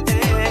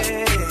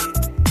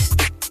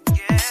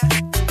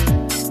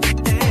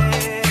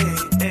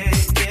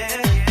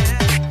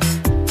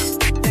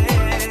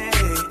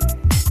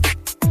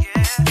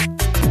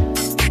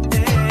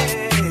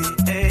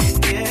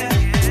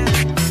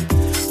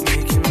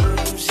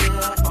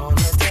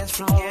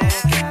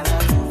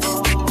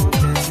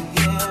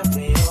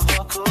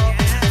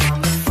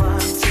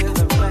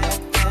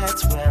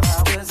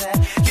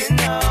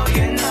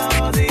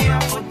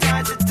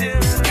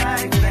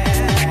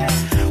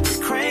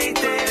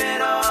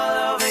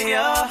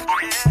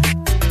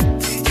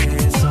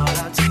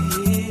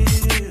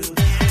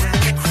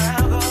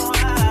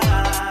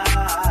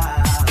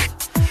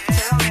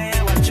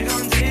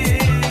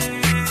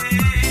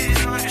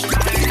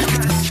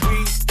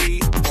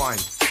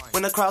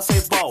 When the crowd say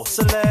ball,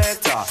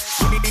 selector.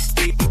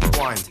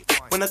 Rewind.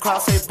 When the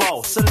crowd say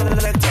ball,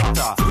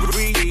 selector.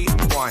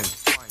 Rewind.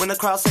 When the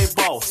crowd say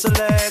ball,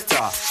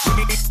 selector.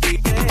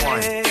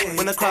 Rewind.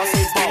 When the crowd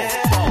say ball.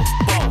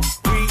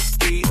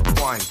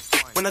 Rewind.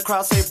 When the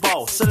crowd say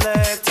ball,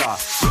 selector.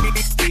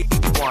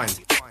 Rewind.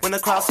 When the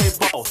crowd say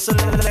ball,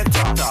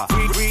 selector.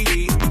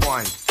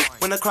 Rewind.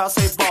 When the crowd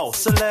say ball,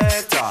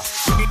 selector.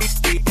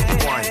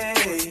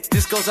 Rewind.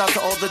 This goes out to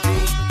all the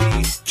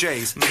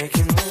DJs.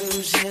 Making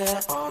moves,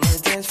 yeah, on the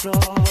dance floor.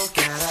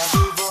 Gotta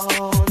move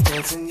on,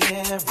 dancing,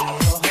 yeah,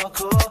 real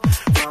hardcore.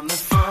 From the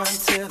front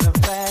to the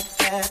back,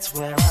 that's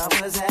where I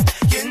was at.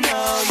 You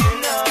know,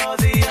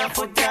 the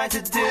apple died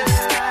to do it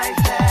like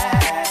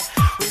that.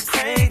 With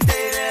Craig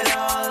David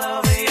all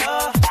over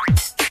your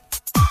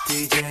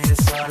DJ,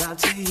 it's all up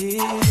to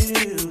you.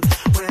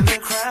 When the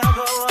crowd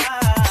go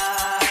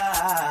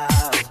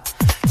wild,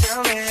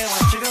 tell me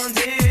what you gonna do.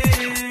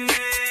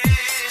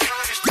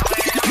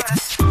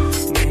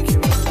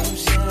 Making moves,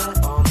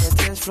 yeah, on the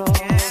dance floor.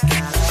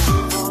 Gotta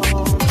move on,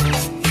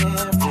 dancing,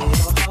 yeah,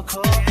 real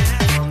hardcore.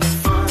 From the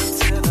front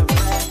to the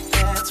back,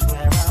 that's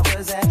where I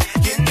was at.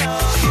 You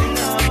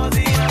know,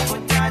 the apple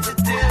died to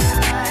do it like that.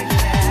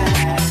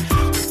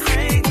 With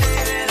Craig David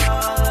all over your DJ,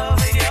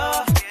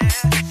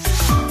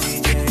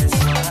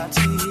 it's all up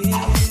to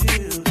you. When the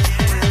crowd go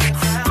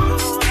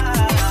wild,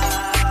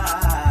 tell me what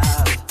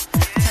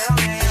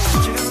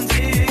you gonna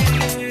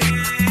do.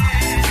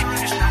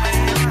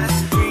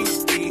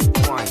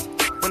 Rewind.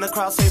 When the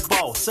crowd say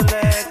ball,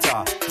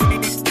 selector.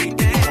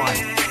 Rewind.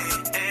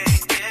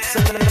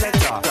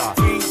 Selector.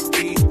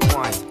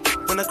 Rewind.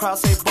 When the crowd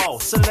say ball,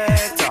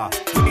 selector.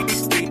 Rewind.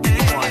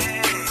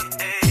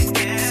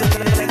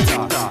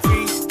 Selector.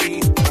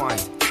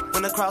 Rewind.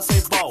 When the crowd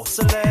say ball,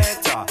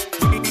 selector.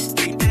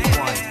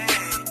 Rewind.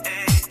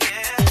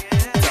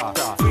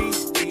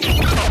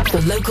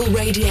 For local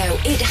radio,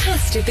 it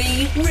has to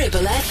be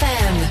Ribble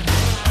FM.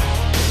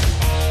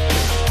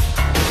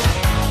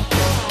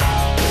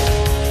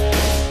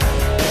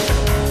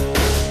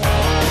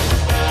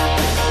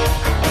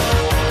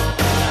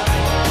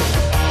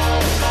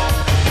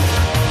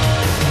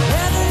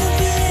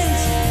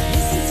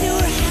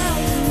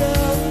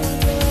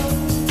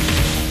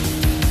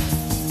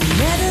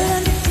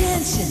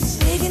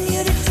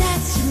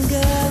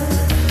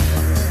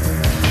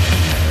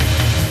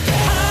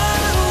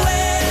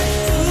 Highway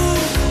to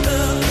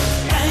the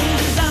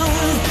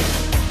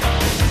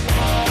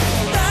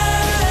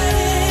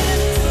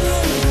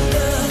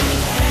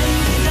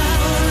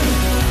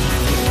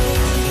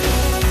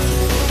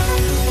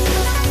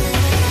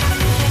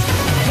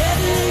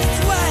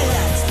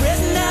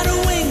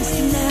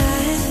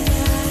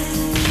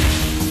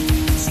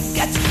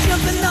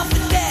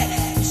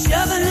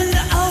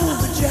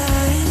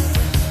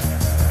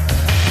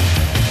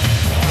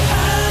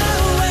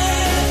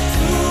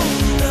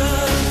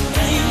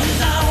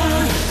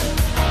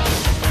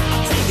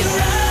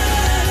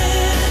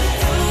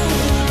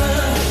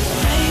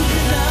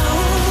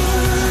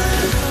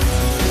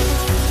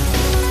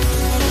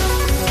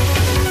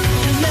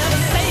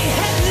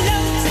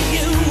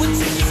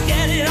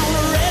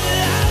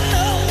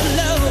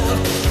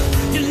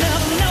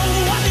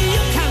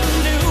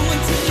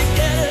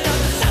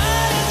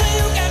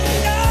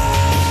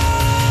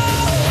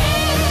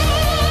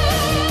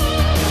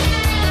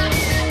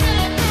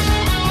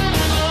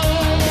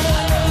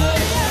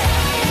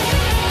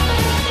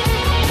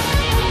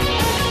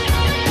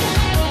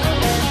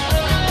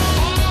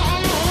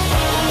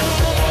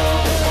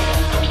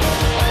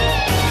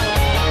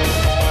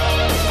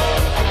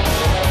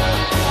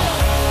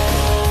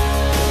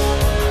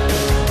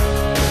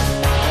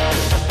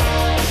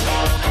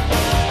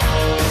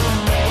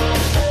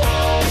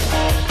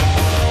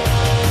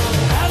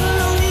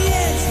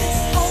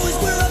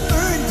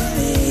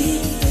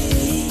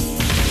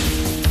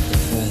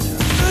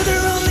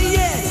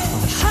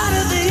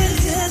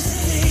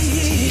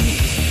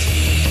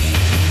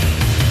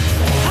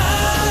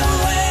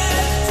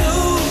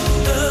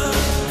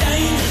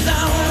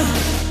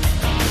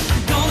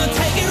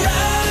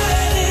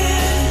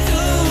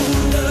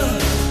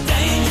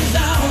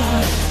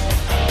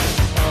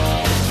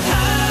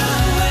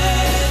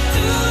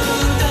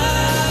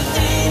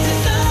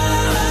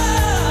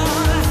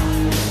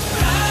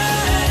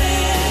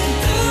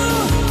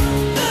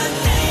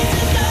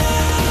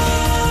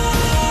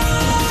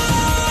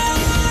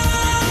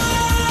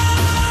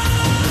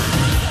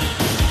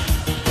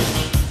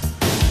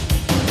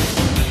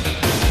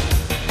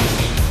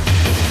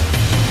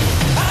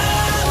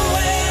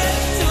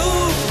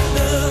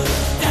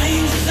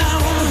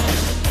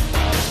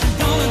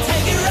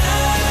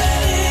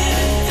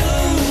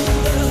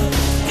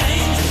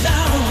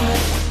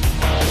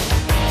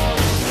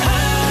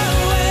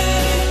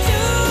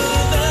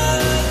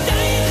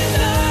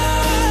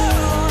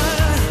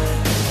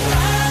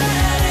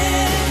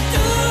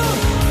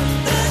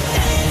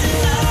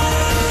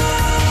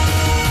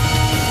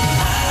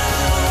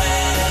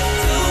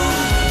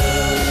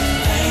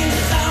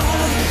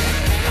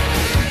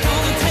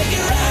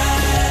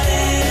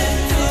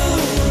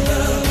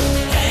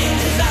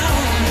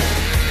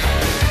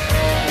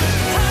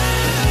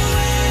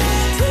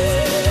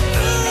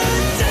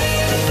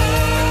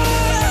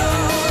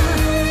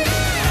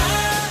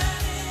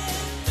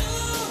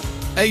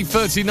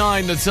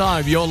 8:39 the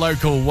time, your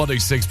local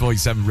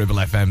 106.7 Ribble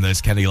FM.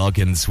 There's Kenny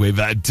Loggins with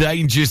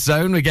Danger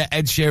Zone. We get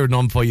Ed Sheeran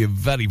on for you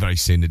very, very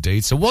soon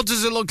indeed. So what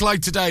does it look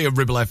like today at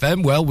Ribble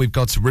FM? Well, we've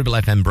got Ribble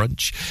FM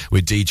Brunch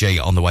with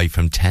DJ on the way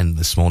from 10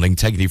 this morning,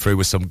 taking you through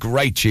with some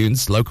great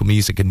tunes, local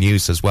music and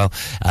news as well,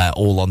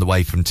 all on the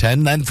way from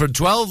 10. Then from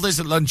 12, there's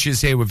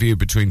lunches here with you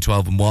between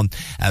 12 and 1,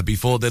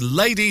 before the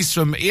ladies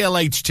from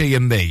ELHT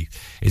and me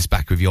is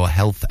back with your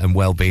health and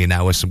wellbeing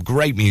hour. Some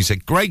great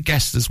music, great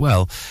guests as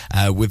well,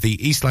 with the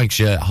East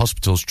Lancashire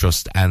Hospitals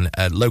Trust and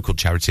local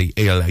charity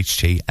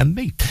ELHT and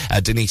me.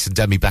 Denise and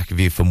Demi back with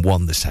you from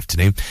 1 this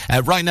afternoon.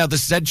 Right now,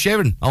 this is Ed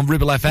Sheeran on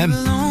Ribble FM.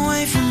 A long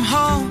way from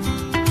home,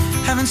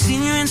 haven't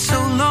seen you in so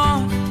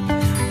long,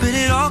 but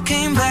it all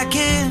came back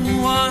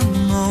in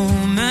one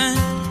moment.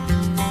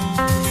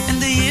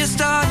 And the year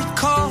started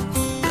cold,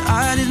 but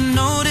I didn't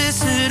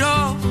notice it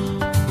all.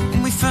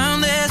 And we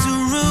found there's a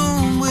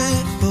room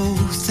we're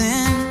both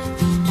in.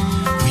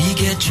 We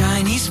get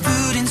Chinese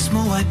food in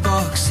small white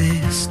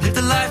boxes, live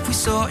the life we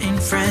saw in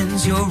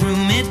Friends. Your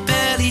room, it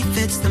barely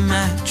fits the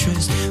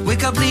mattress.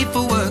 Wake up, leave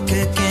for work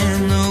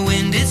again. The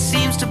wind, it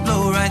seems to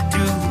blow right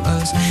through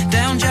us.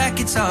 Down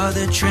jackets are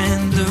the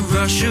trend. The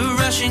rush of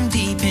rushing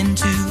deep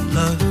into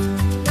love.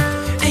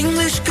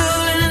 English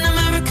girl in an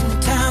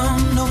American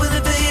town, no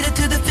elevator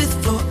to the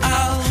 5th floor.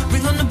 I'll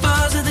ring on the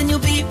buzzer, then you'll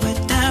be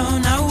right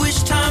down. I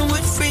wish time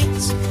would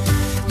freeze.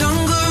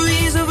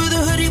 Dungarees over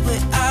the hoodie,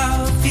 we're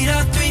out. Feet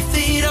are 3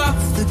 feet off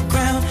the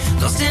ground.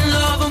 Lost in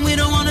love and we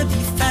don't wanna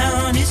be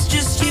found. It's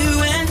just you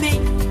and me,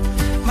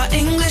 my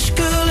English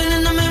girl in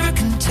an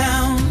American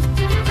town.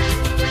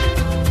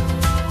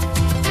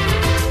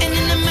 In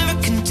an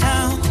American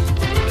town.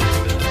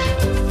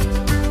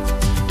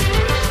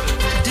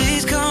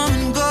 Days come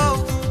and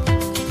go,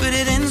 but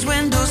it ends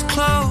when doors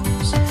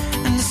close,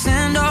 and the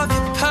scent of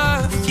your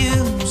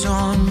perfume's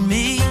on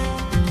me.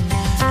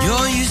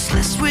 You're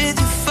useless with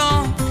your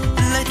phone,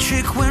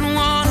 electric when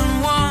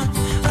one-on-one.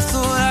 I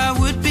thought I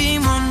would be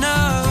more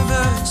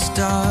nervous,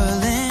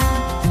 darling.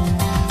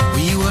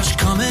 We watch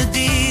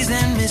comedies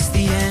and miss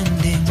the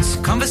endings,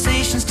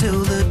 conversations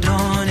till the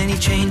dawn. Any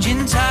change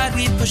in tide,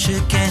 we push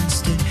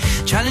against it.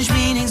 Challenge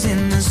meanings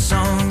in the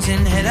songs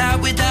and head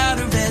out without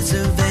a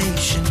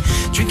reservation.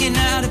 Drinking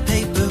out of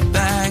paper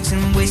bags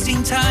and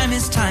wasting time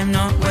is time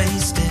not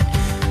wasted.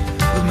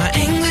 With my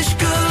English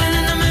girl in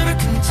an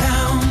American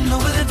town, no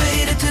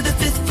elevator to the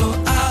 5th floor.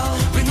 I'll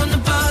ring on the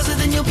buzzer,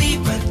 then you'll be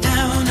right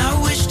down. I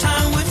wish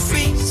time would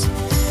freeze.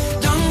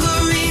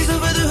 Dungarees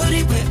over the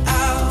hoodie, we're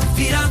out.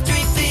 Feet are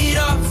 3 feet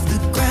off the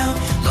ground.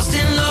 Lost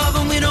in love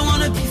and we don't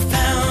wanna be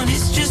found.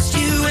 It's just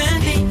you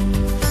and me,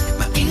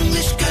 my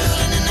English girl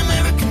in an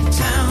American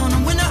town.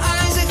 And when our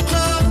eyes are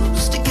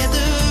closed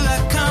together, I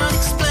can't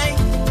explain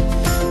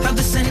how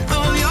the scent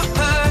of your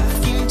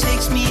perfume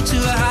takes me to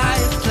a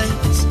higher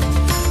place.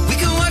 We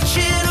can watch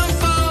it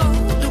unfold,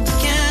 but we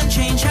can't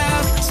change how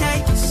it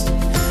tastes,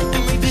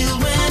 and rebuild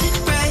when it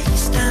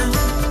breaks down.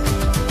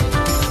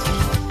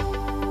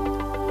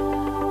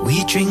 We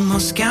drink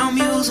Moscow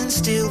mules and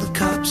steal the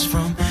cups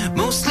from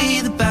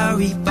mostly the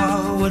Bowery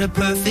Bar. What a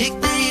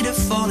perfect day to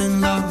fall in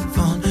love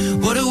on.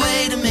 What a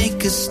way to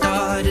make a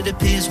start. It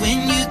appears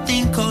when you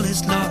think all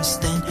is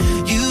lost, then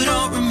you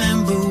don't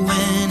remember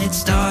when it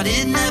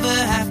started. Never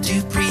have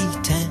to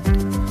pretend.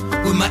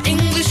 With my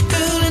English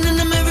girl in an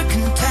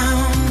American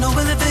town, no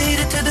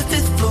elevator to the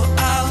 5th floor.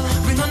 I'll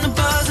ring on the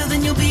buzzer,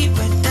 then you'll be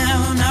right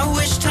down. I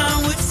wish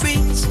time would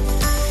freeze.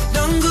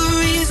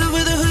 Dungarees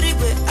over the hoodie,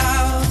 we're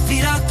out.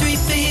 Feet are 3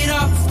 feet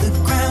off the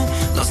ground.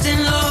 Lost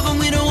in love and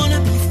we don't wanna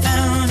be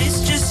found.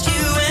 It's just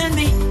you and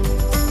me,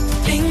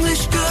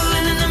 English girl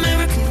in an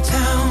American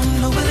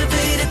town. No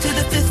elevator to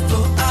the 5th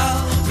floor.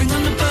 I'll ring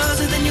on the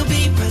buzzer, then you'll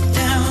be right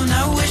down.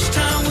 I wish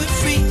time would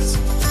freeze.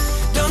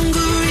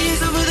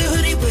 Dungarees over the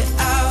hoodie, we're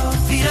out.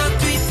 Feet are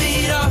 3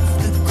 feet off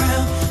the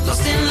ground.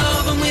 Lost in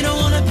love and we don't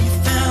wanna be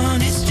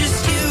found. It's just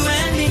you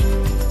and me,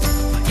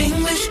 my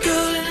English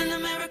girl in an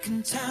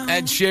American town.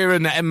 Ed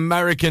Sheeran,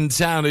 American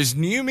Town, is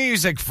new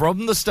music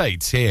from the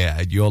States here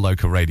at your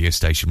local radio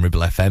station,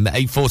 Ribble FM.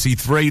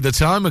 8:43 the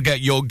time. We'll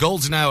get your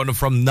golden hour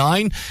from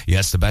 9.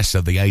 Yes, the best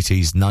of the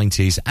 80s,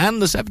 90s,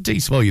 and the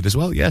 70s for you as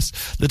well. Yes,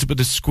 a little bit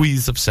of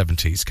squeeze of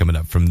 70s coming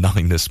up from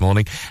 9 this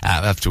morning,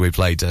 after we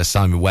played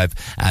Simon Webb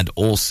and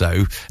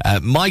also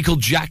Michael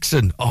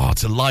Jackson. Oh,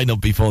 to line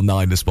up before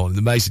 9 this morning.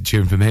 Amazing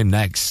tune from him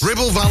next.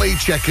 Ribble Valley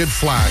Checkered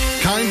Flag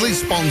kindly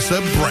sponsor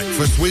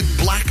Breakfast with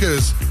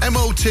Blackers.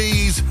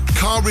 MOTs,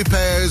 car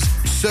repairs,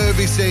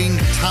 servicing,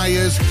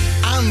 tyres,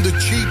 and the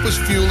cheapest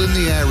fuel in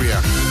the area.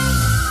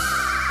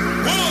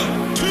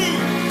 1, 2,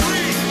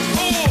 3,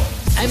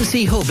 4.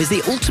 MC Hub is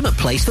the ultimate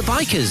place for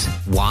bikers.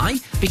 Why?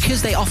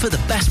 Because they offer the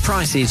best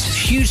prices,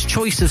 huge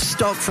choice of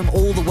stock from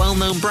all the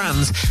well-known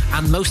brands,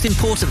 and most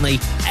importantly,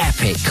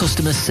 epic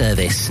customer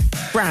service.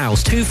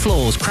 Browse 2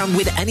 floors crammed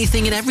with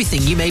anything and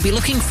everything you may be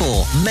looking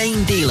for.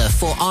 Main dealer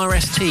for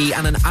RST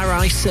and an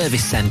RI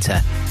service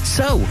centre.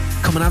 So,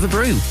 come and have a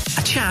brew,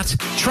 a chat,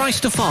 try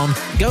stuff on,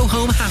 go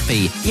home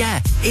happy.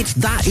 Yeah, it's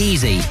that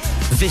easy.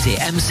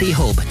 Visit MC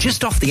Hub,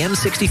 just off the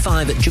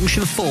M65 at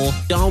Junction 4,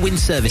 Darwin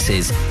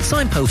Services.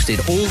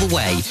 Signposted all the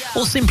way,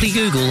 or simply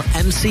Google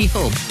MC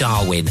Hub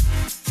Darwin.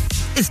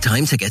 It's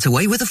time to get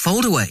away with a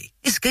foldaway.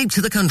 Escape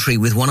to the country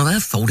with one of our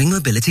folding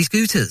mobility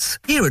scooters.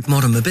 Here at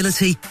Modern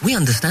Mobility, we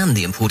understand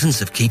the importance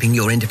of keeping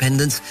your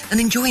independence and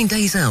enjoying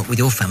days out with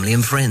your family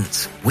and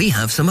friends. We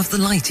have some of the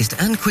lightest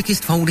and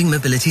quickest folding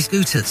mobility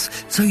scooters,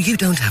 so you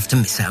don't have to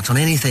miss out on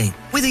anything.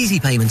 With easy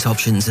payment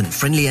options and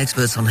friendly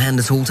experts on hand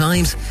at all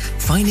times,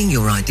 finding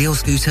your ideal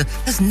scooter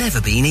has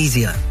never been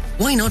easier.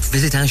 Why not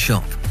visit our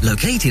shop,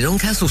 located on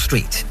Castle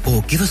Street,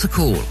 or give us a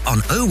call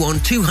on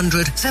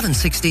 01200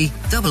 760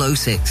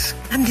 006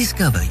 and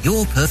discover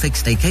your perfect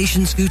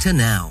staycation scooter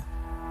now.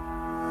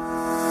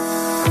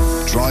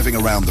 Driving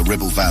around the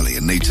Ribble Valley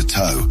and need to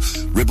tow?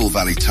 Ribble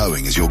Valley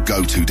Towing is your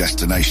go-to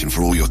destination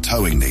for all your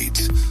towing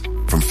needs.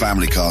 From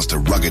family cars to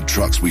rugged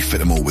trucks, we fit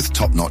them all with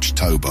top-notch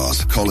tow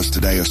bars. Call us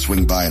today or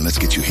swing by and let's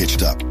get you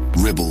hitched up.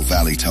 Ribble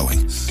Valley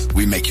Towing.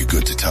 We make you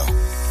good to tow.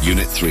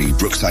 Unit 3,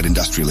 Brookside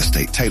Industrial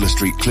Estate, Taylor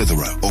Street,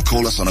 Clitheroe. Or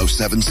call us on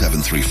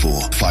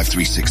 07734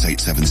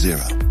 536870.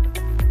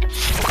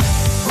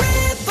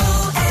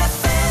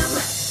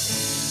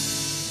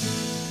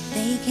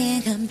 They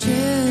can't come true.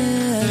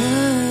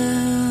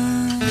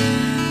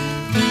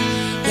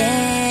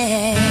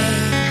 Yeah,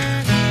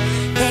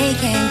 they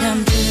can't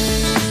come true.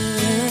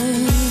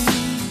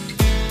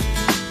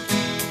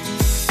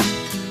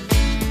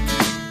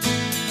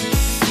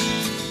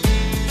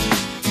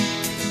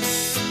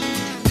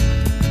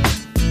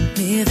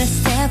 Move a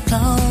step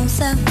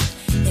closer.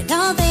 You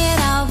know that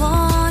I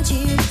want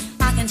you.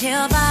 I can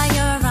tell by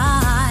your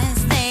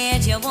eyes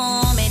that you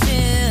want me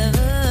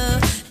to.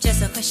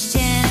 Just a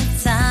question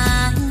of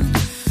time.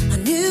 I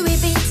knew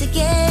we'd be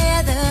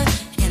together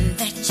and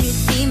that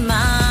you'd be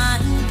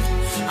mine.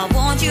 I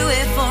want you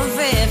here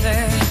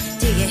forever.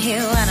 Do you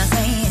hear what I'm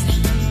saying?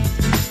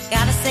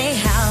 Gotta say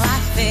how I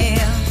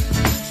feel.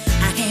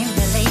 I can't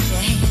believe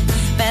it,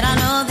 but I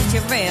know that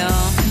you're real.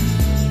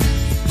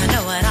 I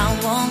know what I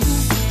want,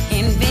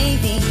 and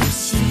baby,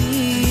 it's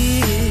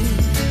you.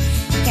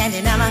 Can't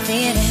deny my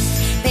feelings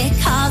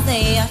because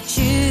they are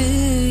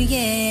true,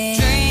 yeah.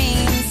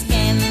 Dreams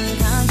can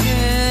come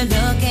true.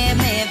 Look at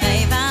me,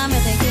 babe, I'm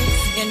with you.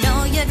 You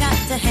know you got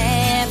to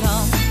have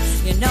hope.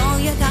 You know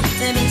you got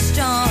to be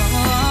strong.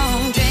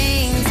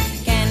 Dreams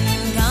can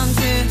come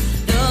true.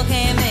 Look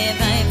at me,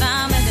 babe,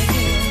 I'm with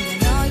you. You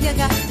know you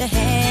got to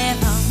have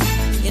hope.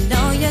 You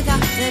know you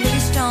got to be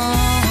strong.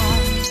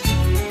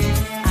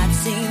 I've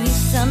seen you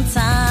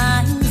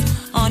sometimes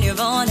on your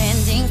own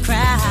ending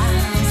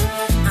cries.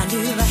 I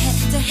knew I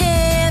had to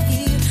have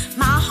you.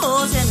 My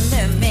holes and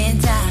let me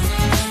down.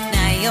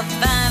 Now you're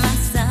by my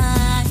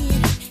side,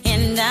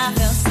 and I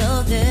feel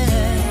so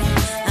good.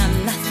 I'm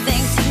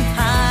nothing too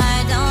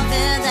hard, don't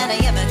feel that I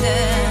ever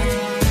could.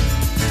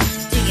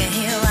 Do you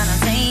hear what I'm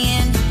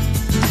saying?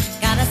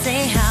 Gotta say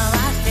how I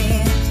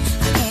feel.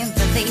 I can't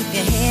believe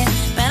you're here,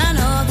 but I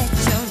know that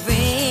you're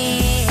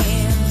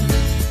real.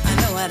 I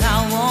know what I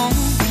want,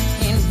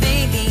 and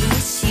baby,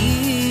 it's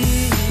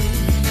you.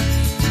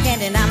 Can't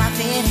deny my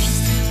feelings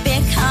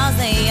because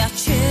they are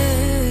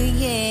true,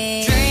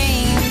 yeah.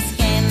 Dreams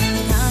can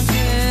come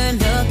true.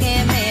 Look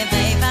at me,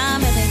 babe,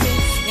 I'm with you.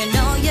 You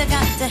know you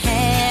got to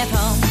have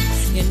hope.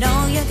 You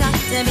know you got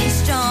to be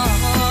strong.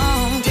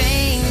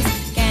 Dreams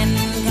can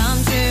come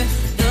true.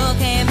 Look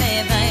at me,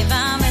 babe,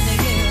 I'm with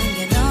you.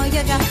 You know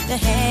you got to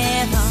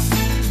have hope.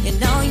 You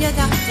know you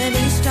got to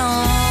be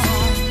strong.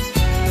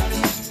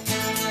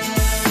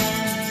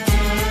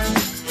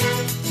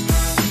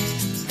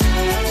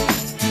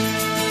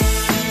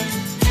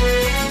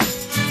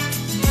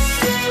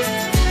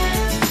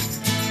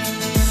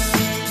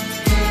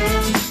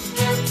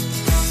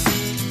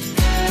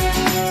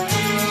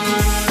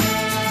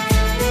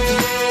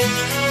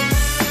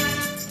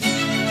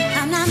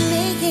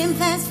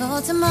 For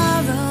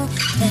tomorrow,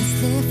 let's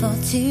live for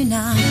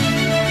tonight.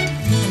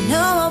 I know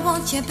I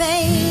want you,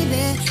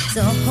 baby,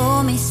 so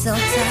hold me so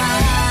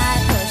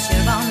tight. Put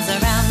your arms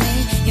around me,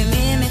 you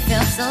make me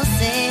feel so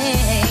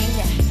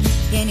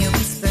safe. Then you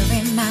whisper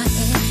in my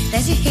ear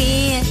that you're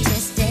here to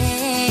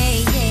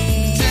stay.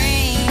 Yeah.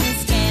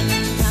 Dreams can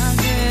come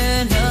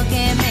true. Look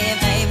at me,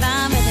 babe,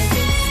 I'm with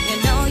you. You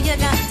know you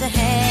got to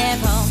have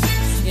hope.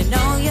 You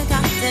know you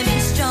got to be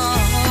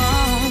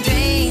strong.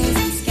 Dreams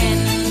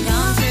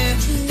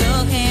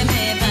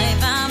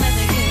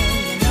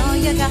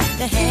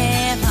to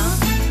have hope.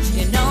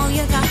 You know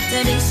you got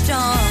to be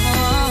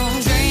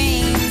strong.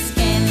 Dreams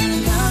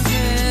can come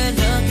true.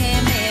 Look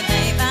at me,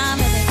 babe, I'm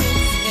with you.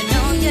 You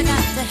know you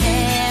got to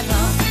have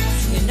hope.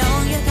 You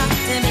know you got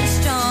to be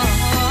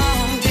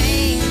strong.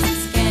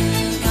 Dreams can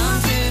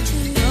come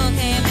true. Look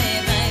at me,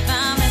 babe,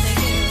 I'm with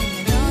you.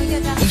 You know you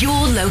got to.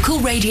 Your local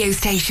radio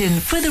station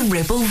for the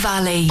Ribble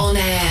Valley. On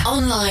air,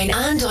 online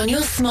and on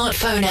your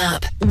smartphone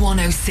app.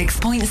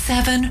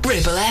 106.7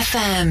 Ribble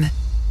FM.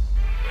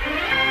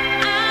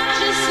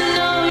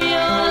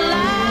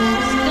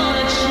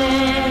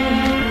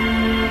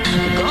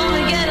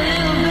 Gonna get a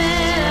little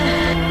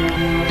better,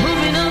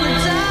 moving on the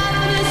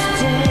darkest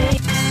day.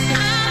 I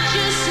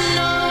just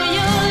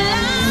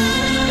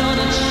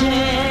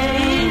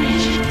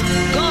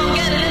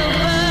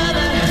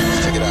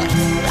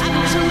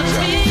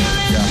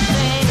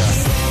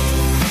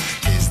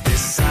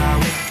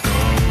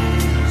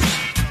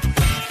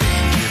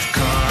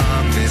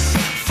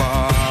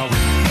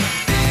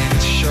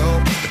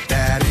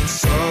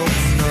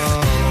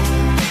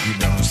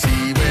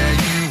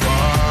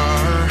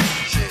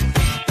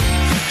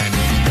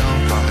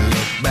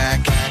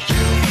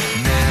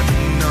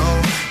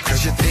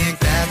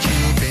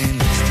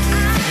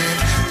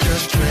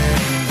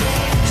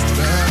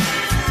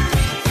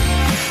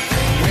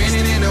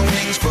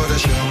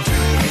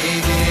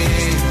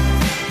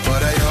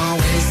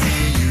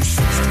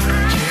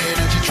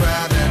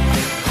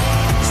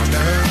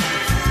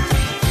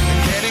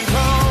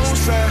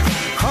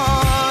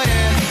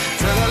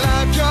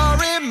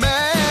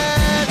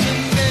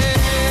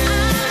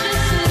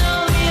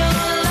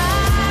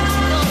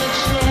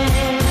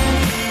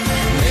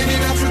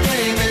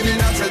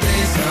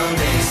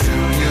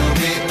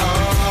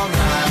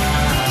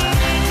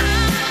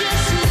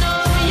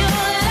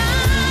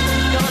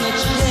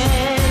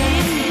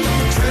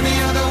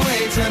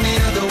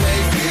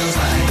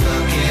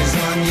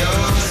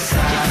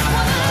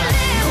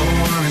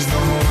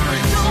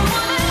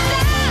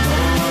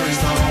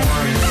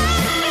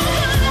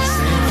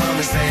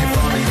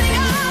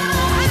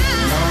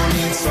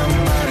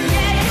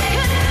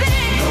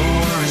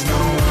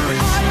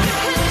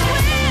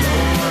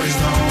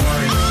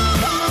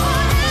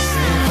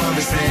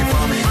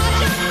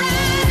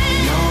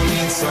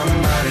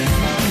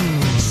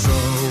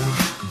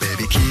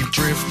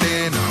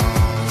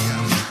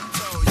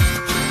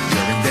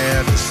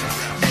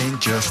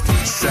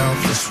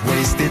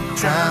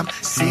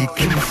seek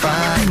and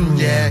find.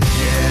 Yeah,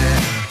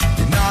 yeah,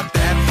 you're not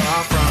that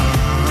far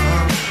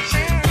from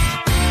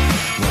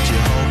what you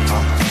hope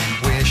or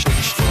wished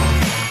for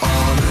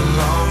all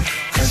along.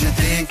 'Cause you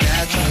think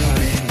that you've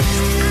been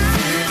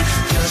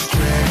just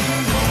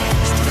treading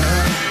water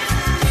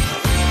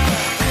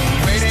and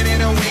waiting in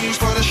the wings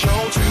for the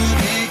show to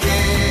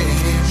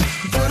begin.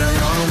 But I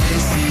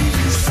always see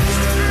you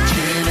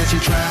searching as you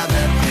try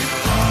that bit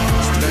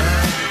harder,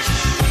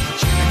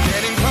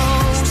 getting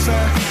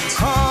closer,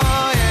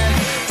 oh yeah,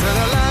 to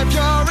the life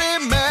you're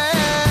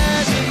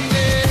imagining.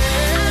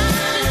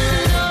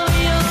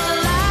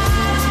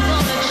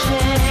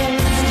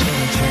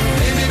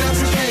 Maybe not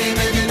today,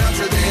 maybe not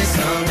today,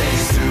 someday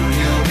soon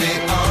you'll be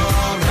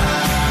alright.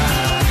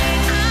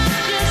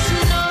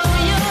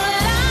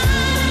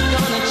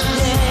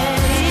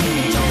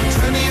 Don't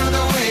turn the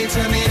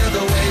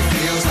other way,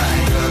 feels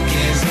like luck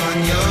is on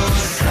your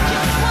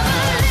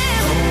side.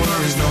 No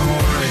worries, no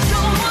worries,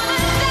 no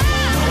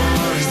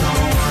worries, no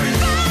worries.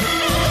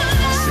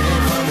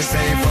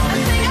 Save for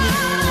me, you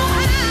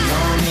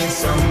don't need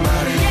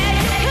somebody.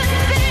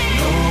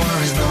 No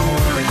worries, no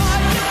worries,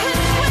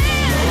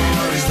 no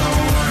worries, no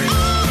worries.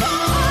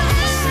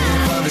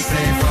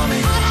 Save for me,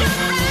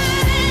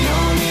 you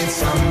don't need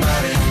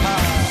somebody.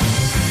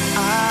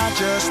 I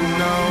just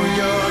know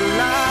your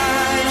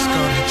life's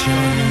gonna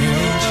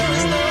change.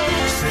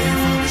 Save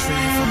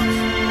for me,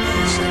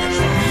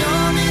 you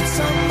don't need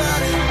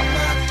somebody.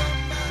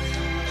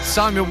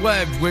 Simon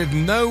Webb with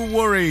No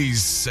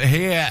Worries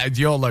here at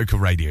your local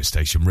radio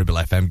station, Ribble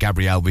FM.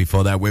 Gabrielle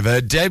before that with her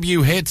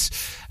debut hit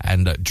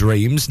and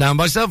Dreams. Now,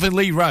 myself and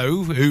Lee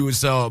Rowe, who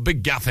was a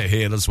big gaffer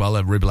here as well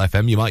at Ribble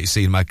FM. You might have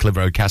seen my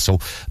Clitheroe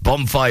Castle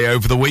bonfire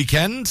over the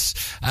weekend.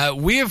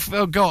 We have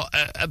got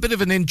a bit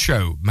of an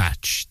intro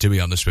match, to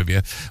be honest with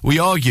you. We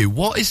argue,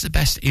 what is the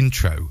best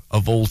intro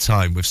of all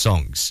time with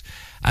songs?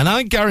 And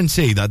I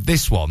guarantee that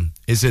this one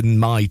is in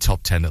my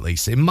top 10 at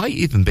least. It might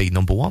even be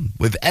number one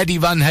with Eddie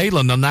Van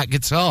Halen on that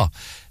guitar.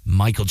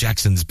 Michael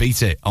Jackson's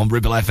Beat It on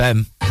Ribble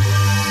FM.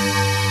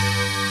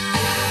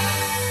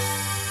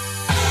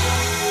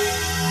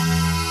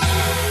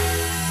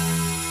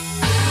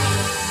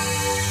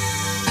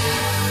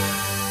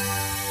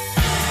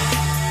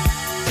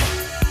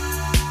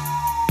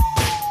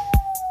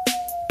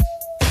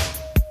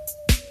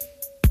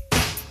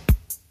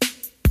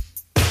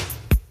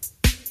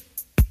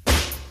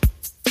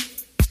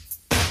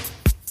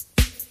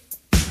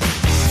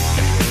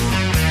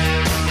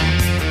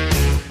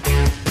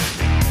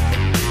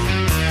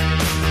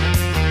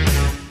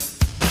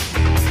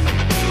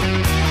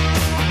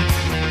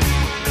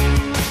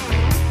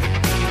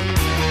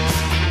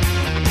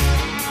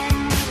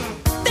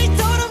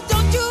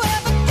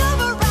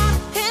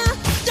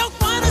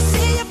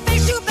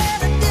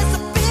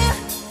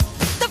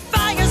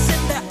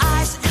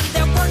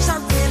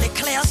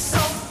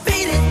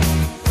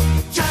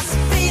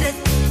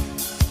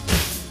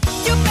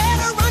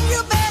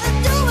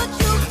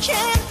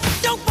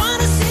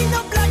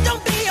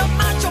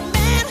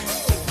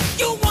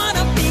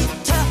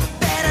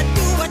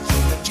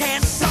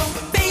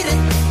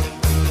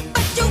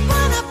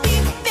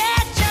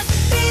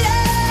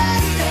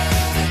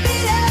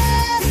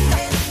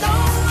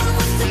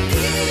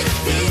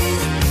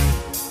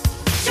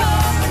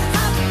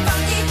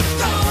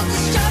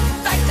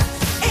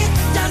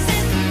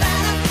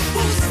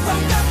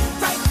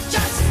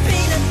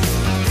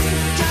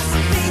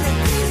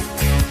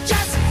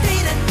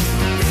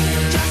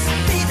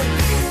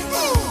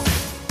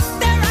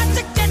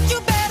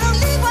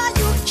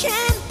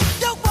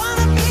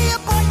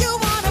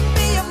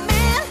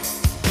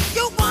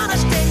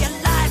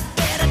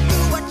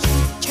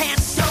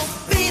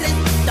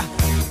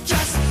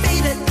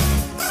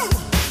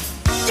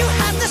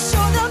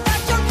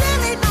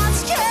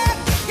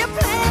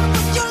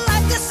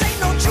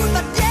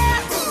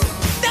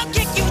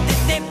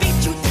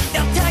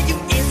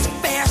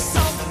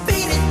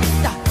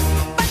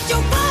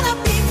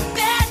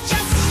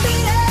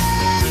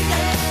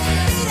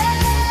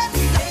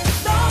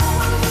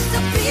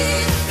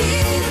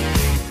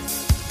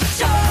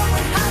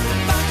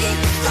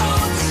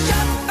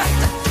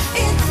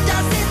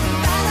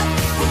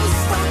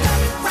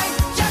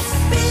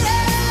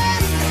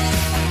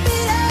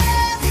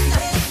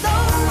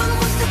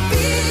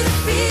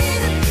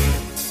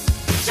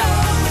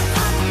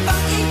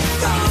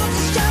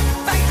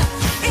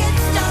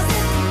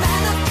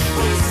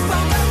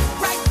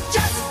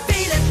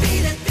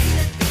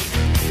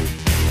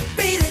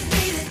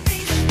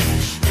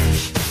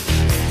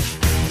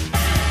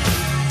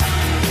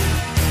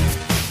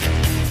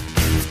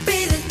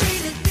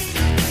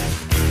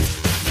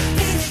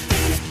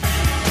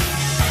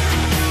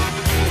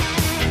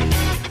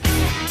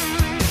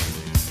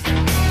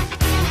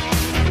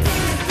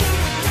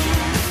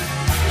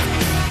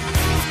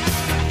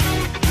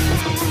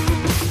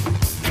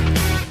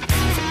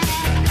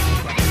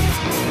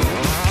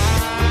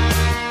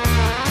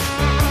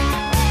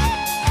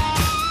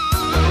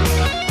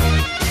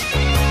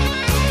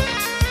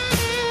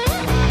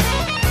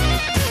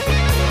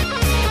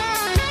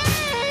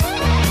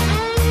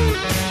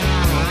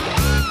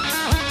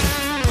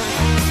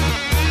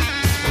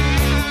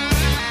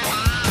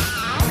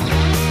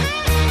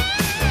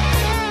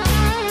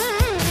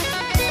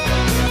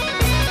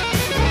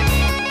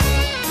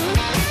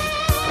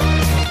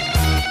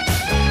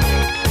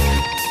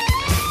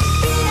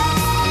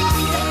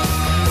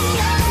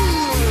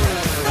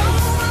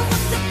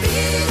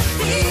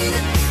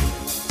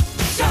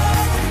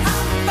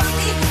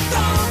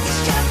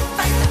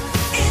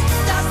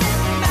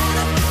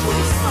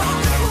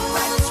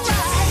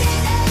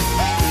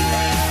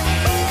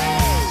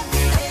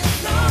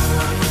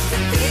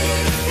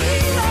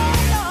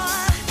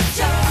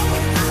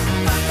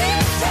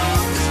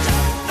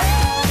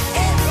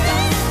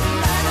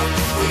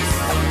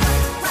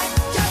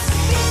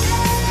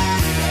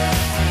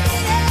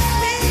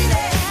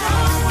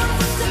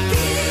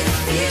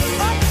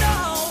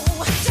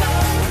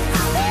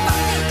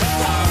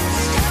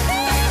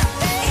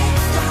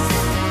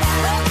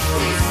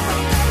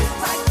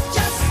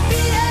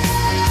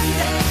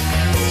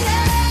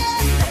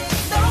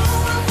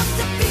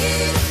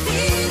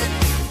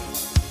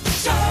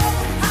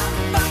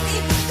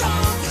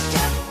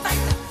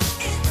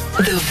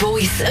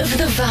 of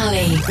the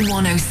Valley.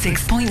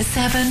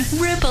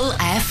 106.7 Ribble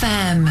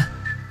FM.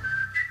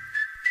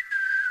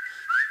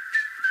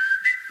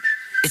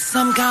 It's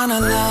some kind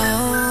of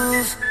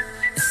love,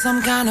 it's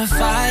some kind of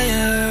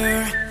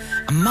fire.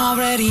 I'm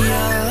already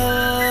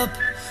up,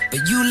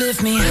 but you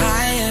lift me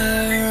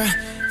higher.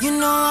 You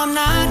know I'm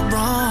not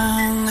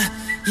wrong,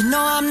 you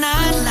know I'm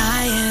not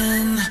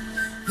lying.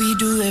 We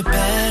do it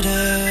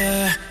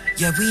better,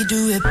 yeah, we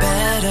do it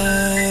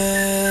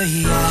better,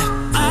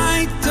 yeah.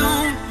 I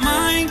don't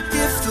mind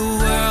if the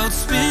world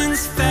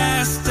spins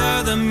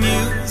faster, the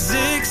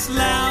music's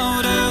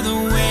louder, the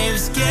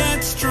waves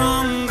get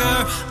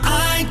stronger.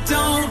 I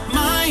don't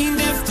mind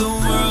if the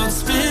world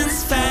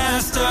spins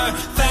faster,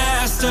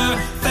 faster,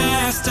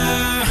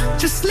 faster.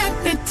 Just let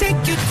me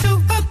take you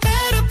to a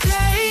better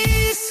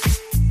place.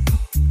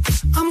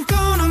 I'm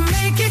gonna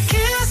make you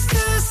kiss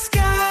the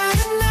sky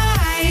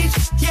tonight.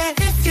 Yeah,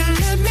 if you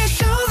let me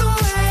show the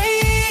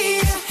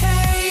way.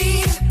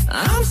 Hey,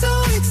 I'm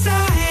so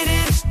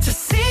excited to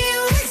see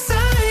you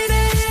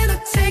excited. I'll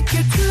take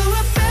you to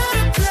a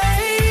better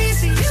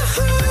place.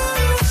 Yoo-hoo.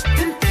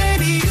 And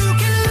baby, you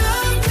can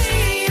love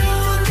me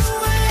on the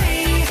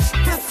way.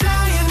 We're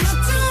flying up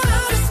to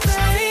outer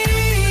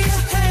space.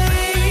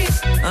 Hey,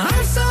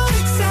 I'm so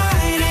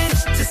excited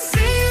to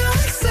see you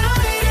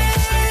excited.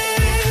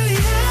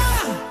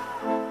 Yeah,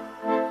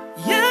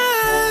 yeah.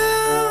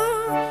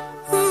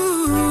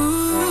 Ooh.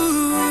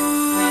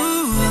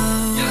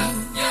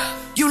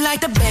 You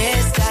like the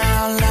bass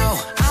down low.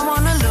 I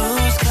wanna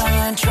lose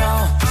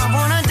control. I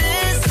wanna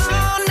dance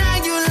all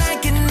night. You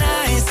like it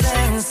nice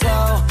and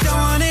slow. Don't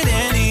want it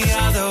any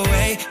other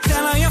way.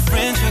 Tell all your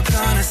friends you're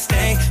gonna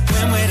stay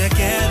when we're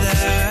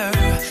together.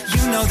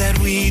 You know that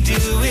we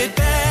do it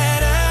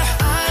better.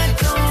 I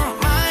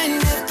don't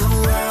mind if the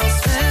world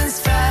spins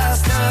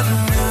faster, the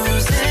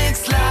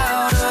music's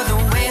louder, the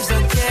waves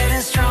are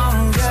getting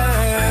stronger.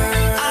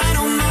 I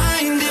don't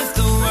mind if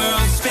the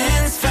world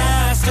spins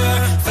faster,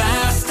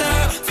 faster,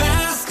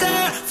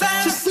 faster,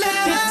 faster. Just let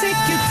me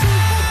take you to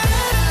a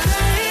better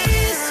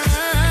place.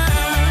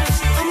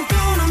 I'm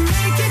gonna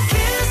make you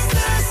kiss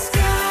the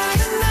sky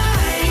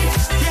tonight.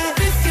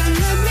 Yeah, if you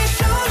let me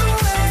show the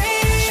way.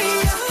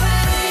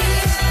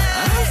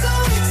 I'm so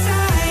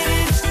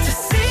excited to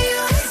see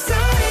you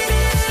excited.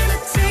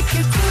 I'll take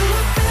you to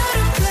a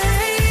better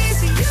place.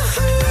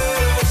 Yoo-hoo.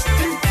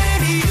 And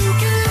baby, you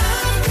can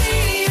love me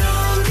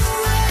on the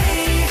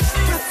way.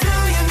 We're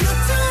flying up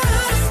to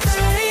outer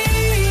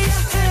space.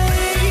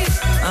 Hey,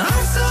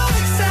 I'm so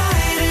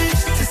excited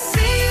to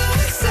see you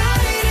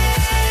excited.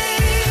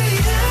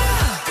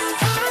 Yeah,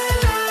 I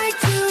like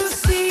to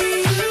see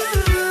you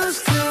lose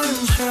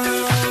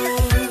control.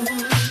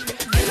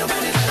 Ain't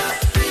nobody better,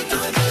 we do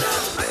it better.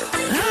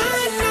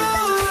 I know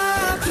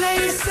a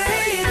place,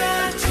 say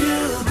that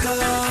you'll go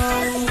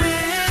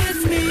with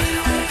me.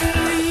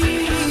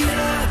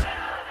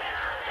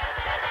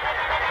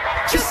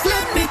 Just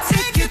let me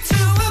take you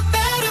to a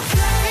better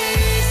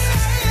place.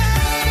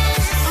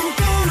 I'm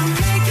gonna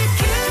make you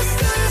kiss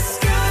the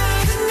sky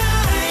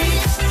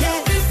tonight. Yeah,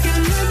 if you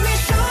let me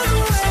show the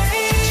way.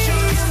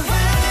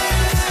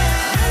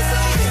 I'm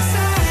so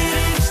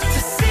excited to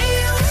see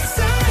you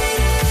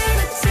excited.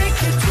 I'll take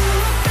you to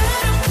a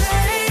better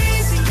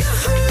place.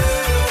 Yoo-hoo.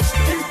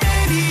 And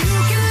baby, you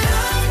can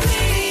love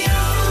me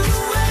all the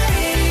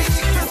way.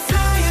 We're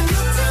flying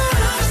up to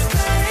outer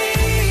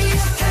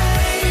space.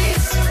 Hey,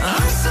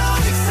 I'm so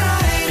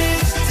excited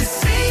to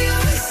see you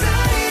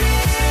excited.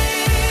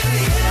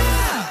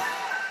 Yeah.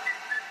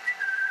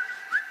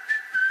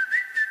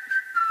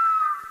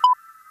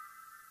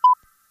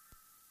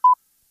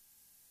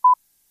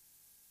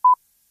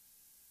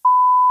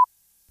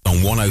 On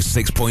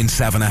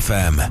 106.7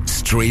 FM,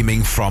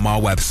 streaming from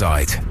our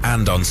website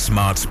and on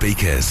smart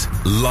speakers.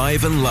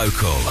 Live and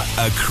local,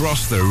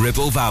 across the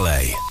Ribble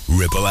Valley.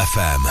 Ribble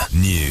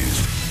FM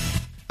News.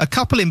 A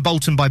couple in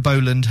Bolton by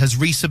Bowland has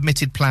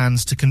resubmitted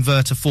plans to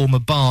convert a former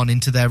barn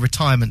into their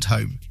retirement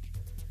home.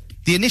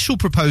 The initial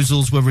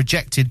proposals were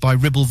rejected by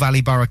Ribble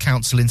Valley Borough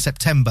Council in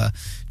September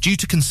due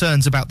to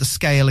concerns about the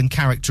scale and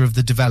character of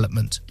the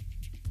development.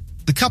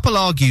 The couple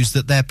argues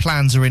that their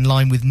plans are in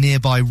line with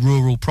nearby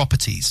rural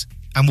properties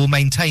and will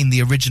maintain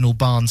the original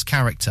barn's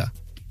character.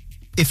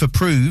 If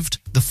approved,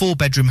 the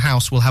 4-bedroom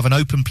house will have an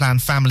open-plan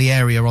family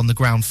area on the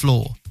ground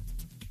floor.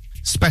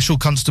 Special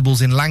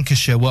constables in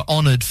Lancashire were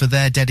honoured for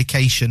their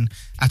dedication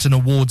at an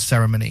awards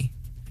ceremony.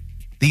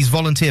 These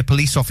volunteer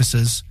police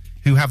officers,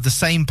 who have the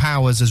same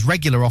powers as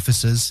regular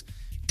officers,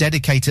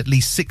 dedicate at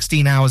least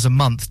 16 hours a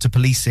month to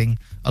policing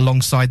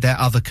alongside their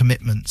other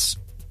commitments.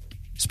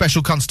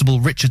 Special Constable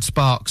Richard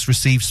Sparks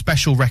received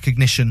special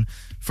recognition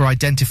for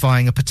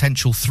identifying a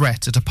potential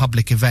threat at a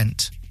public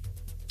event.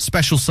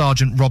 Special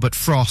Sergeant Robert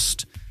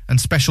Frost and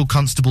Special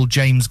Constable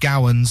James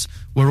Gowans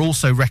were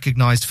also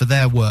recognised for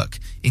their work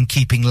in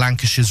keeping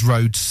Lancashire's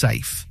roads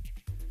safe.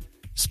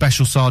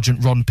 Special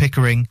Sergeant Ron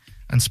Pickering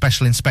and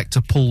Special Inspector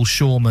Paul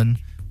Shawman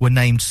were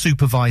named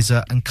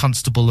Supervisor and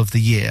Constable of the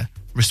Year,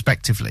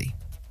 respectively.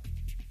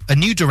 A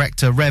new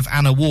director, Rev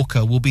Anna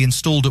Walker, will be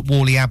installed at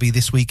Whalley Abbey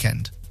this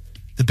weekend.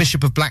 The The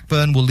Bishop of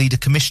Blackburn will lead a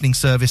commissioning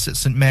service at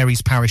St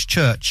Mary's Parish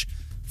Church,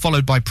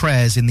 followed by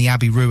prayers in the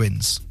Abbey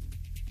ruins.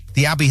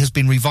 The Abbey has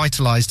been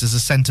revitalised as a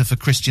centre for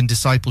Christian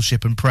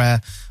discipleship and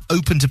prayer,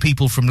 open to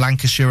people from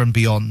Lancashire and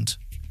beyond.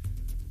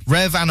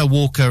 Rev Anna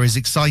Walker is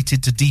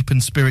excited to deepen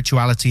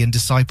spirituality and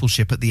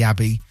discipleship at the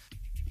Abbey.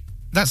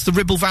 That's the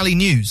Ribble Valley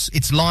News.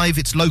 It's live,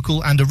 it's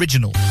local and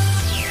original.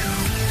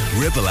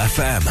 Ribble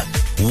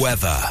FM.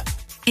 Weather.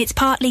 It's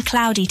partly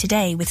cloudy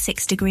today with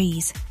 6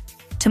 degrees.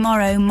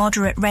 Tomorrow,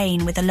 moderate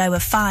rain with a low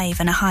of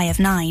 5 and a high of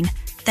 9.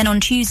 Then on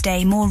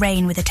Tuesday, more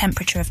rain with a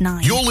temperature of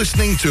 9. You're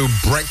listening to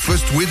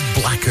Breakfast with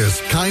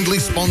Blackers, kindly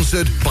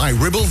sponsored by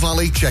Ribble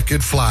Valley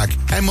Checkered Flag.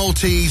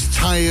 MOTs,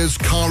 tyres,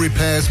 car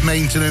repairs,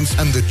 maintenance,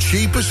 and the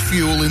cheapest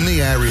fuel in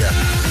the area.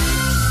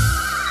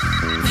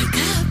 Wake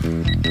up.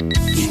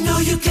 You know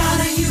you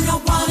gotta, you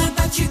don't wanna,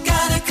 but you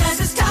gotta,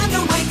 'cause it's time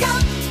to wake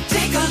up.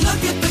 Take a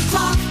look at the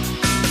clock.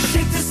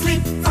 Shake the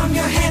sleep from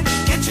your head.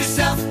 Get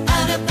yourself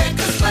out of bed,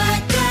 'cause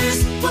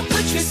Blackers will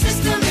put your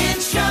system in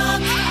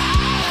shock.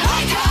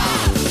 Wake up!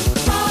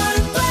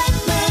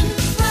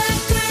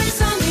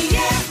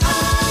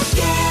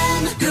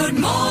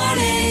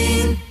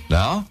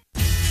 Now,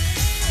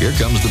 here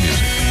comes the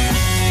music.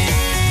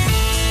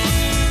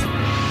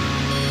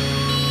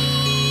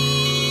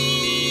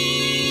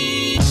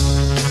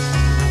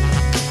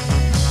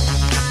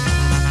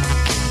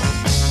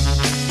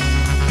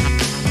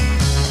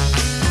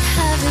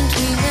 Haven't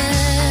we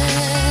met?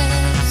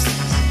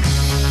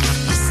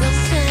 You're some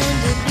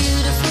kind of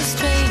beautiful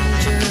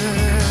stranger.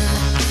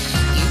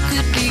 You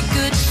could be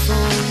good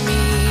for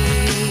me.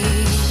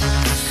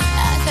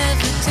 I have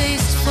a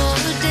taste for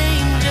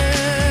danger.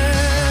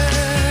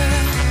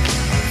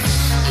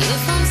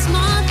 If I'm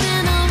smart,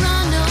 then I'll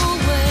run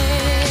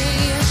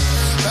away.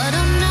 But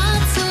I'm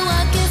not, so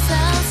I guess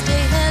I'll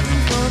stay, heaven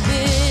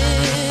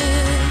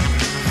forbid.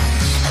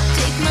 I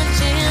take my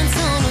chance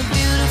on a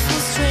beautiful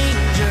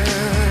stranger.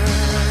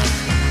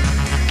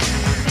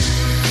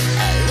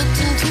 I looked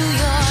into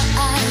your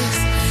eyes,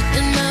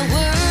 and my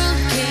world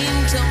came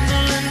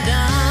tumbling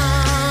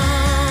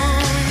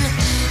down.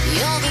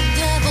 You're the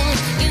devil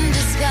in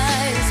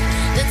disguise,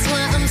 that's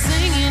why I'm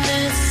singing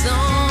this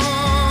song.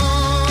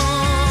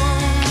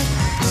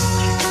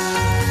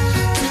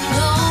 To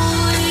know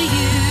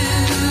you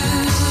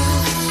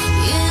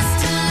is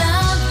to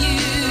love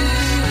you.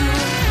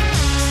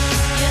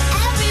 You're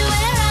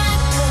everywhere I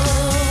go,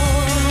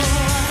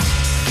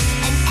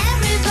 and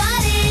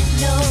everybody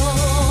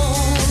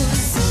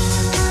knows.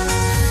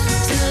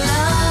 To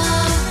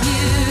love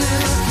you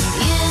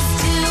is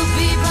to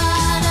be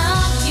part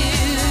of you.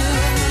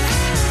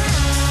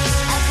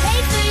 I pay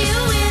for you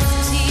with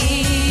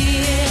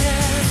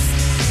tears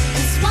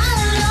and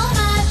swallow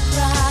my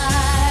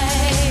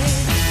pride.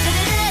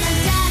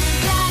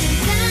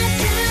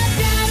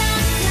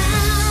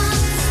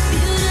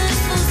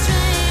 Beautiful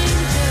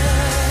stranger.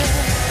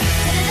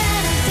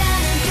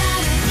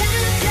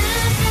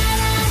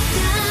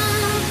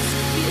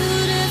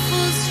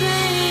 Beautiful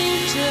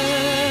stranger.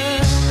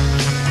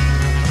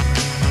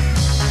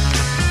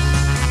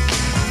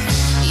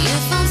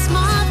 If I'm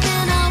smart,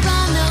 then I'll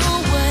run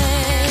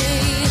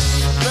away.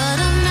 But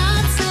I'm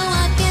not, so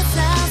I guess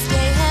I'll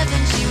stay,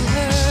 haven't you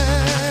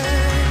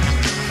heard?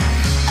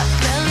 I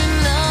fell in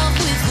love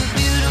with a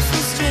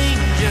beautiful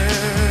stranger.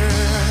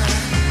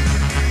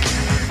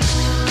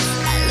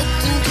 I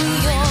looked into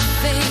your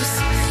face,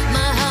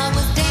 my heart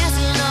was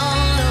dancing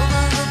all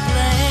over the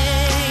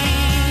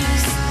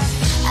place.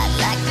 I'd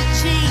like to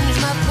change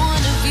my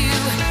point of view,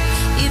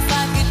 if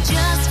I could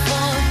just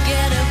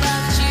forget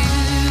about you.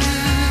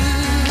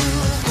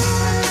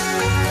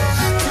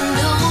 To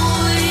know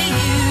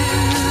you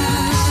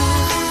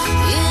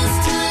is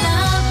to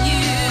love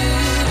you.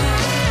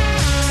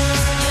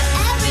 You're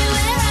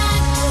everywhere I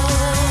go,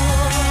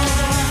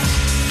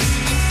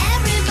 and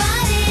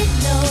everybody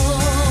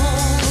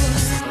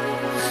knows.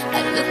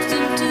 I looked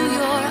into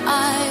your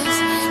eyes,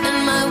 and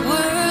my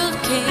world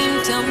came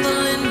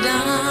tumbling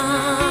down.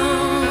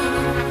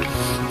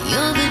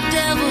 You're the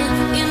devil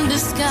in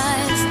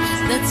disguise,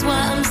 that's why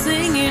I'm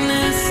singing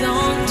this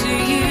song to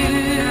you.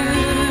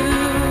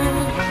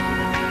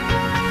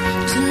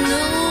 To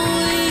know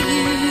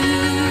you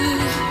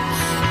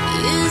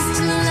is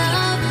to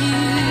love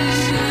you.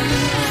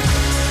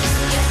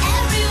 You're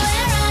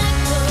everywhere I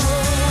go,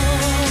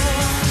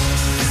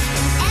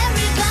 and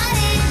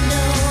everybody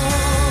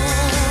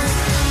knows.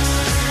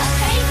 I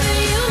pay for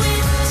you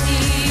with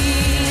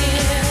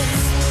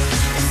tears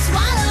and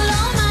swallow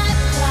all my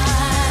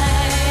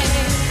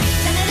pride.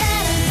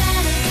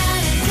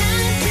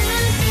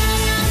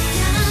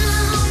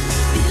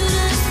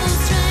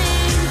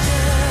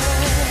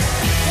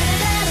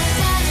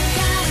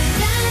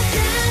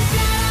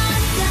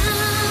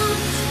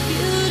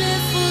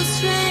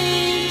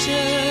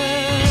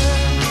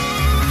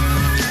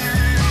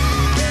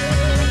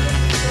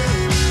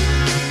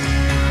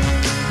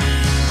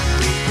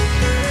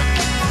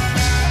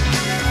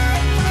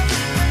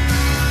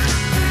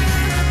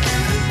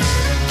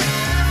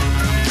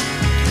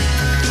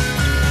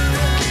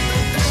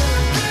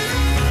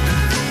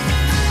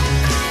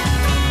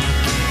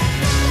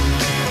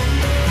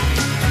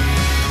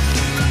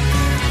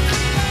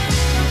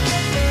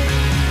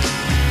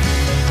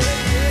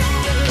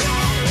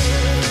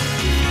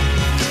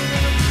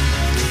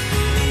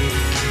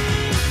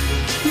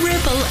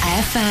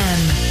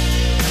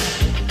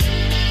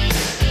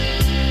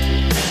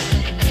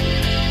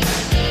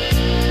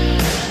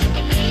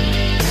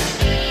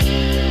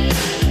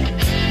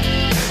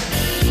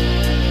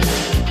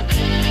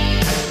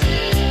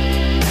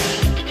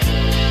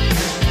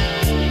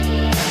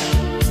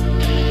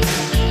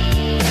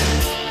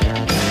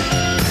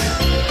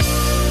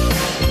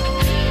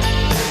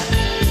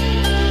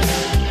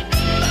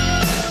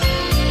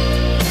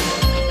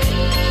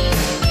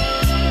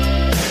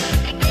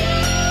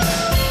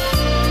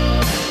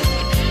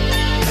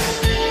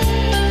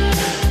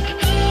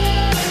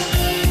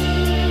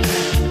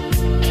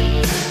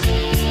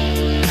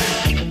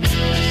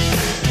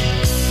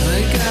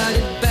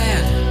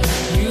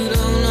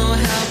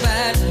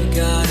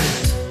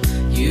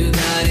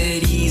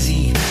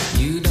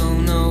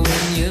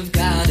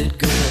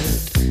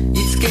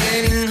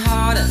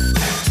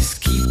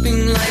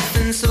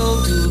 and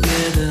soul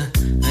together.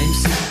 I'm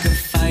sick of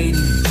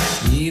fighting,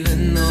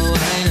 even though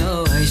I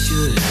know I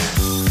should.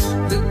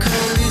 The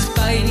cold is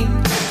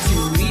biting,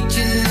 still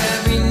reaching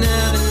every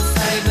nerve and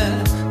fiber.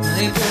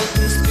 My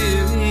broken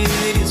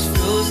spirit is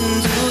frozen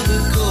to the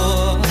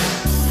core.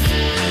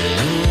 I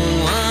don't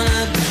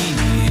wanna be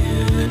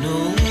here no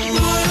more.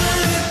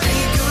 Wouldn't it be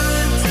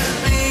good to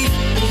be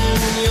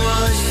in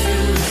your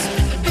shoes,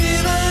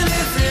 even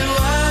if it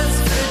was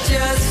for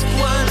just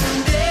one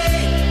day?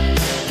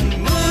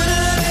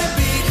 Wouldn't it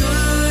be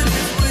good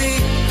if we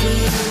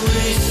could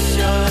wish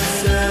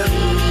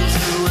ourselves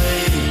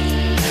away?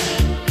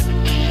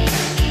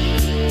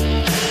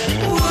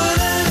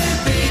 Wouldn't it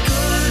be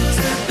good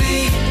to be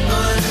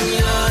on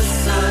your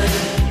side?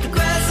 The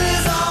grass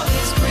is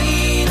always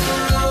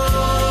greener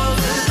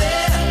over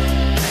there.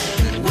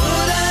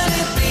 Wouldn't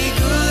it be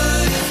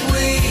good if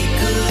we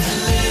could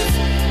live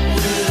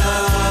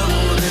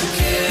without a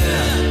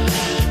care?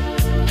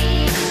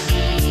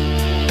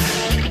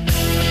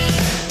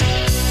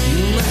 You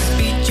must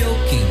be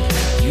joking,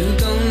 you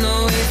don't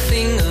know a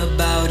thing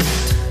about it.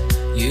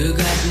 You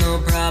got no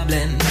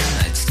problem,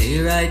 I'd stay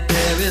right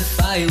there if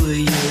I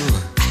were you.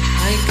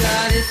 I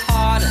got it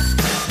harder,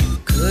 you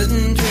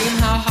couldn't dream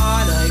how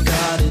hard I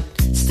got it.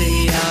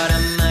 Stay out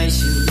of my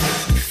shoes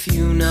if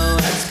you know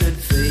what's good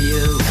for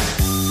you.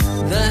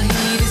 The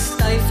heat is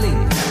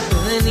stifling,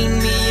 burning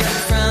me up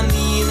from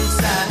the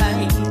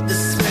inside. The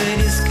sweat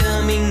is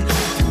coming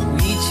through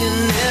each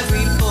and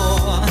every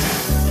pore.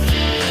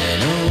 I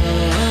don't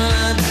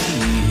wanna be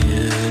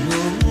here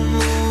no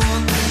more.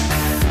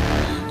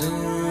 I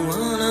don't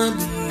wanna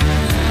be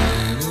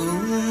here no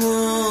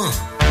more.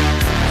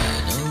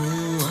 I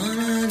don't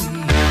wanna be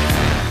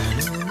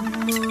here no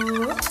more.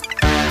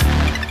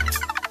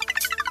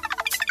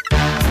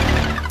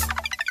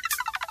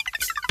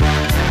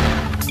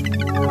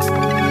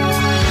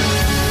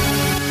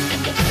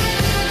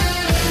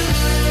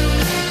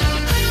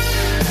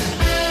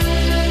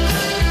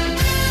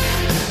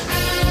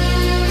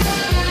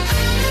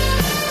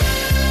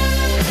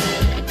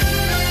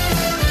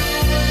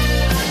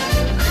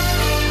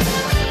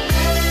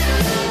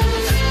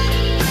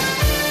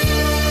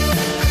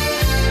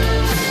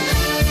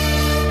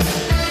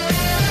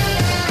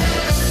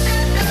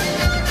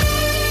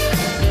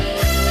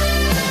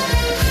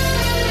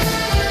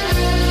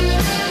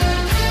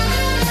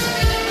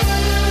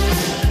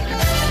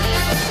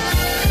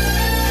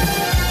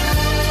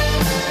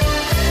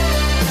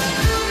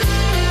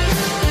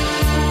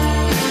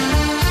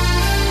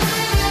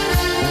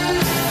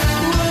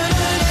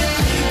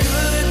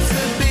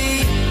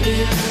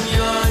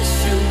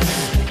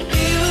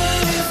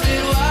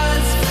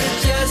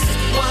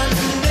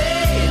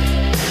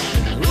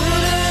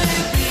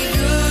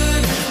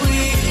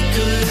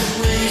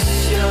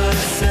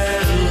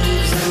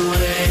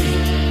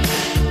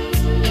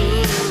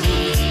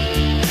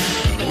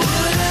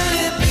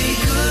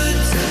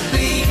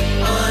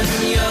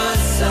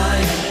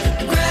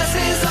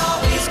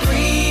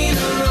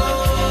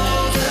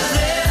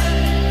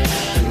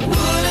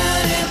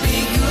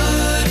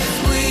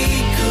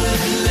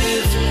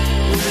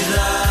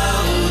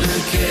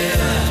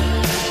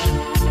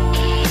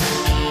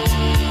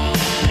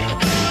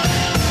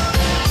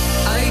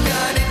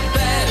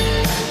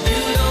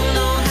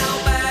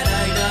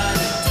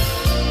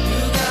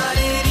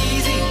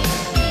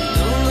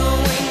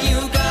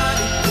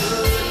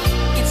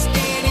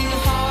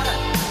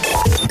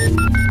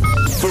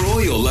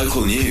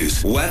 Local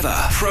news, weather,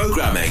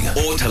 programming,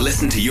 or to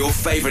listen to your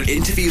favourite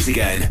interviews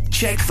again,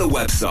 check the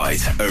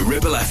website at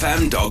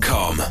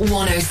ribblefm.com.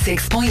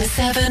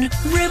 106.7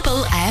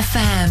 Ribble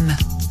FM.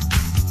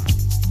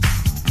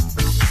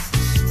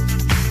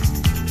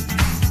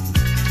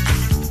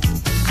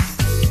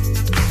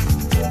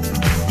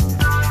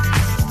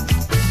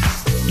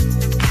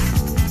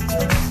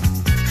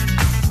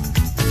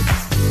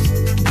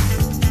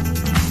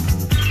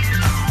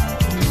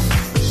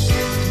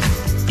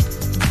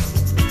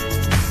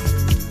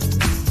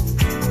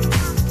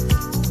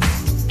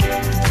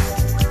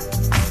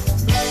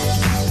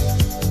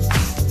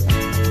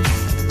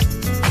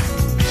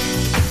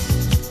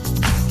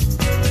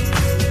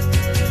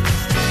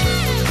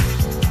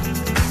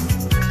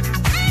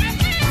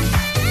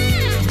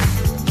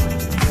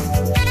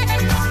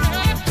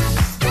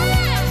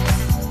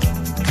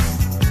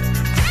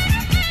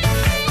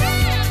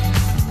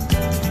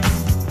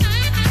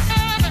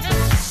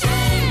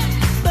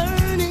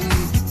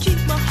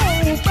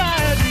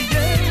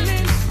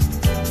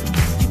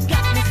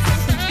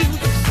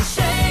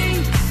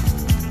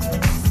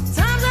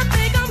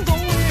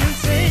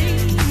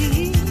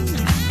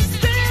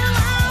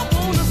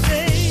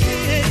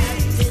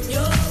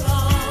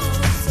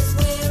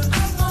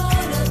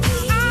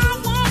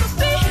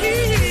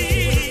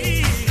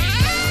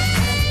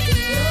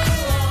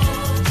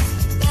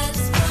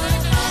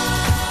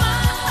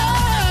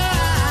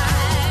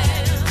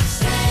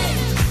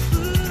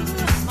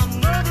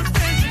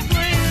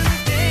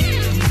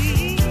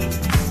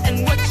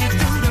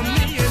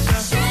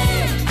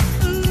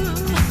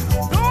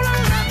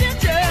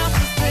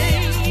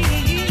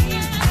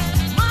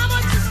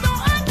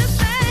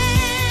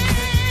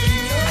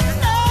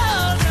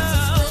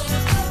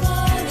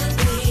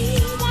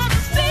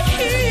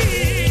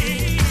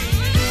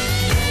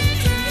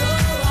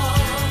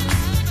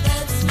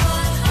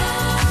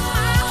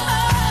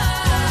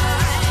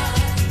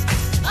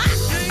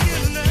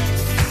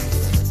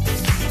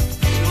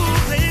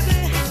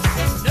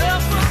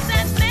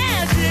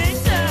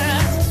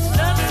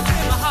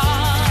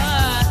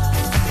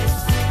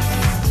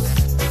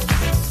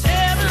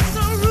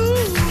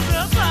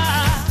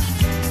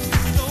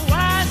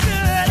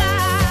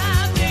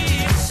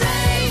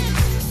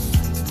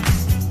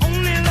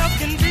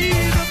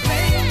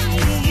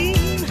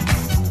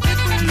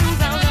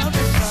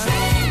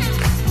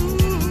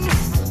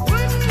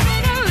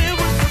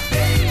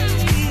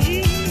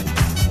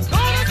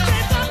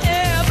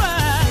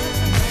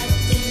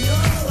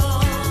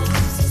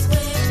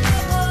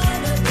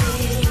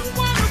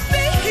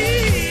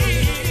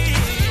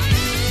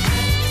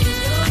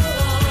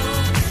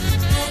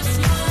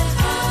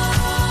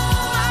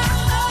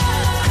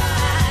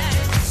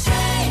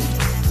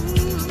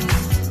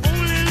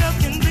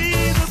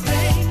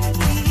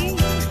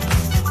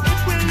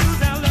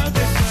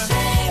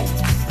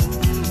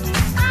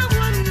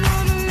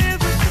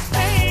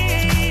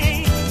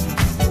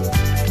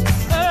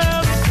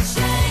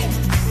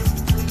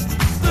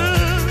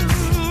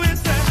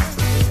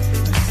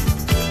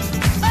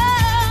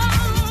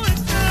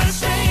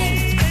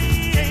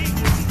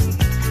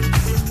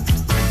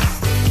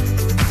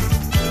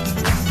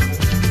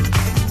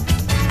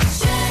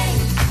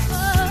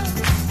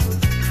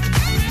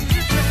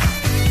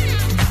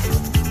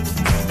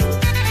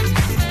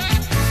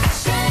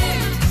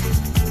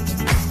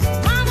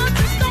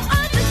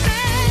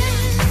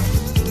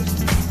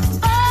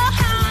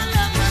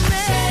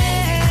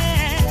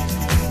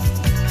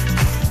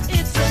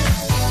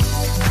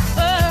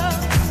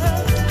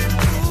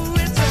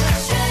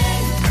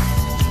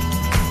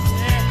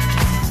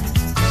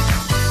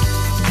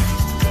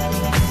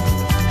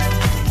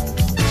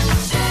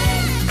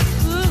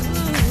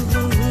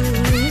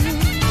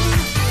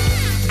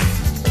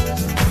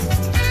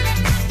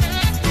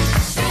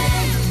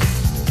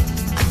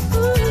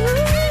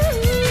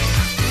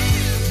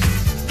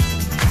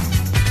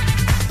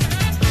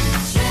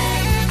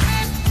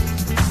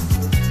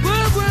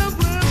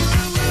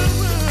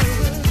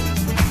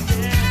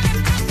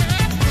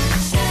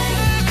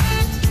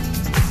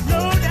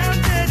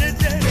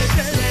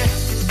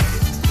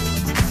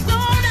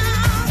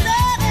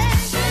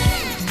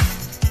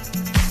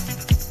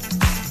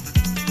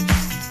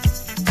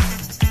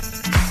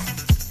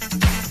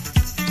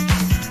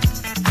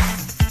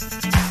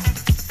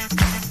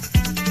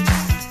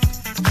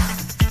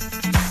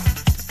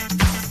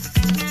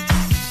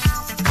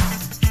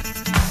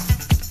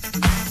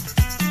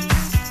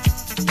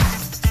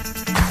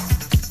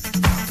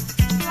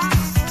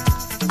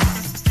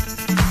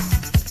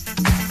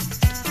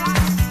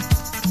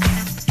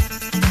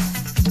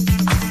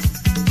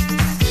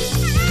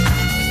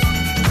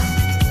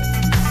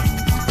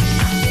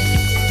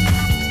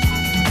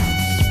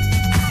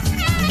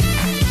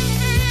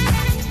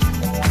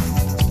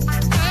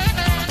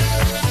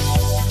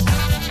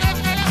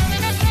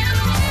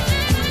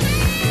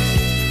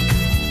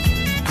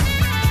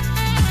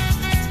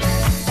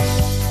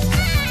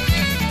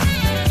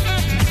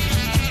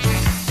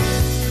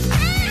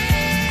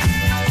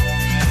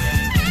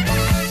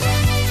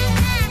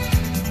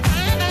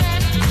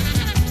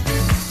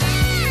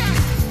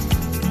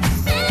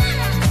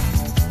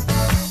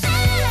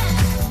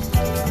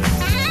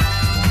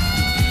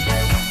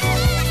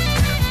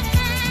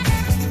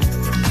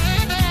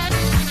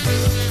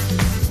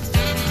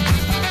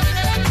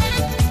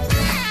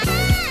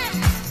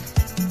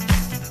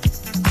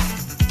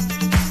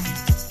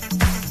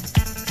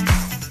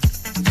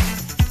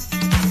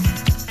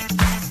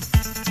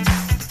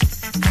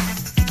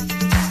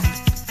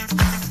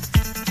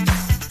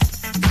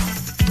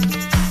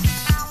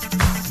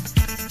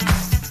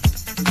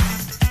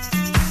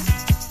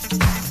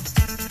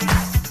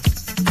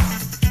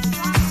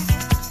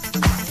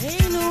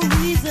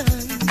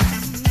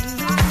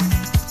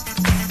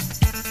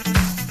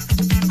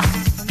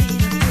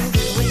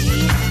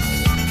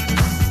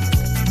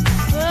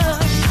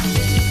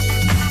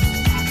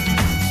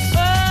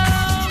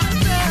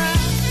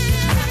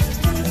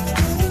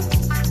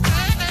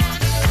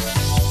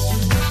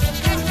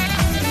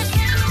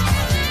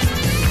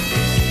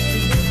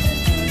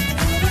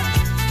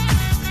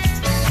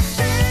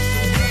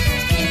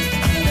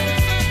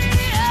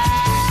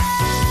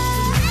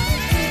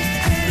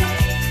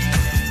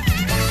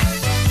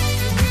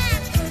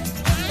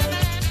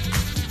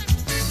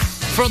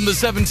 From the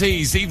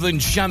 70s, Evelyn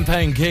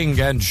Champagne King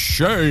and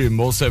Shame.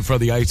 Also from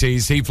the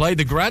 80s, he played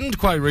the Grand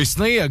quite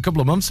recently, a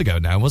couple of months ago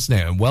now, wasn't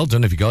it? And well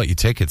done if you got your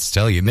tickets,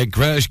 tell you. Nick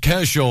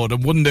Kershaw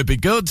and Wouldn't It Be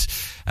Good?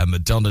 And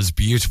Madonna's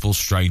Beautiful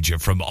Stranger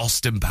from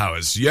Austin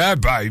Powers. Yeah,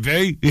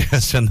 baby.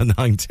 Yes, in the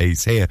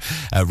 90s here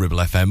at Ribble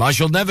FM. I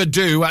shall never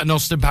do an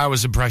Austin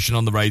Powers impression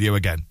on the radio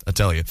again, I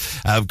tell you.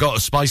 I've got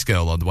a Spice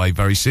Girl on the way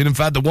very soon. In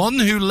fact, the one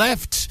who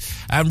left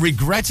and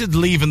regretted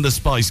leaving the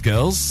Spice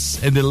Girls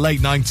in the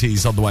late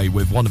 90s on the way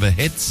with one of her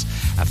hits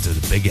after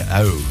the Big O.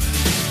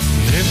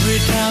 Every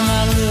time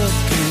I look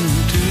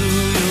into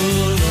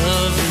your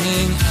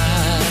loving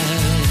eyes,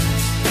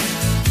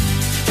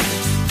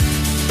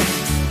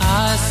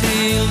 I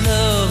see a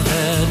love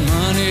that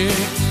money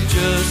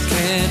just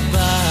can't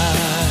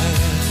buy.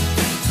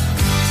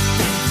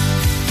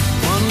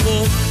 One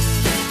look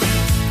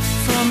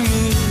from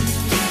you,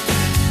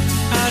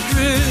 I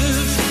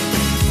drift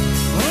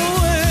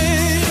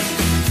away.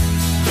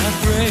 I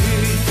pray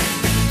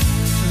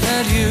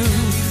that you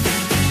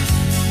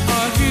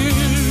are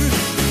here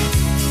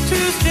to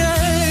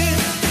stay.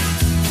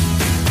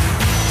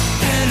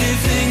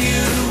 Anything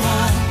you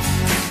want,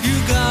 you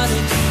got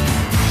it.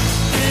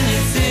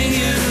 Anything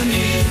you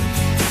need,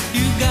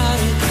 you got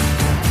it.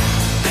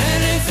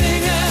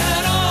 Anything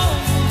at all,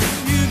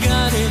 you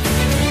got it,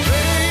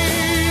 baby.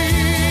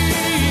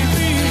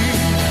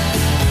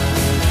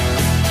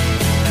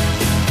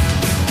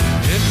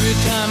 Every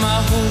time I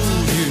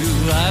hold you,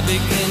 I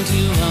begin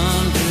to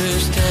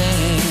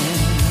understand.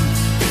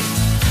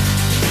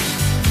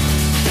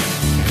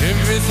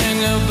 Everything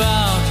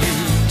about you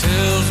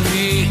tells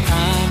me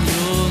I'm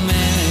your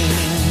man.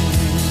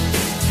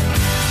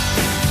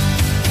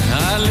 And I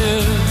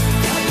live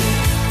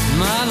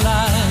my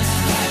life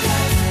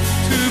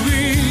to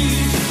be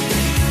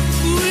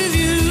with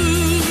you.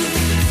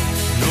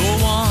 No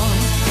one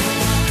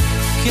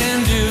can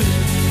do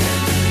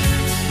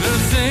the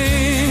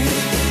thing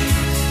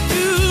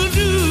you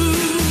do.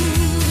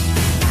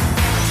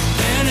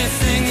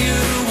 Anything you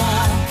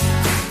want,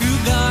 you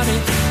got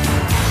it.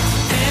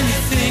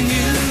 Anything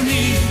you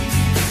need,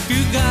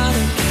 you got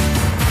it.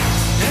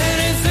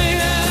 Anything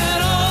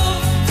at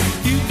all,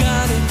 you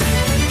got it,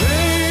 baby.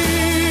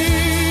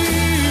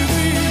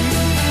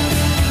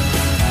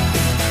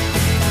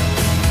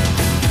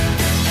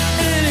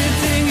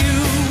 Anything you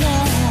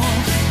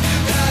want, you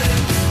got it.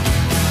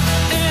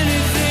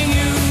 Anything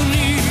you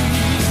need,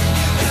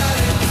 you got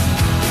it.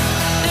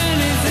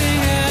 Anything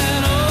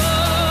at all.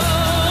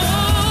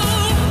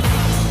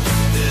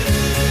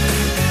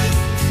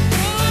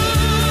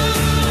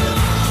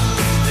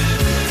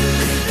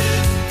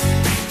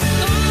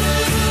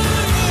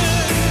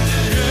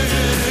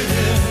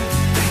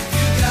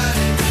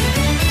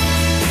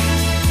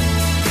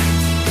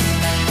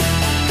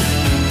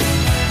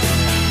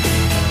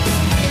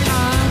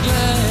 I'm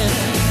glad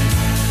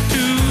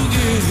to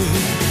give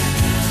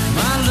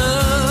my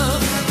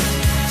love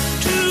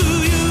to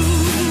you.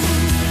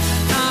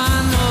 I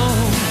know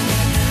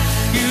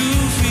you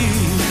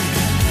feel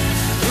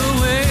the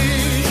way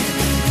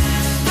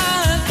I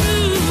do.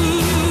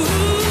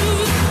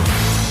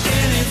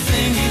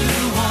 Anything you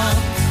want,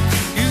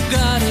 you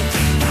got it.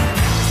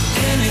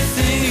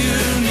 Anything you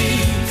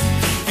need,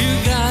 you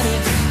got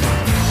it.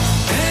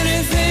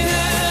 Anything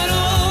at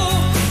all,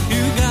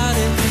 you got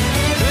it,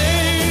 baby.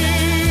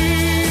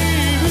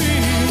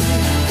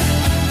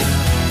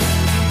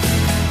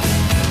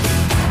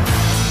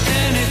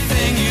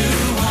 Anything you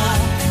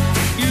want,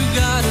 you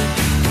got it.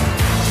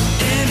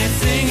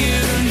 Anything you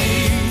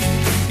need,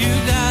 you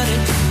got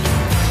it.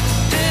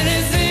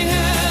 Anything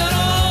at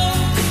all,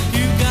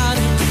 you got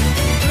it,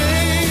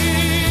 baby.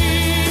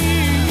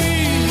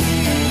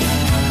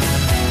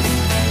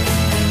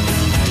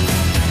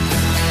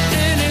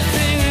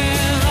 Anything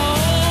at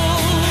all,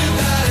 you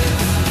got it,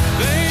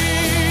 baby.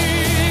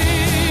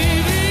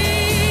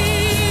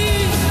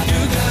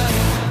 You got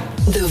it.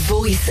 The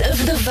voice of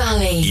the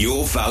valley.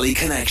 Your Valley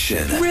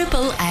Connection.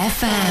 Ripple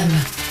FM.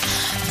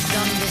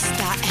 ¿Dónde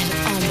está el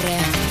hombre?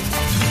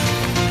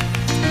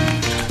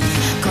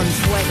 Con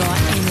fuego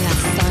en la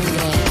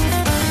sangre.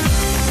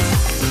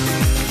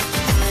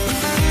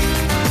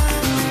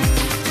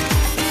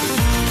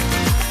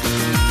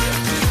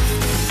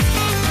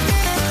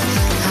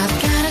 I've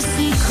got a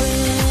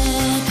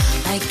secret,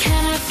 I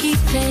cannot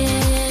keep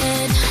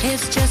it.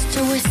 It's just a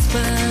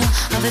whisper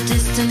of a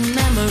distant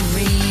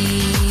memory.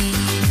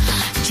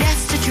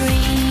 Just a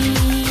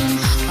dream,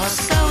 or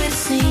so it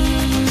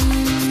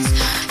seems.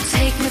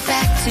 Take me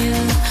back to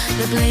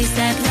the place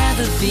I'd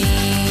rather be.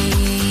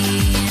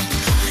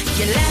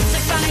 You left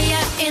a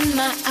fire in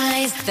my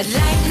eyes that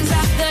lightens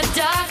up the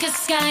darkest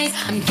skies.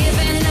 I'm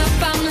giving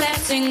up, I'm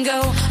letting go.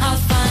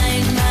 I'll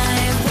find my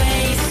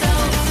way. So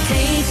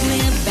take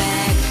me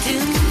back to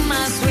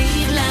my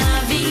sweet la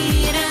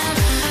vida.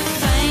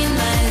 Find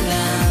my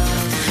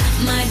love,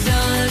 my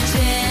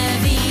dolce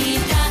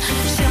vita.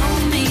 Show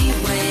me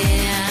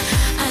where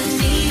I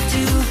need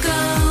to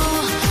go.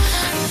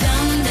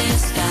 ¿Dónde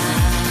está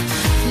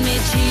mi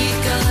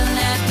chico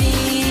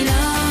latino?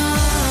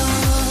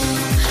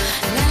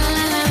 La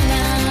la la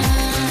la.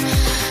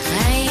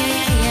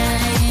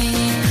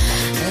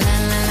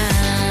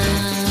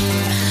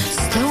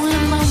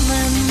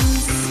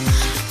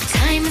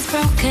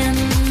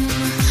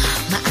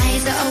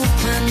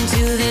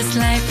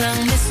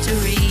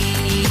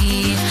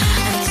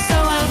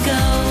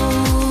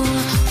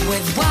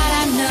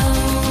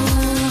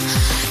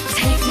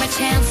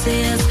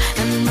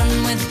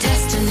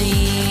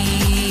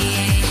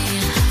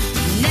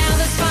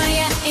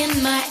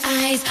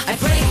 I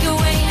break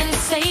away and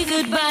say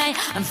goodbye.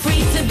 I'm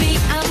free to be,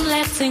 I'm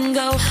letting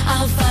go.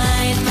 I'll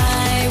find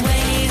my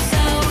way,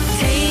 so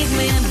take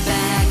me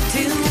back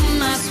to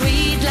my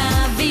sweet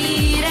la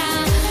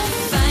vida.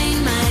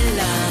 Find my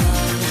love,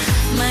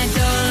 my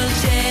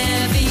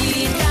dolce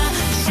vita.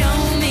 Show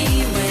me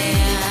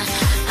where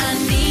I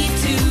need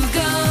to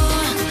go.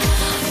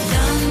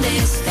 ¿Dónde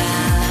está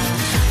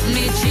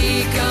mi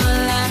chico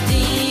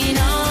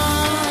latino?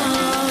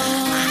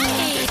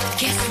 Ay,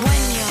 qué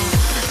sueño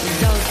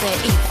dulce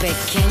y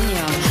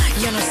pequeño.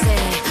 Yo no sé,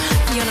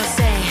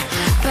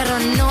 pero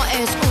no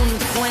es un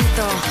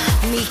cuento.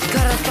 Mi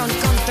corazón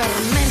con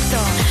tormento.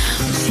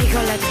 Un chico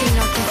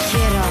latino que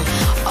quiero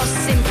o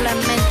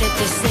simplemente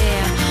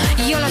deseo.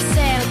 Yo lo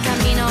sé, el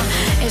camino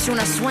es un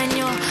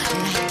sueño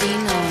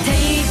latino.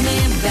 Take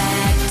me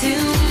back to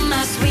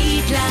my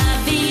sweet la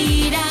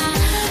vida.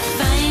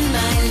 Find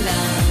my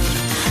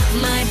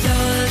love, my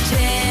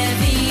dolce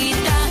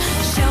vita.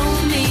 Show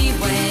me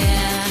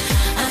where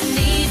I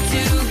need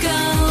to go.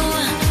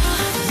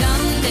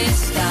 ¿Dónde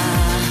está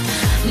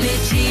mi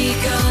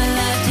chico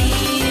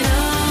latino?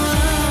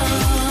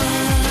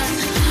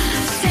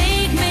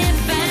 Take me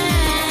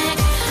back.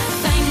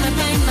 Find my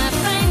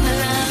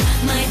love,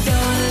 my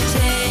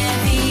dolce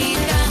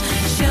vita.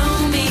 Show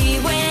me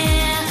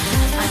where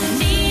I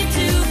need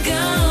to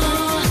go.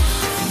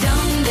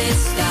 ¿Dónde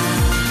está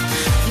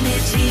mi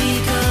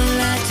chico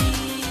latino?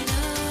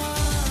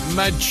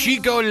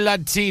 Chico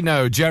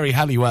Latino, Jerry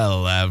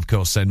Halliwell, of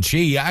course, and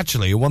she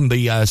actually won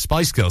the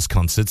Spice Girls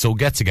concerts or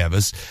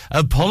get-togethers,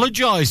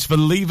 apologised for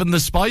leaving the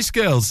Spice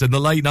Girls in the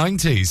late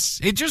 90s.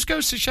 It just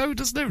goes to show,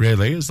 doesn't it,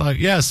 really? It's like,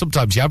 yeah,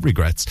 sometimes you have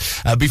regrets.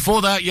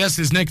 Before that, yes,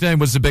 his nickname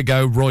was the Big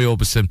O, Roy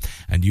Orbison,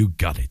 and you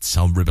got it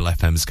on Ribble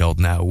FM's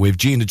Golden Hour with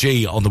Gina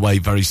G on the way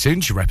very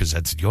soon. She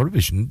represented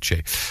Eurovision, didn't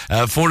she?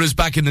 For us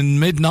back in the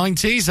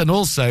mid-90s, and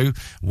also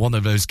one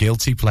of those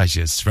guilty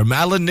pleasures from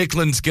Alan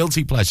Nickland's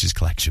Guilty Pleasures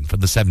collection from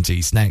the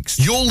 70s next.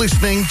 You're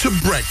listening to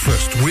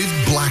Breakfast with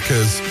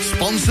Blackers,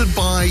 sponsored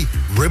by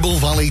Ribble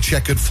Valley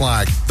Checkered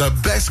Flag, the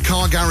best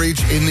car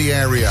garage in the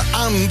area,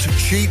 and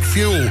cheap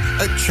fuel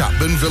at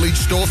Chapman Village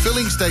Store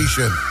Filling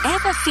Station.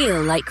 Ever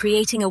feel like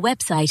creating a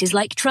website is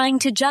like trying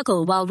to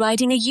juggle while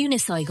riding a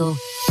unicycle?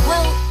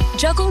 Well,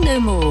 juggle no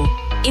more.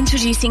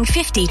 Introducing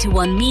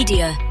 50-1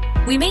 Media.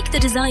 We make the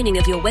designing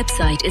of your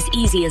website as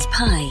easy as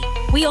pie.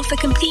 We offer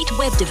complete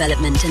web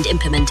development and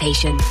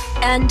implementation.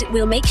 And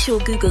we'll make sure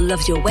Google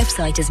loves your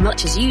website as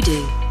much as you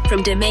do.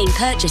 From domain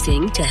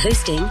purchasing to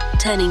hosting,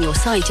 turning your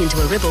site into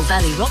a Ribble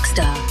Valley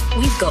rockstar,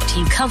 we've got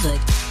you covered.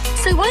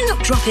 So why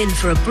not drop in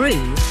for a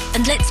brew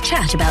and let's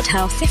chat about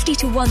how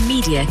 50-1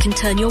 Media can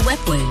turn your web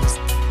woes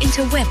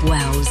into web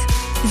wows.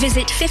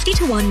 Visit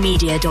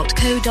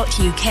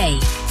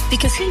 50to1media.co.uk,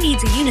 because who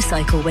needs a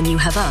unicycle when you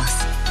have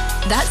us?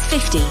 That's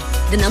 50,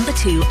 the number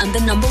 2 and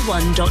the number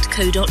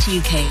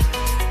 1.co.uk.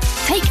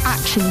 Take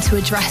action to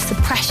address the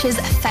pressures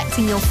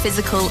affecting your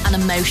physical and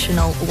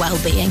emotional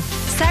well-being.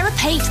 Sarah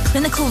Pate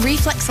Clinical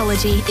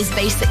Reflexology is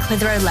based at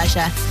Clitheroe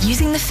Leisure.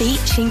 Using the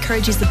feet, she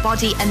encourages the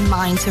body and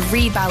mind to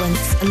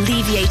rebalance,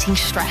 alleviating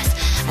stress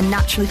and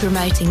naturally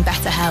promoting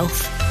better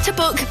health. To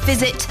book,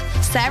 visit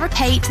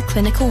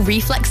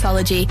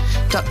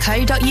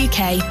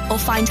sarahpateclinicalreflexology.co.uk or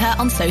find her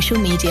on social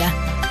media.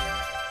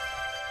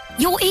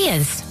 Your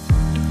ears.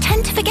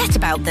 Tend to forget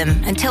about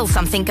them until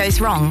something goes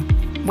wrong.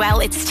 Well,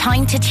 it's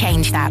time to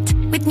change that.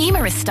 With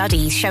numerous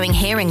studies showing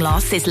hearing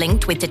loss is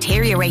linked with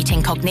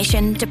deteriorating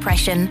cognition,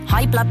 depression,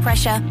 high blood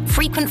pressure,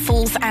 frequent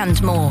falls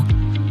and more.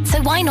 So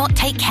why not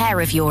take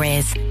care of your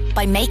ears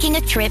by making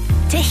a trip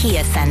to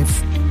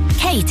HearSense?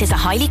 Kate is a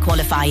highly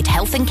qualified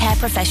health and care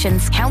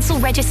professions council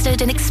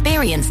registered and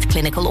experienced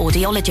clinical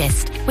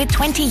audiologist with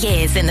 20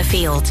 years in the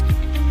field.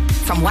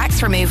 From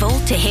wax removal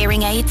to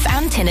hearing aids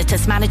and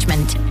tinnitus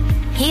management,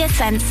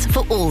 HearSense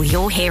for all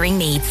your hearing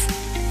needs.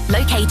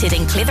 Located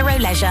in Clitheroe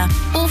Leisure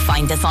or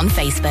find us on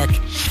Facebook.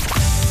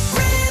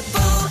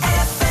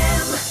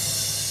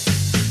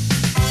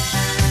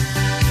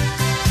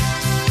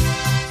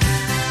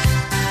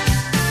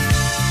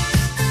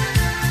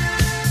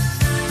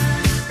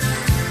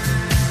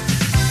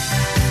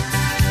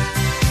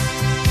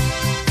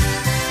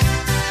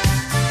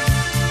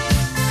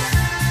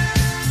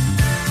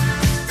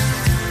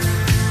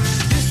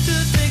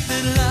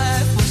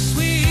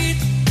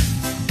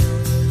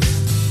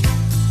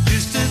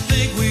 Used to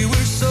think we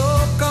were so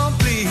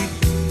complete.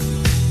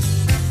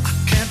 I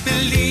can't believe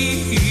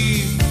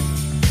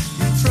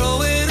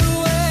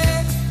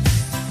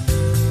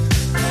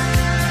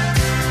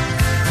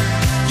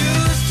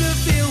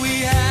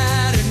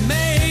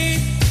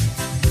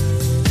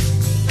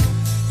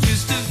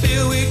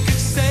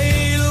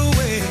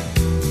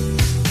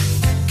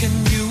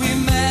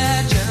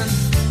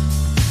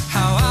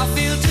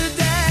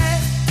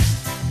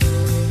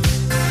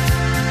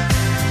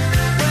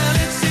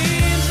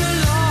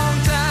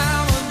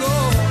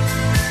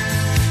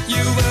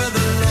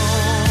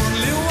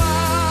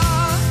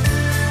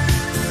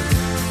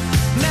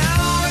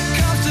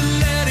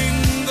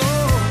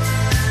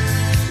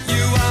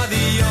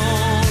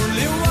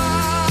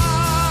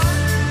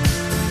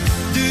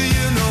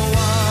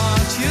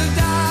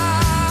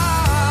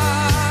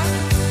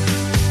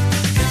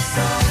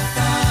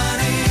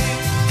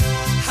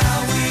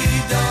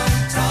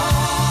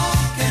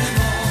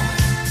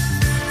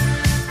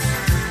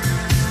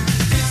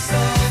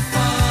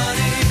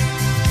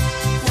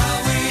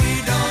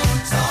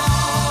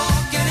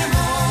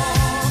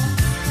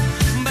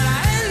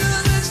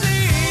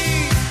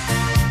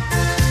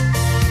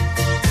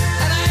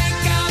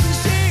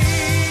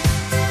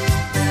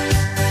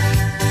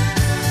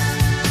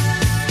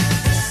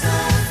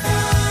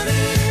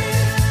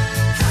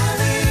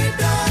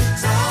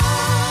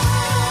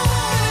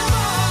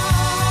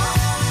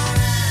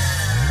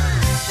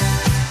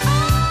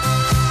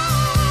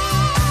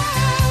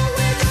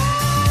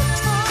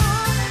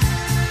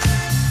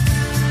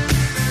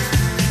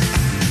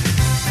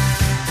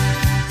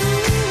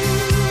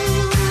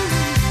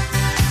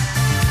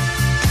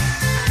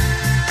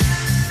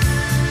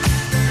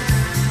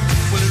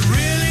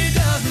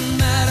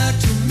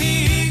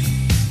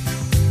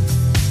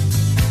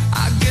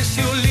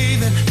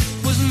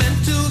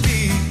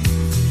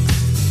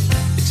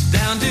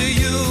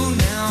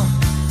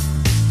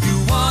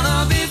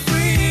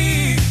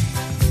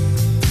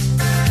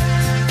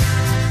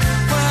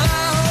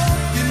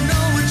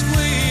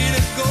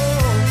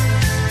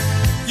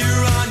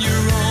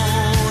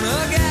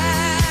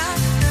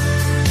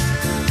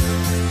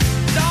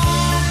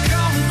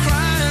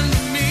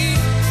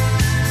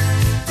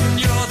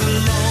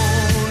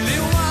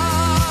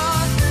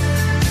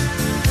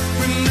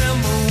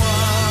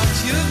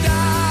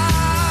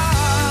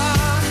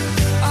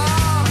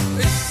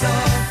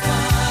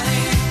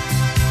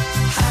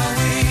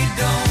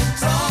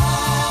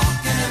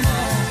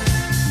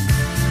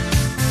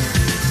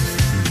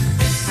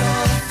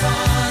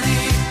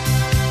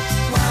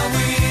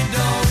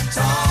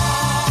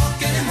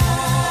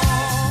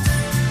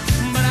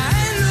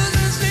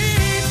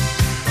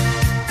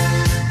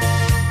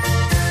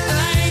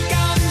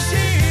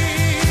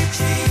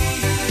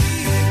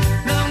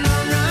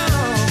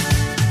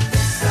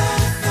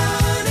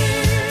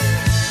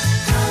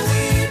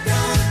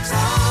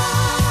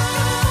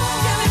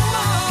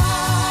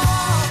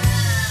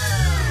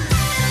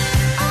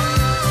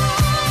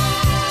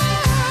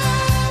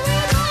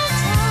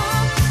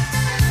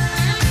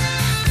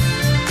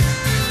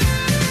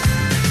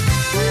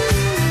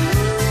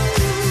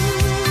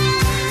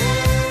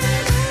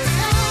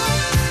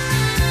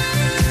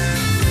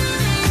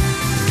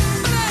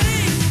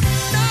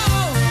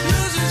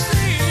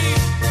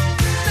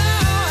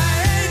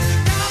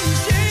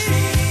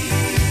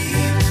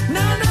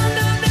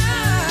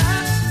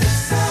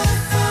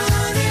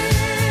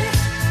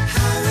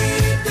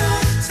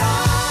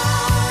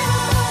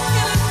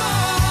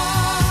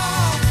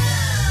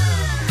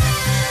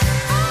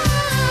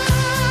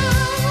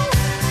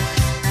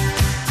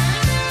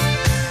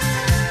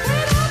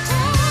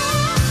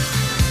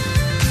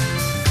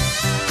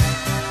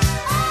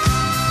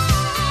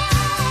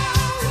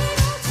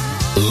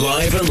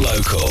Live and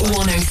local.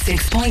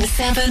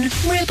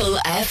 106.7 Ribble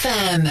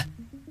FM.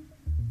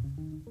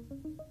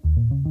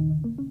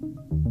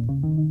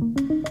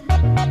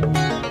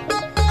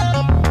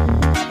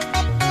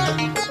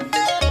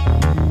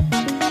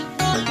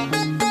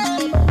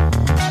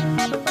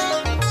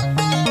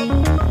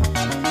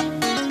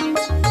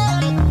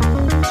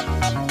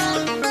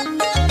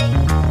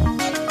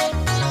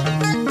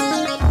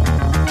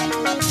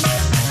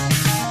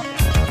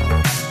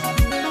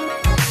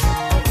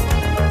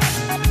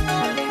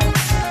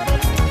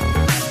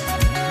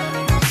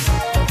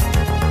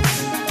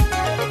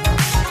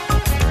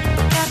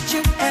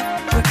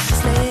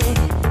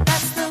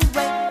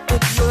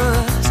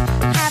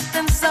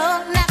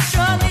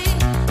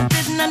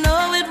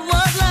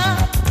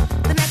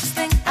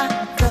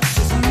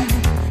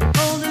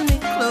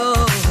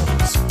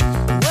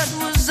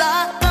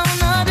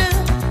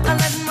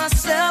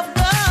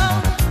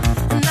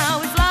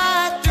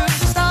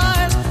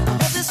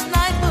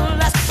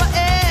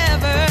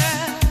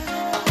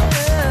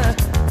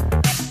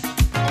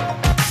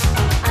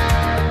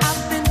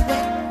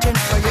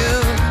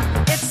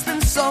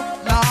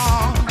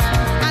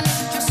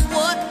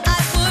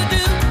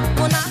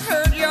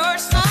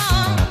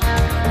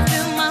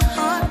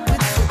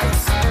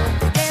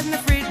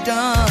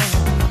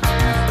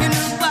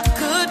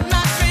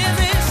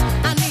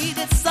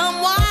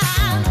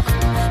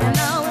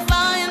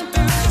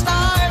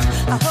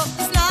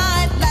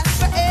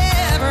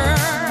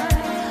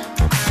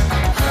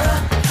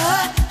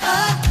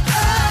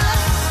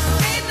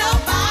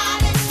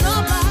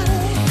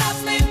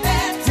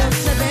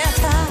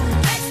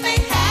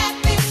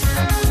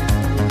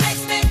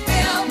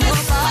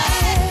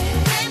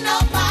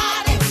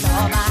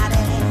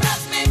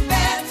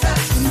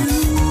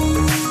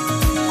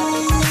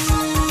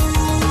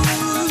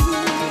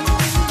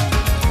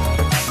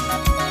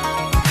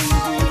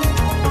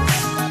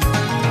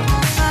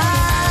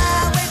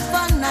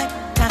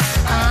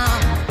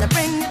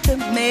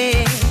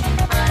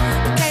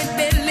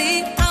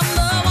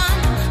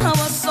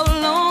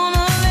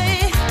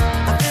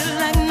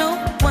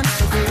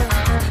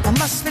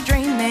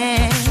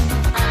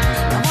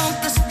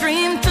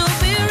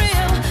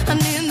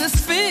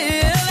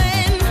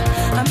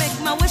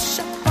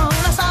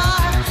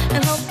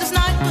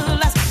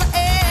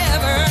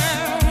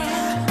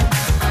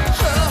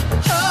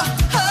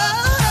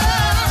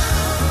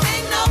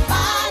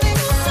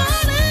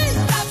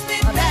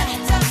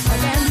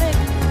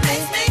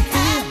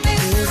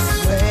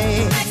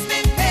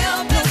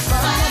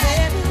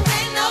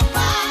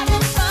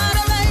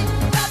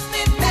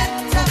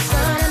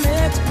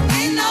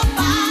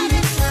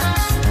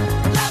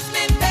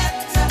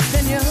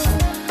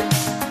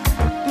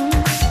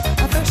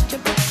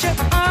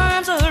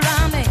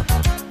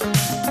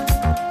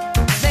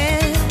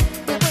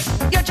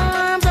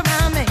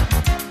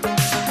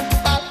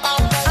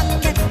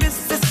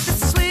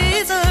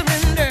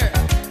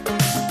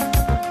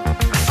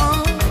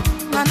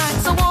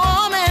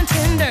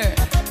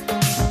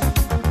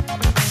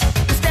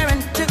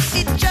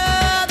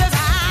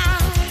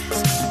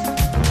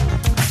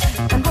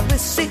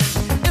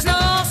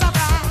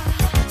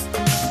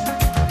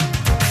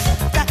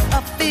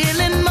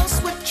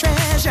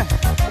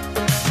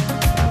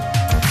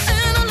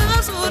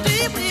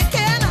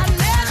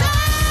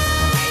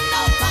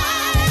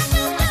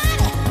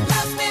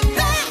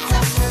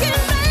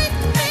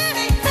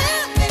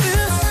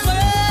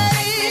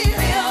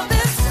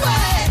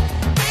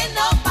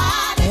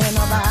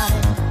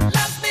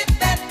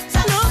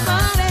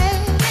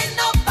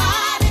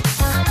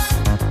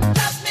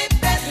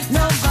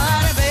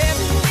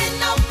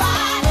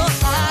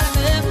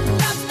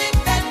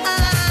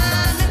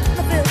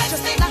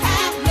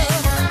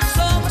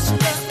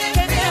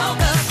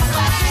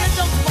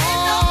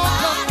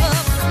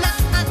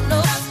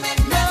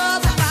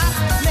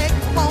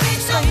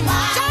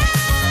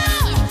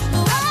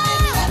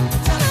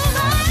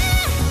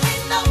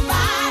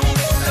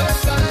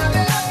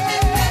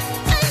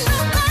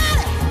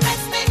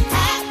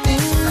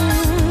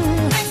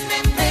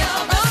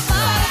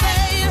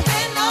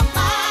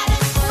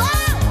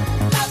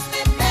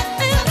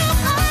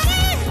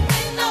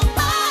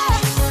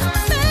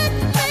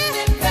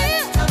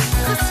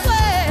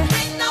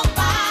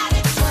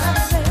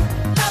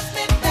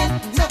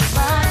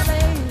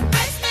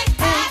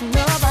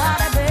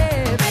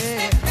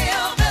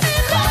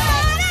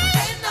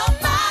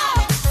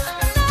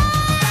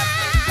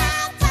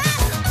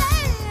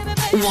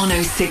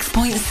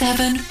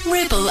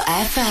 Ribble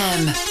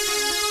FM.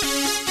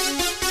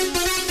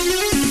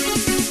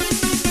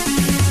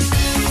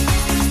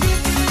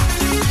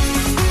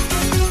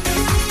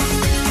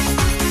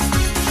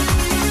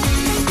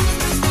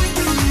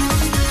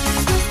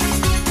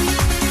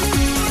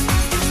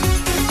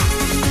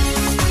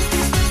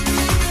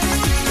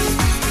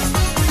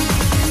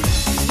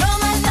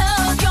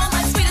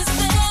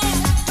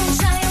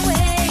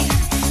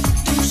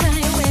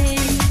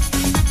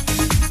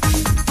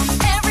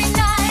 Every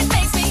night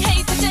makes me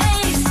hate the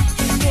days.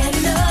 Can't get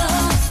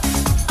enough.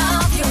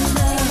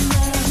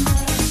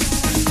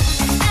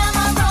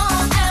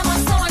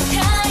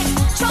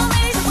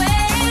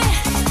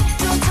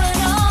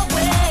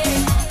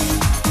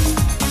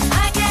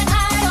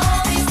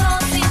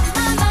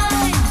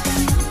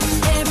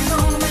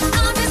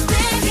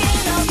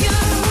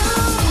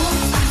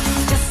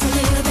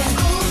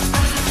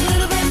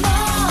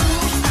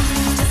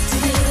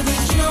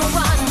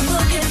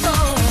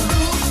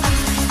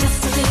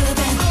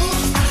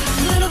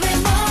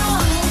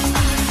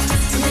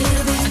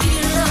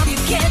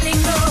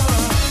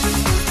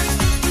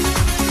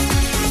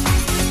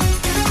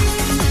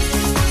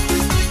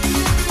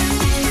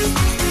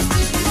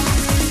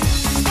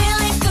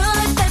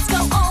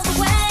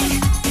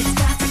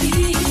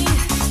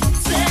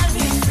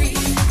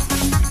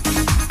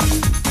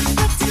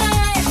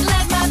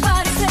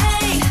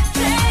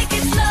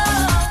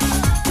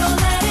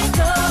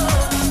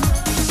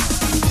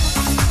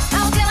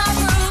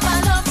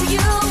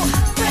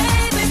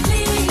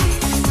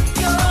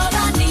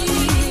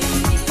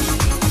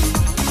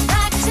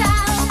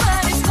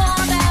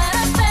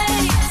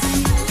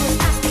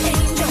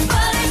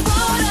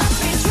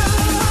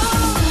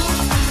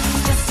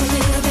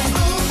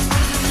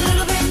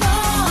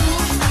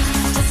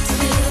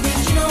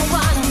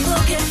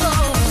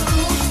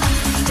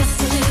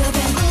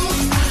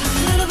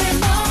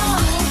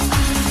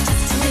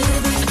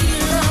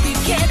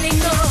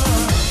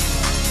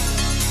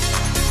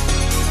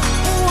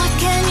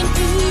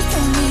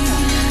 for me.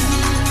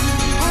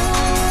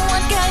 Oh,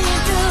 what can you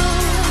do?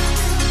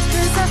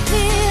 'Cause I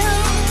feel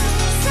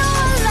so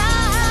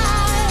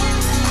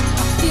alive.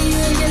 I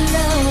feel your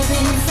love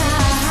inside.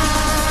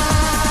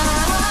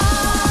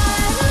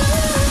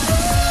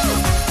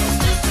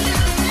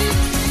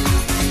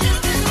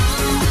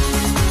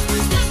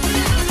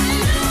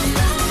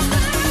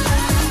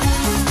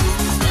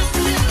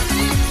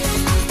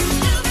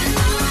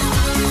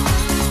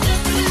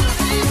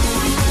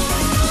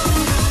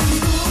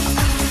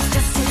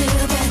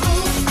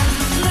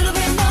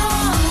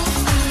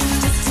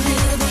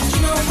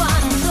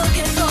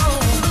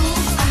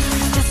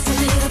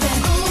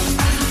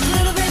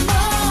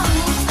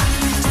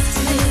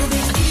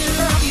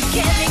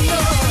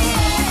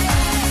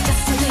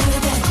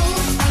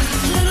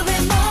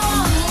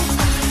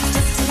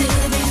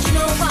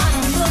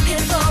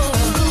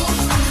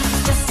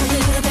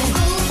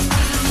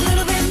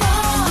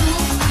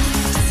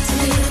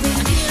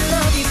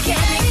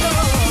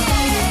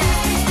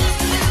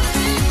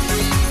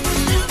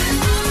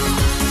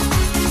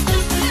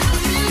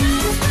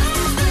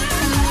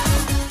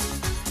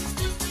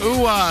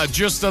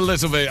 Just a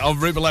little bit on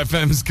Ribble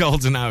FM's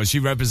Golden Hour. She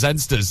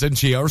represents us, isn't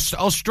she?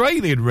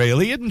 Australian,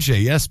 really, isn't she?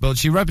 Yes, but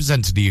she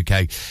represented the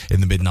UK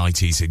in the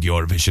mid-90s in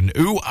Eurovision.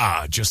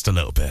 Just a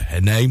little bit. Her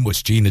name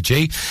was Gina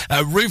G.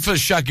 Rufus,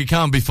 Shaggy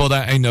Khan before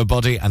that, Ain't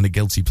Nobody, and The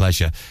Guilty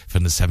Pleasure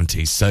from the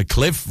 70s. Sir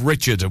Cliff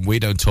Richard, and We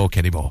Don't Talk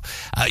Anymore.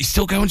 He's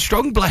still going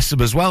strong, bless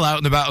him, as well, out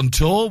and about on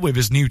tour with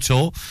his new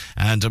tour,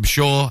 and I'm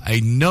sure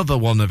another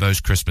one of those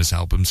Christmas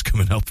albums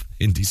coming up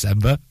in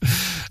December.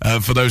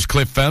 For those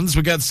Cliff fans,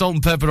 we get Salt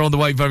and Pepper on the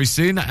way very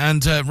soon,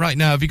 and right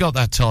now, have you got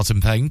that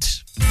tartan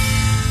paint?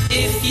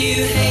 If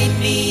you hate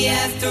me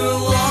after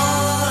all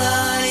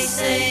I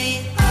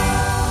say,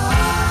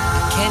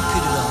 can't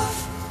put it off.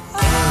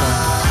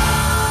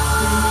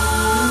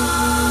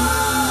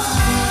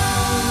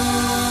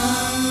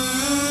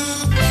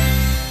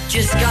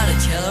 Just gotta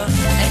tell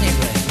her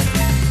anyway.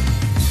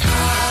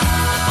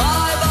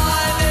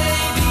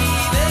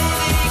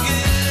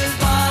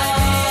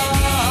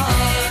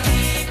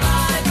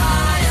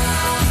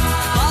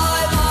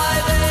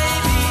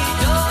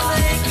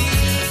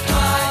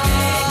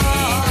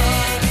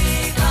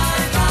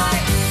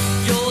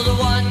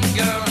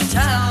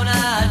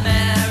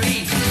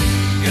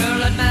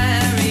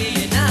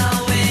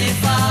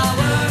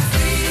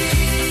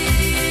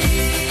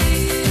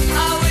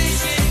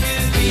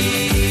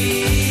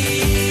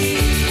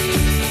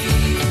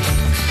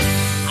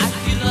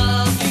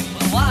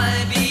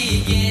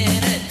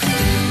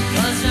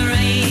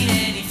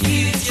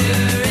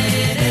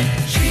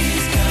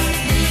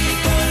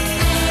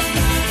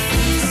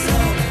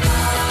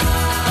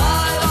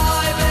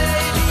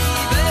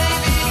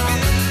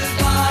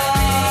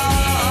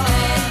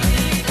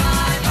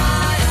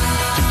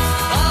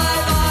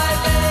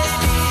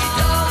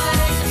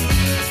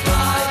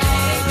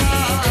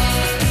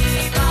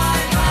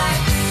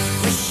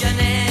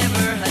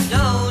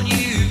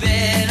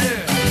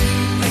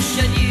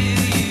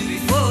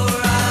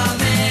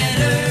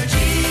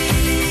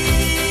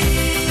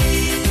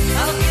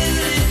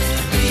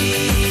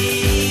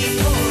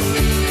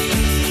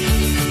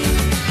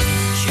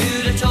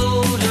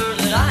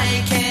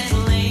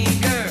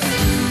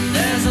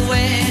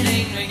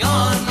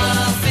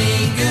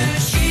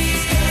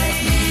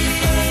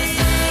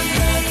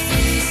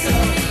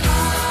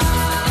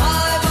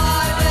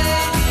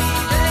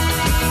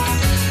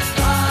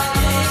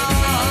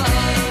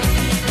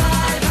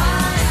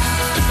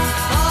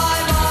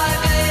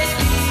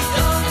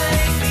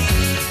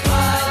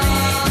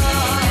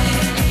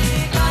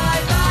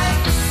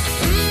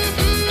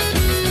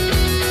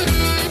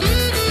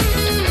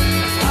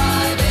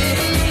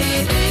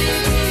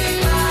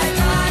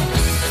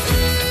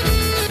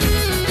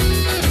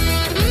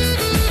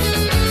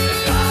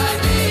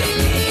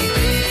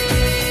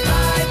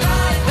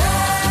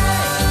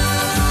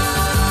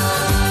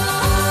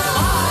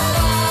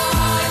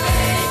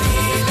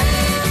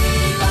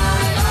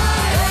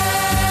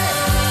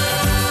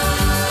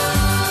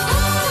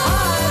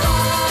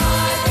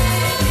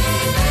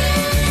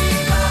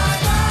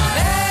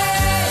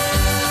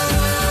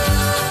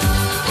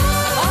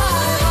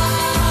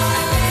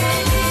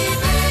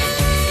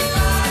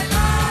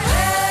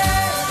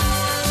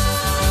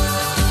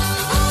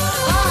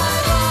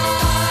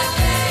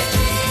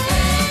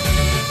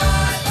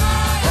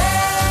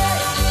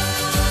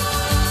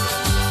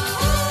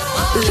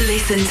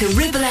 Listen to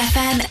Ribble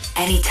FM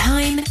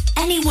anytime,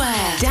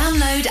 anywhere.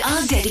 Download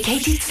our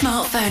dedicated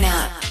smartphone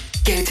app.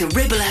 Go to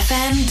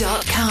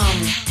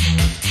ribblefm.com.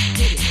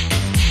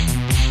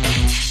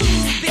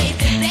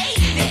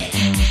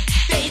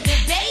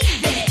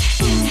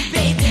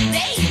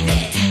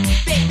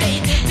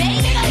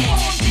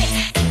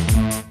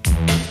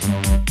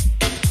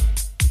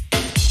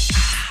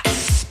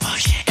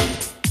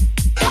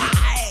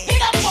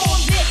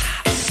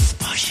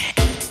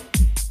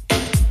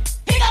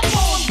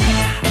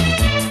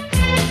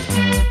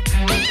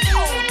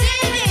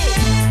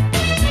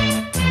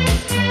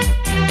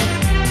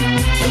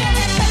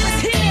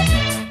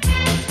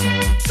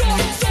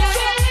 So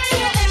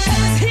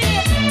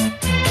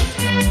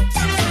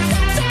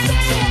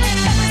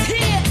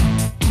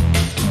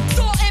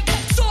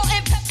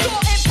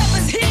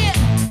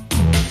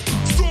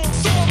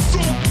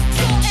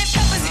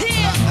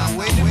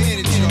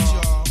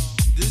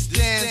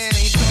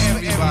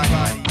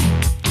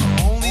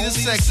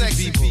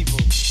sexy people.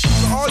 So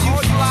all you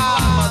fly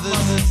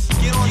mothers,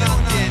 get on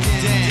out there and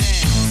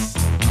dance.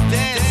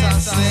 Dance, I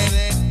said.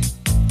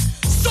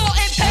 Salt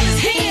and pepper's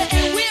here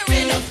and we're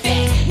in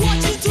effect.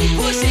 Want you to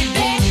push it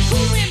back.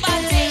 Cooling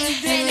my day,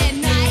 then at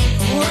night,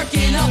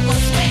 working up a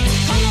sweat.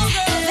 Come on,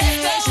 girls, let's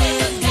go show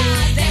the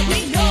guys that we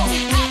know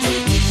how to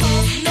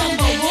become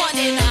number one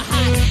in a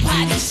hot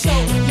body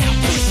show. Now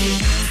push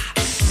it,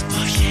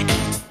 push it,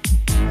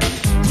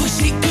 push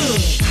it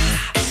good,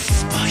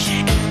 push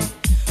it,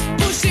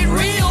 push it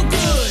real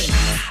good,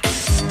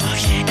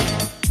 push it,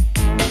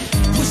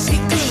 push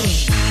it good,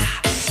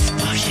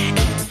 push it,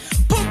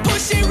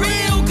 push it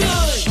real good.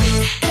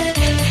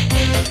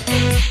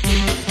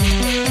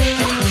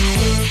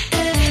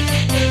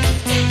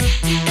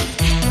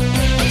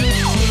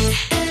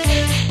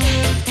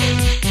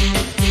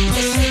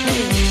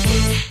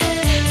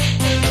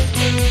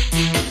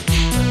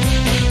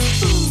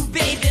 Ooh,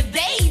 baby,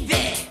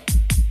 baby,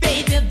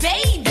 baby,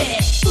 baby.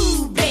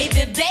 Ooh,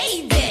 baby,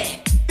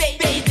 baby,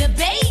 baby,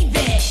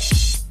 baby.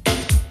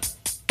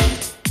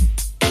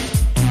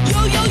 Yo,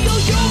 yo, yo,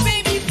 yo,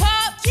 baby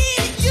pop,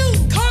 yeah, you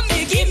come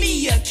here, give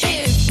me a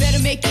kiss. Better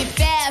make it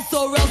fast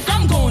or else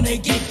I'm gonna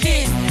get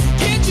pissed.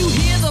 Can't you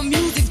hear the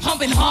music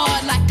pumping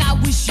hard like I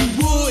wish you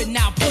would?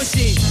 Now push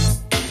it.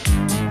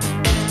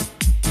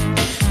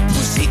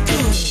 Push it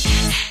good.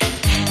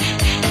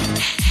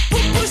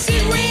 Push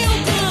it real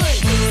good.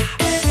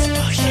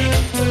 Push it.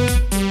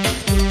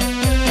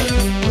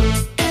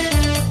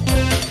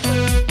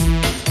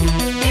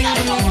 You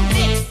gotta go with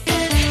this. You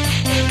gotta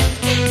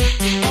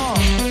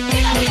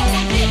go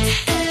with this.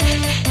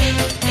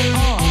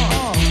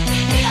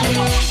 You gotta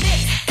go with this.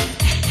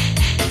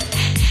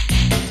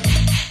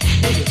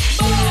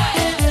 Boy,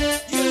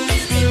 you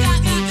really got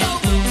me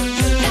going.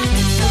 You got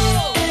me so.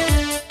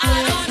 I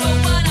don't know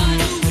what I'm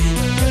doing.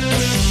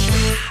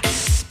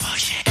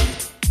 Push it.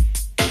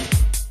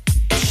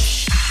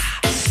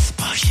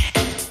 Push it.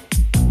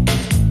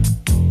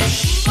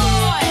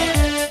 Boy,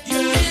 you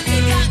really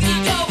got me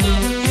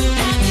going. You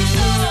got me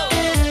so.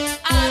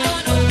 I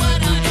don't know what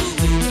I'm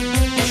doing.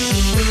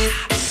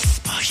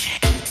 Push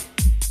it.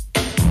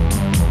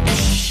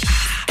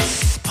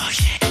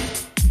 Push it.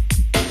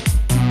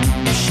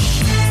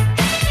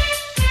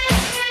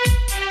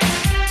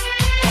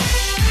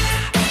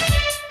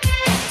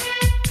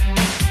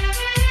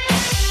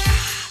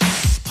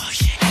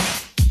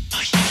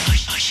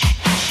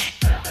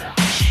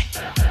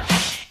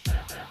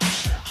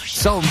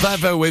 Salt and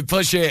Pepper with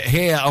Push It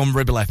here on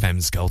Ribble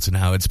FM's Golden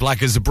Hour. It's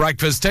Black as a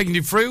Breakfast, taking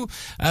you through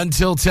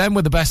until 10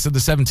 with the best of the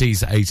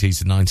 70s,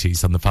 80s and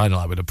 90s on the final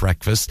hour of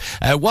breakfast.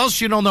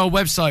 Whilst you're on our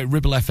website,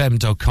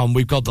 ribblefm.com,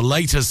 we've got the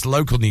latest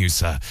local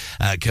news,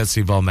 courtesy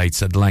of our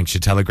mates at the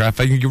Lancashire Telegraph.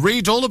 And you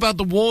read all about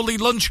the Worley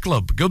Lunch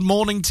Club. Good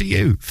morning to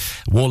you.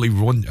 Worley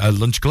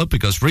Lunch Club,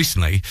 because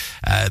recently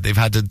they've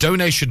had a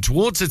donation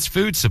towards its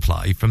food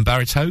supply from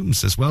Barrett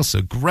Homes as well.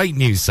 So great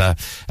news at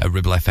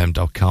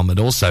ribblefm.com. And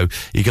also,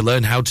 you can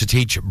learn how to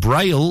teach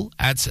Braille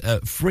at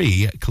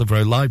free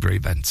Clitheroe Library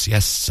events.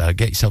 Yes,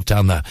 get yourself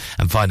down there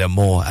and find out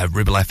more at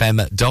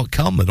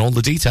ribblefm.com and all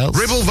the details.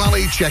 Ribble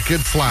Valley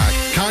Checkered Flag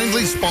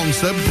kindly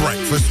sponsor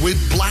Breakfast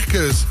with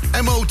Blackers.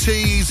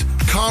 MOTs,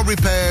 car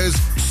repairs,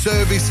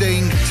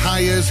 servicing,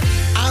 tyres,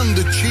 and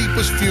the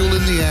cheapest fuel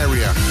in the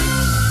area.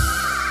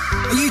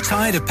 Are you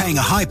tired of paying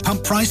a high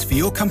pump price for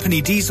your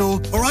company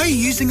diesel? Or are you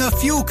using a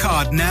fuel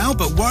card now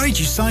but worried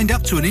you signed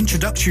up to an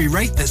introductory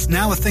rate that's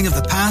now a thing of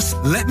the past?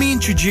 Let me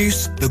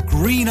introduce the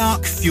Green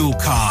Arc Fuel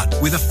Card.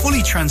 With a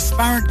fully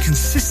transparent,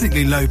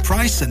 consistently low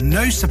price and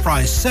no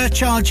surprise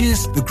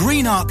surcharges, the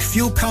Green Arc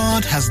Fuel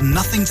Card has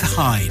nothing to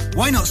hide.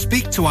 Why not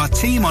speak to our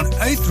team on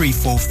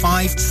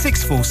 0345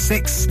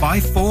 646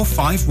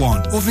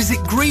 5451 or visit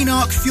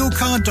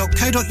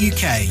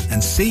greenarcfuelcard.co.uk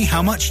and see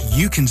how much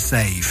you can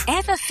save.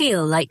 Ever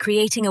feel like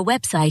creating a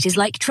website is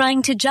like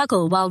trying to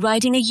juggle while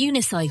riding a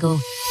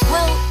unicycle?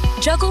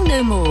 Well, juggle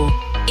no more.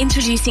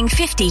 Introducing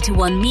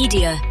 50-1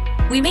 Media.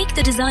 We make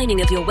the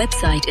designing of your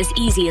website as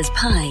easy as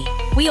pie.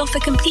 We offer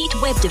complete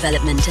web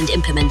development and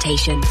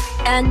implementation.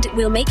 And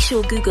we'll make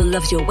sure Google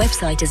loves your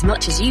website as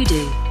much as you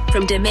do.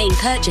 From domain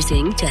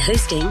purchasing to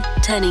hosting,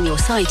 turning your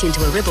site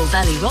into a Ribble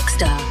Valley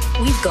rockstar,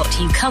 we've got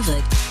you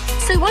covered.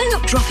 So why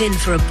not drop in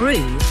for a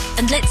brew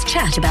and let's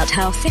chat about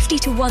how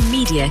 50-1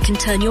 Media can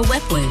turn your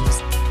web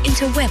woes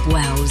into web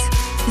wows.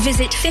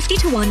 Visit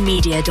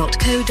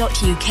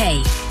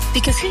 50to1media.co.uk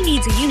because who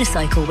needs a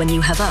unicycle when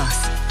you have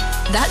us?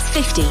 That's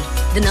 50,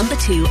 the number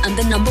 2 and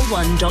the number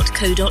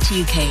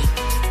 1.co.uk.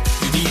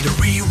 You need a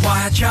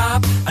rewire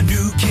job, a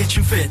new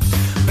kitchen fit,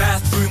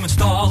 bathroom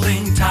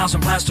installing, tiles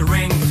and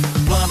plastering,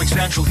 plumbing,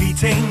 central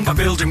heating, a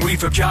building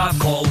refurb job.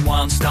 Call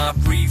One Stop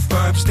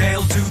Refurbs,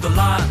 Dale to the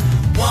lot.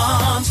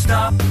 One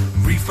Stop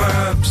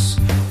Refurbs.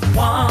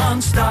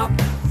 One Stop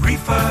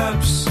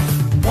Refurbs.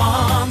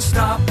 One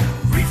Stop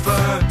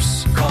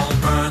Refurbs. Call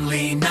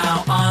Burnley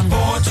now on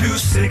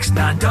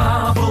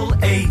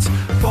 426-988.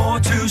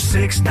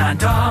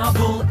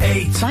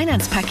 426-988.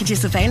 Finance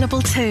packages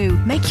available too.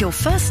 Make your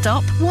first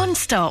stop One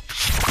Stop.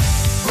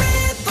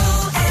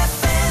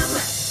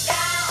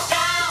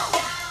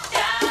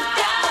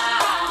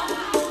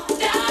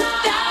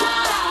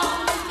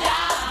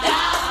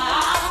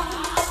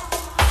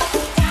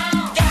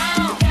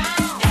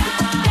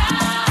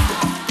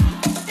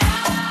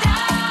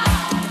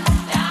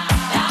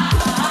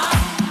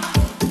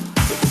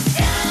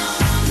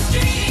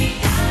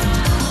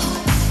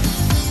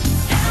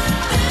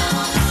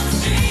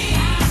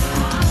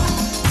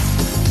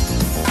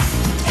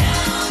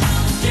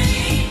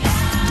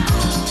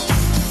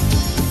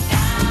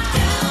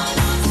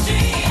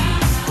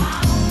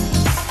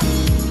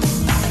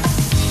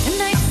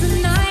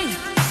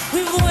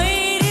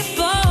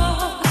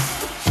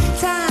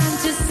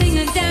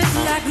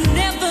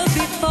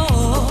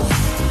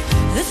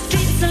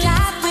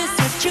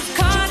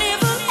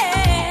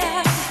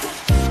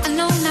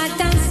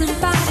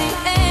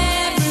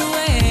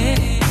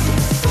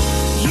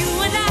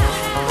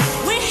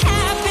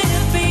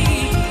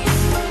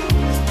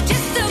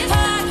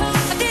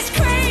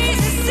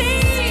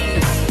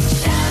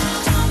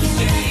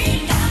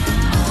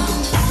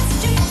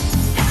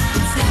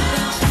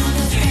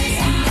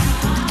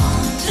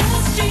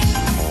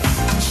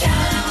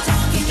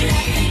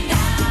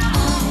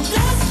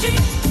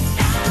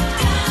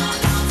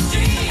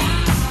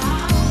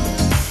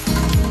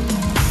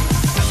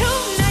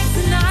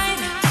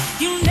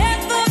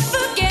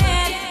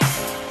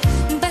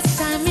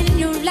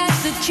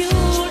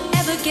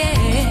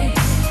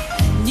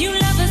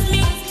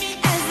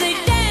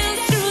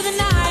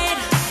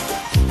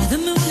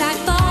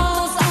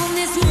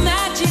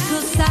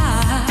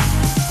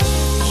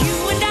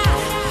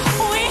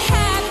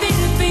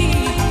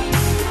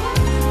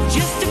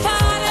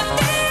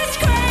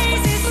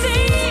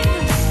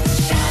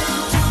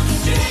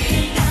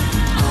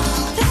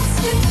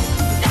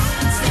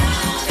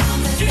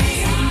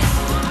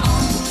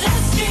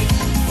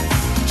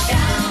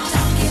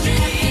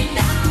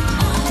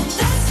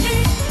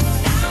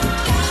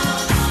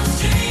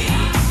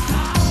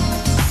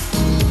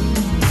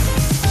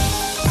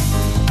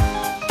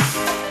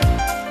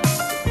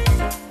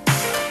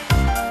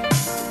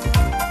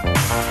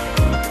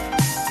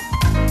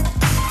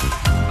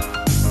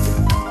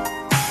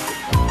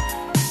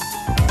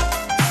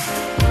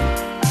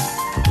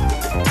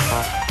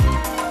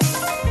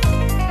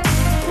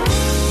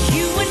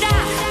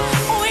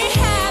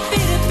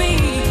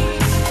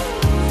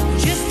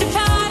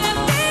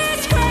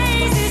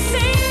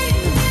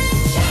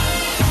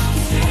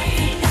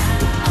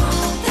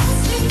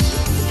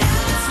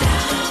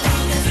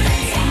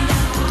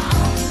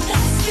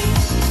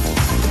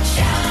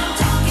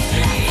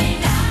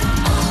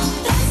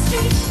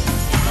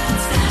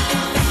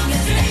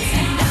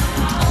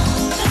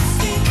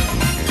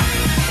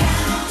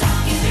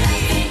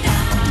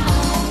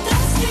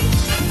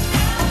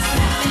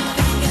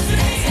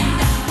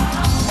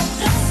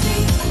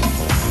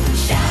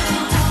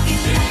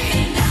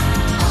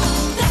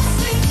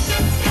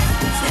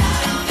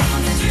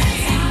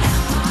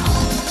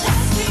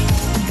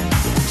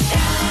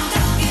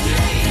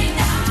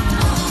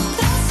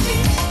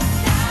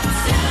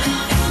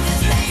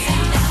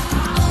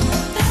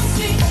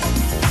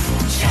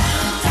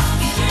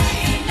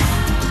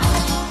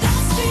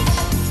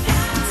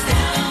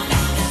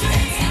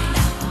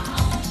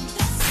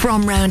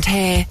 From round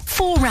here,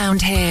 for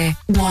round here.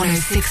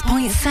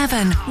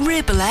 106.7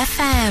 Ribble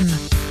FM.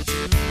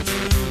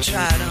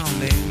 Try it on,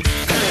 baby.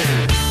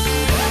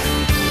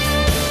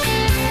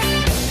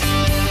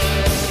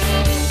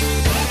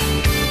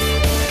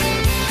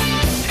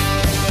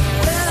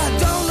 Well, I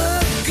don't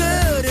look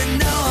good in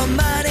no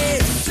money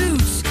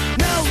suits,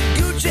 no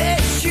Gucci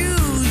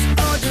shoes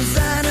or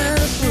designer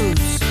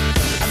boots.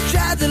 I've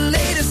tried the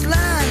latest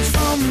lines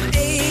from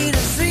A to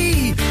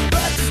Z,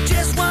 but there's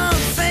just one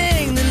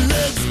thing that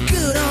looks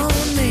good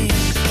on me.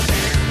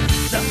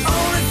 The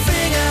only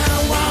thing I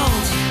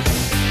want,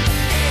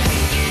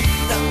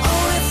 the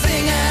only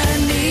thing I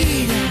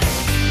need,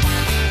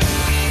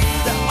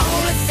 the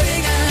only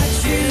thing I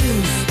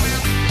choose,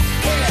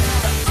 yeah,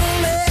 the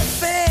only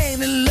thing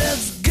that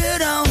looks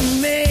good on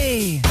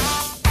me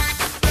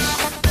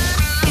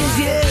is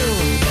you.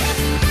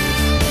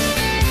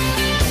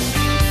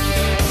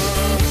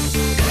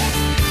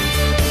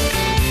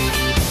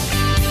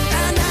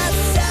 I'm not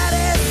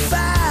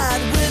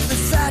satisfied with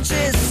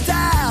Versace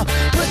style.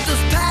 Put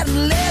those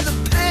patent leather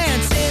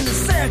pants in the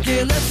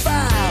circular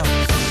file.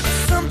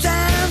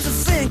 Sometimes I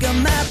think I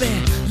might be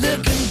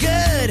looking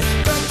good,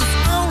 but there's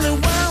only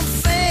one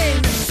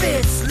thing that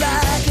fits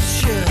like it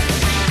should.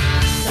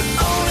 The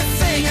only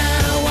thing I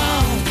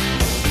want,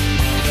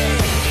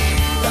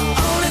 the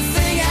only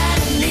thing I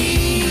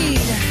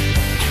need,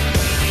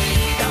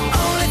 the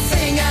only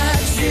thing I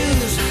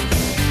choose,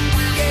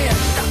 yeah,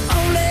 the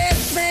only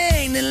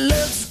thing that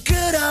looks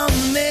good on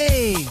me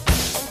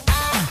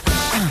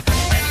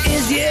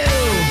is you.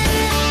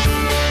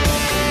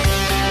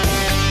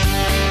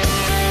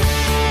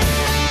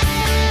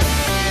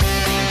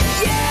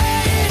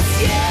 Yeah, it's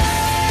you.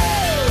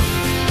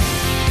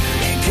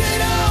 It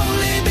could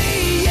only be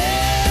you.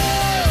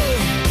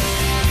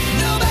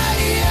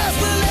 Nobody else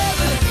will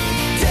ever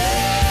do.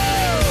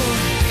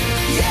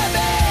 Yeah,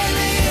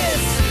 baby,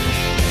 it's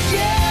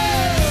you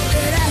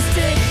that I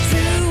stick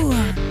to.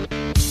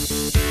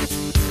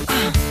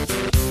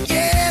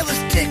 Yeah, we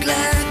stick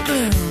like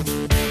glue.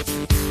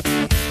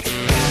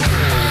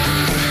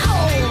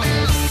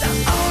 The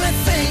only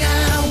thing I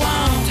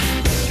want,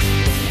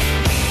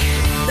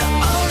 the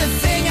only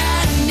thing I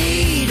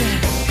need,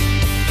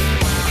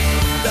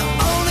 the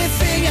only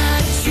thing I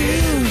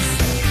choose,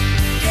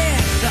 yeah,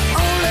 the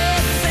only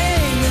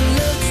thing that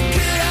looks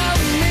good on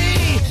me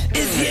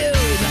is you.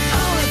 The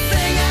only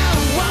thing I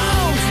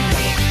want,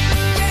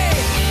 yeah,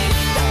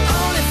 the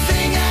only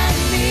thing I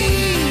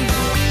need,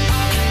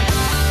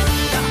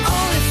 the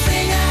only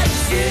thing I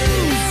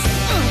choose,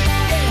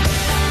 yeah,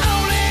 the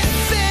only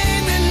thing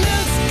that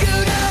looks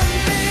good on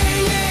me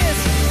is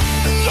you.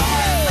 The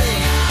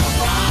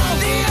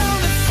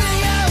only thing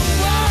I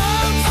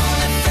want, the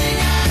only thing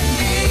I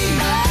need,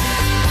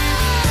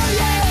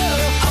 yeah,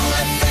 the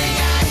only thing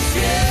I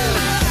choose,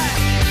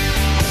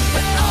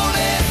 the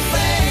only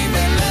thing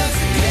that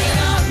looks good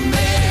on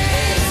me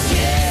is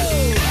you.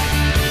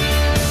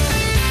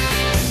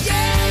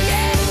 Yeah,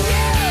 yeah,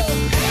 yeah.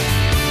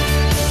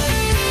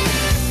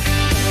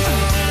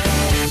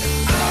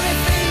 Only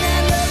thing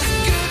that looks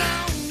good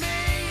on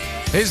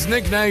me. His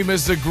nickname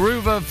is the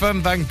Groover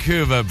from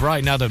Vancouver,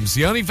 Brian Adams.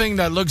 The only thing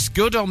that looks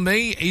good on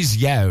me is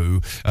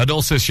you. And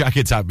also Shack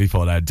Attack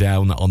before that,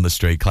 Down on the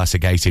Street,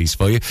 classic 80s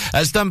for you.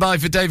 Stand by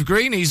for Dave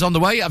Green. He's on the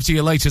way after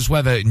your latest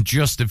weather in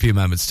just a few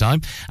moments'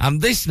 time.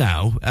 And this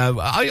now,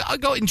 I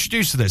got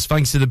introduced to this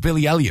thanks to the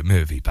Billy Elliot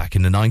movie back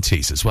in the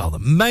 90s as well.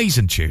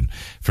 Amazing tune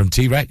from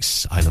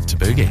T-Rex, I Love to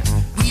Boogie.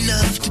 We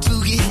love to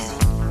boogie.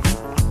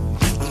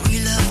 We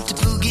love to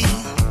boogie.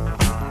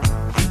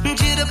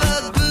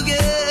 Jitterbug boogie.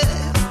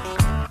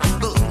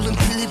 Bowling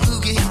Billy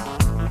boogie.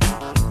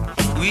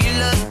 We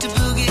love to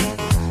boogie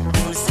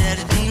on a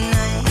Saturday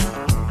night.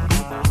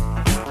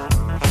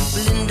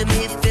 Linda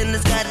May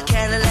Finner's got a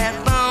Cadillac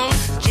bone.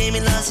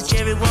 Jamie lost a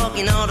cherry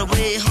walking all the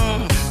way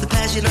home. The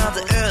passion of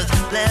the earth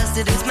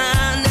blasted his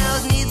mind. Now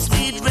his neat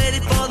sweet ready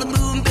for the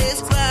moon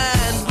bass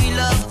grind. We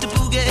love to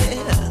boogie.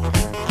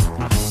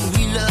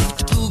 We love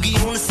to boogie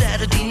on a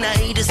Saturday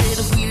night. I said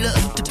we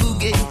love to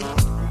boogie.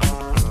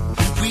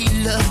 We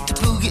love to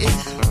boogie.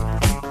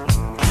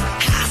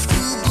 High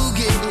school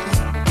boogie.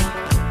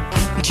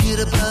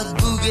 Jitterbug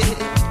boogie.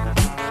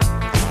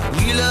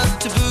 We love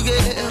to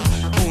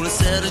boogie on a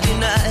Saturday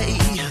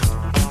night.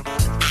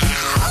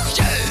 Oh,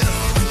 yeah.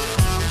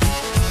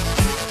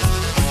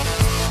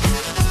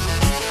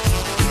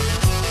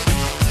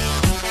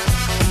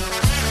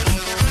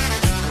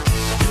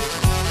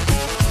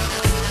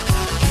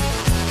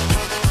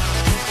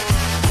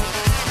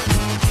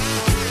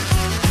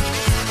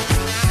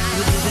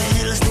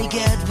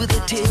 With a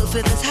tail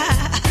feathers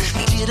high,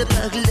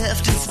 jitterbug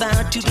left and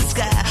smiled to the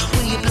sky.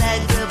 With your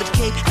black velvet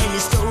cape and your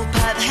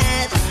stovepipe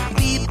hat,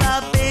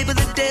 bebop baby,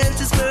 the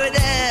dance is where it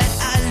at.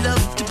 I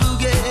love to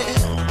boogie,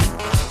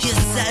 yes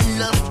I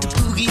love to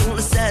boogie on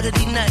a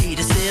Saturday night.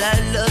 I said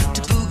I love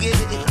to boogie,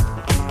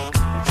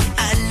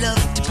 I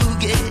love to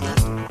boogie,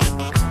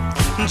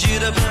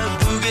 jitterbug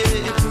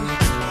boogie.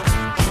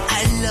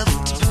 I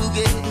love to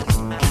boogie,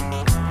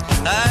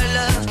 I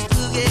love to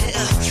boogie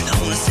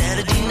on a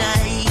Saturday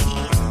night.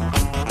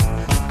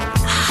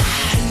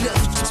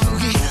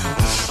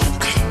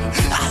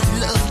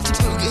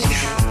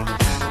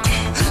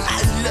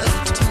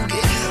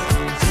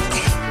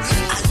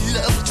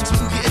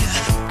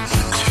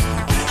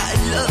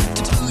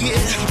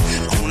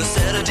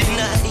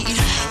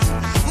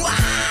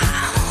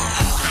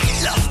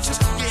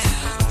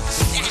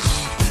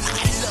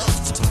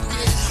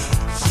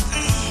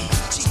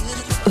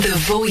 The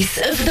voice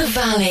of the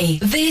valley.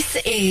 This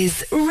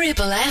is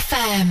Ribble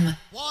FM.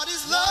 What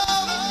is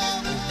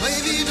love?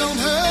 Baby, don't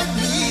hurt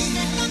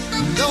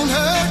me. Don't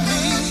hurt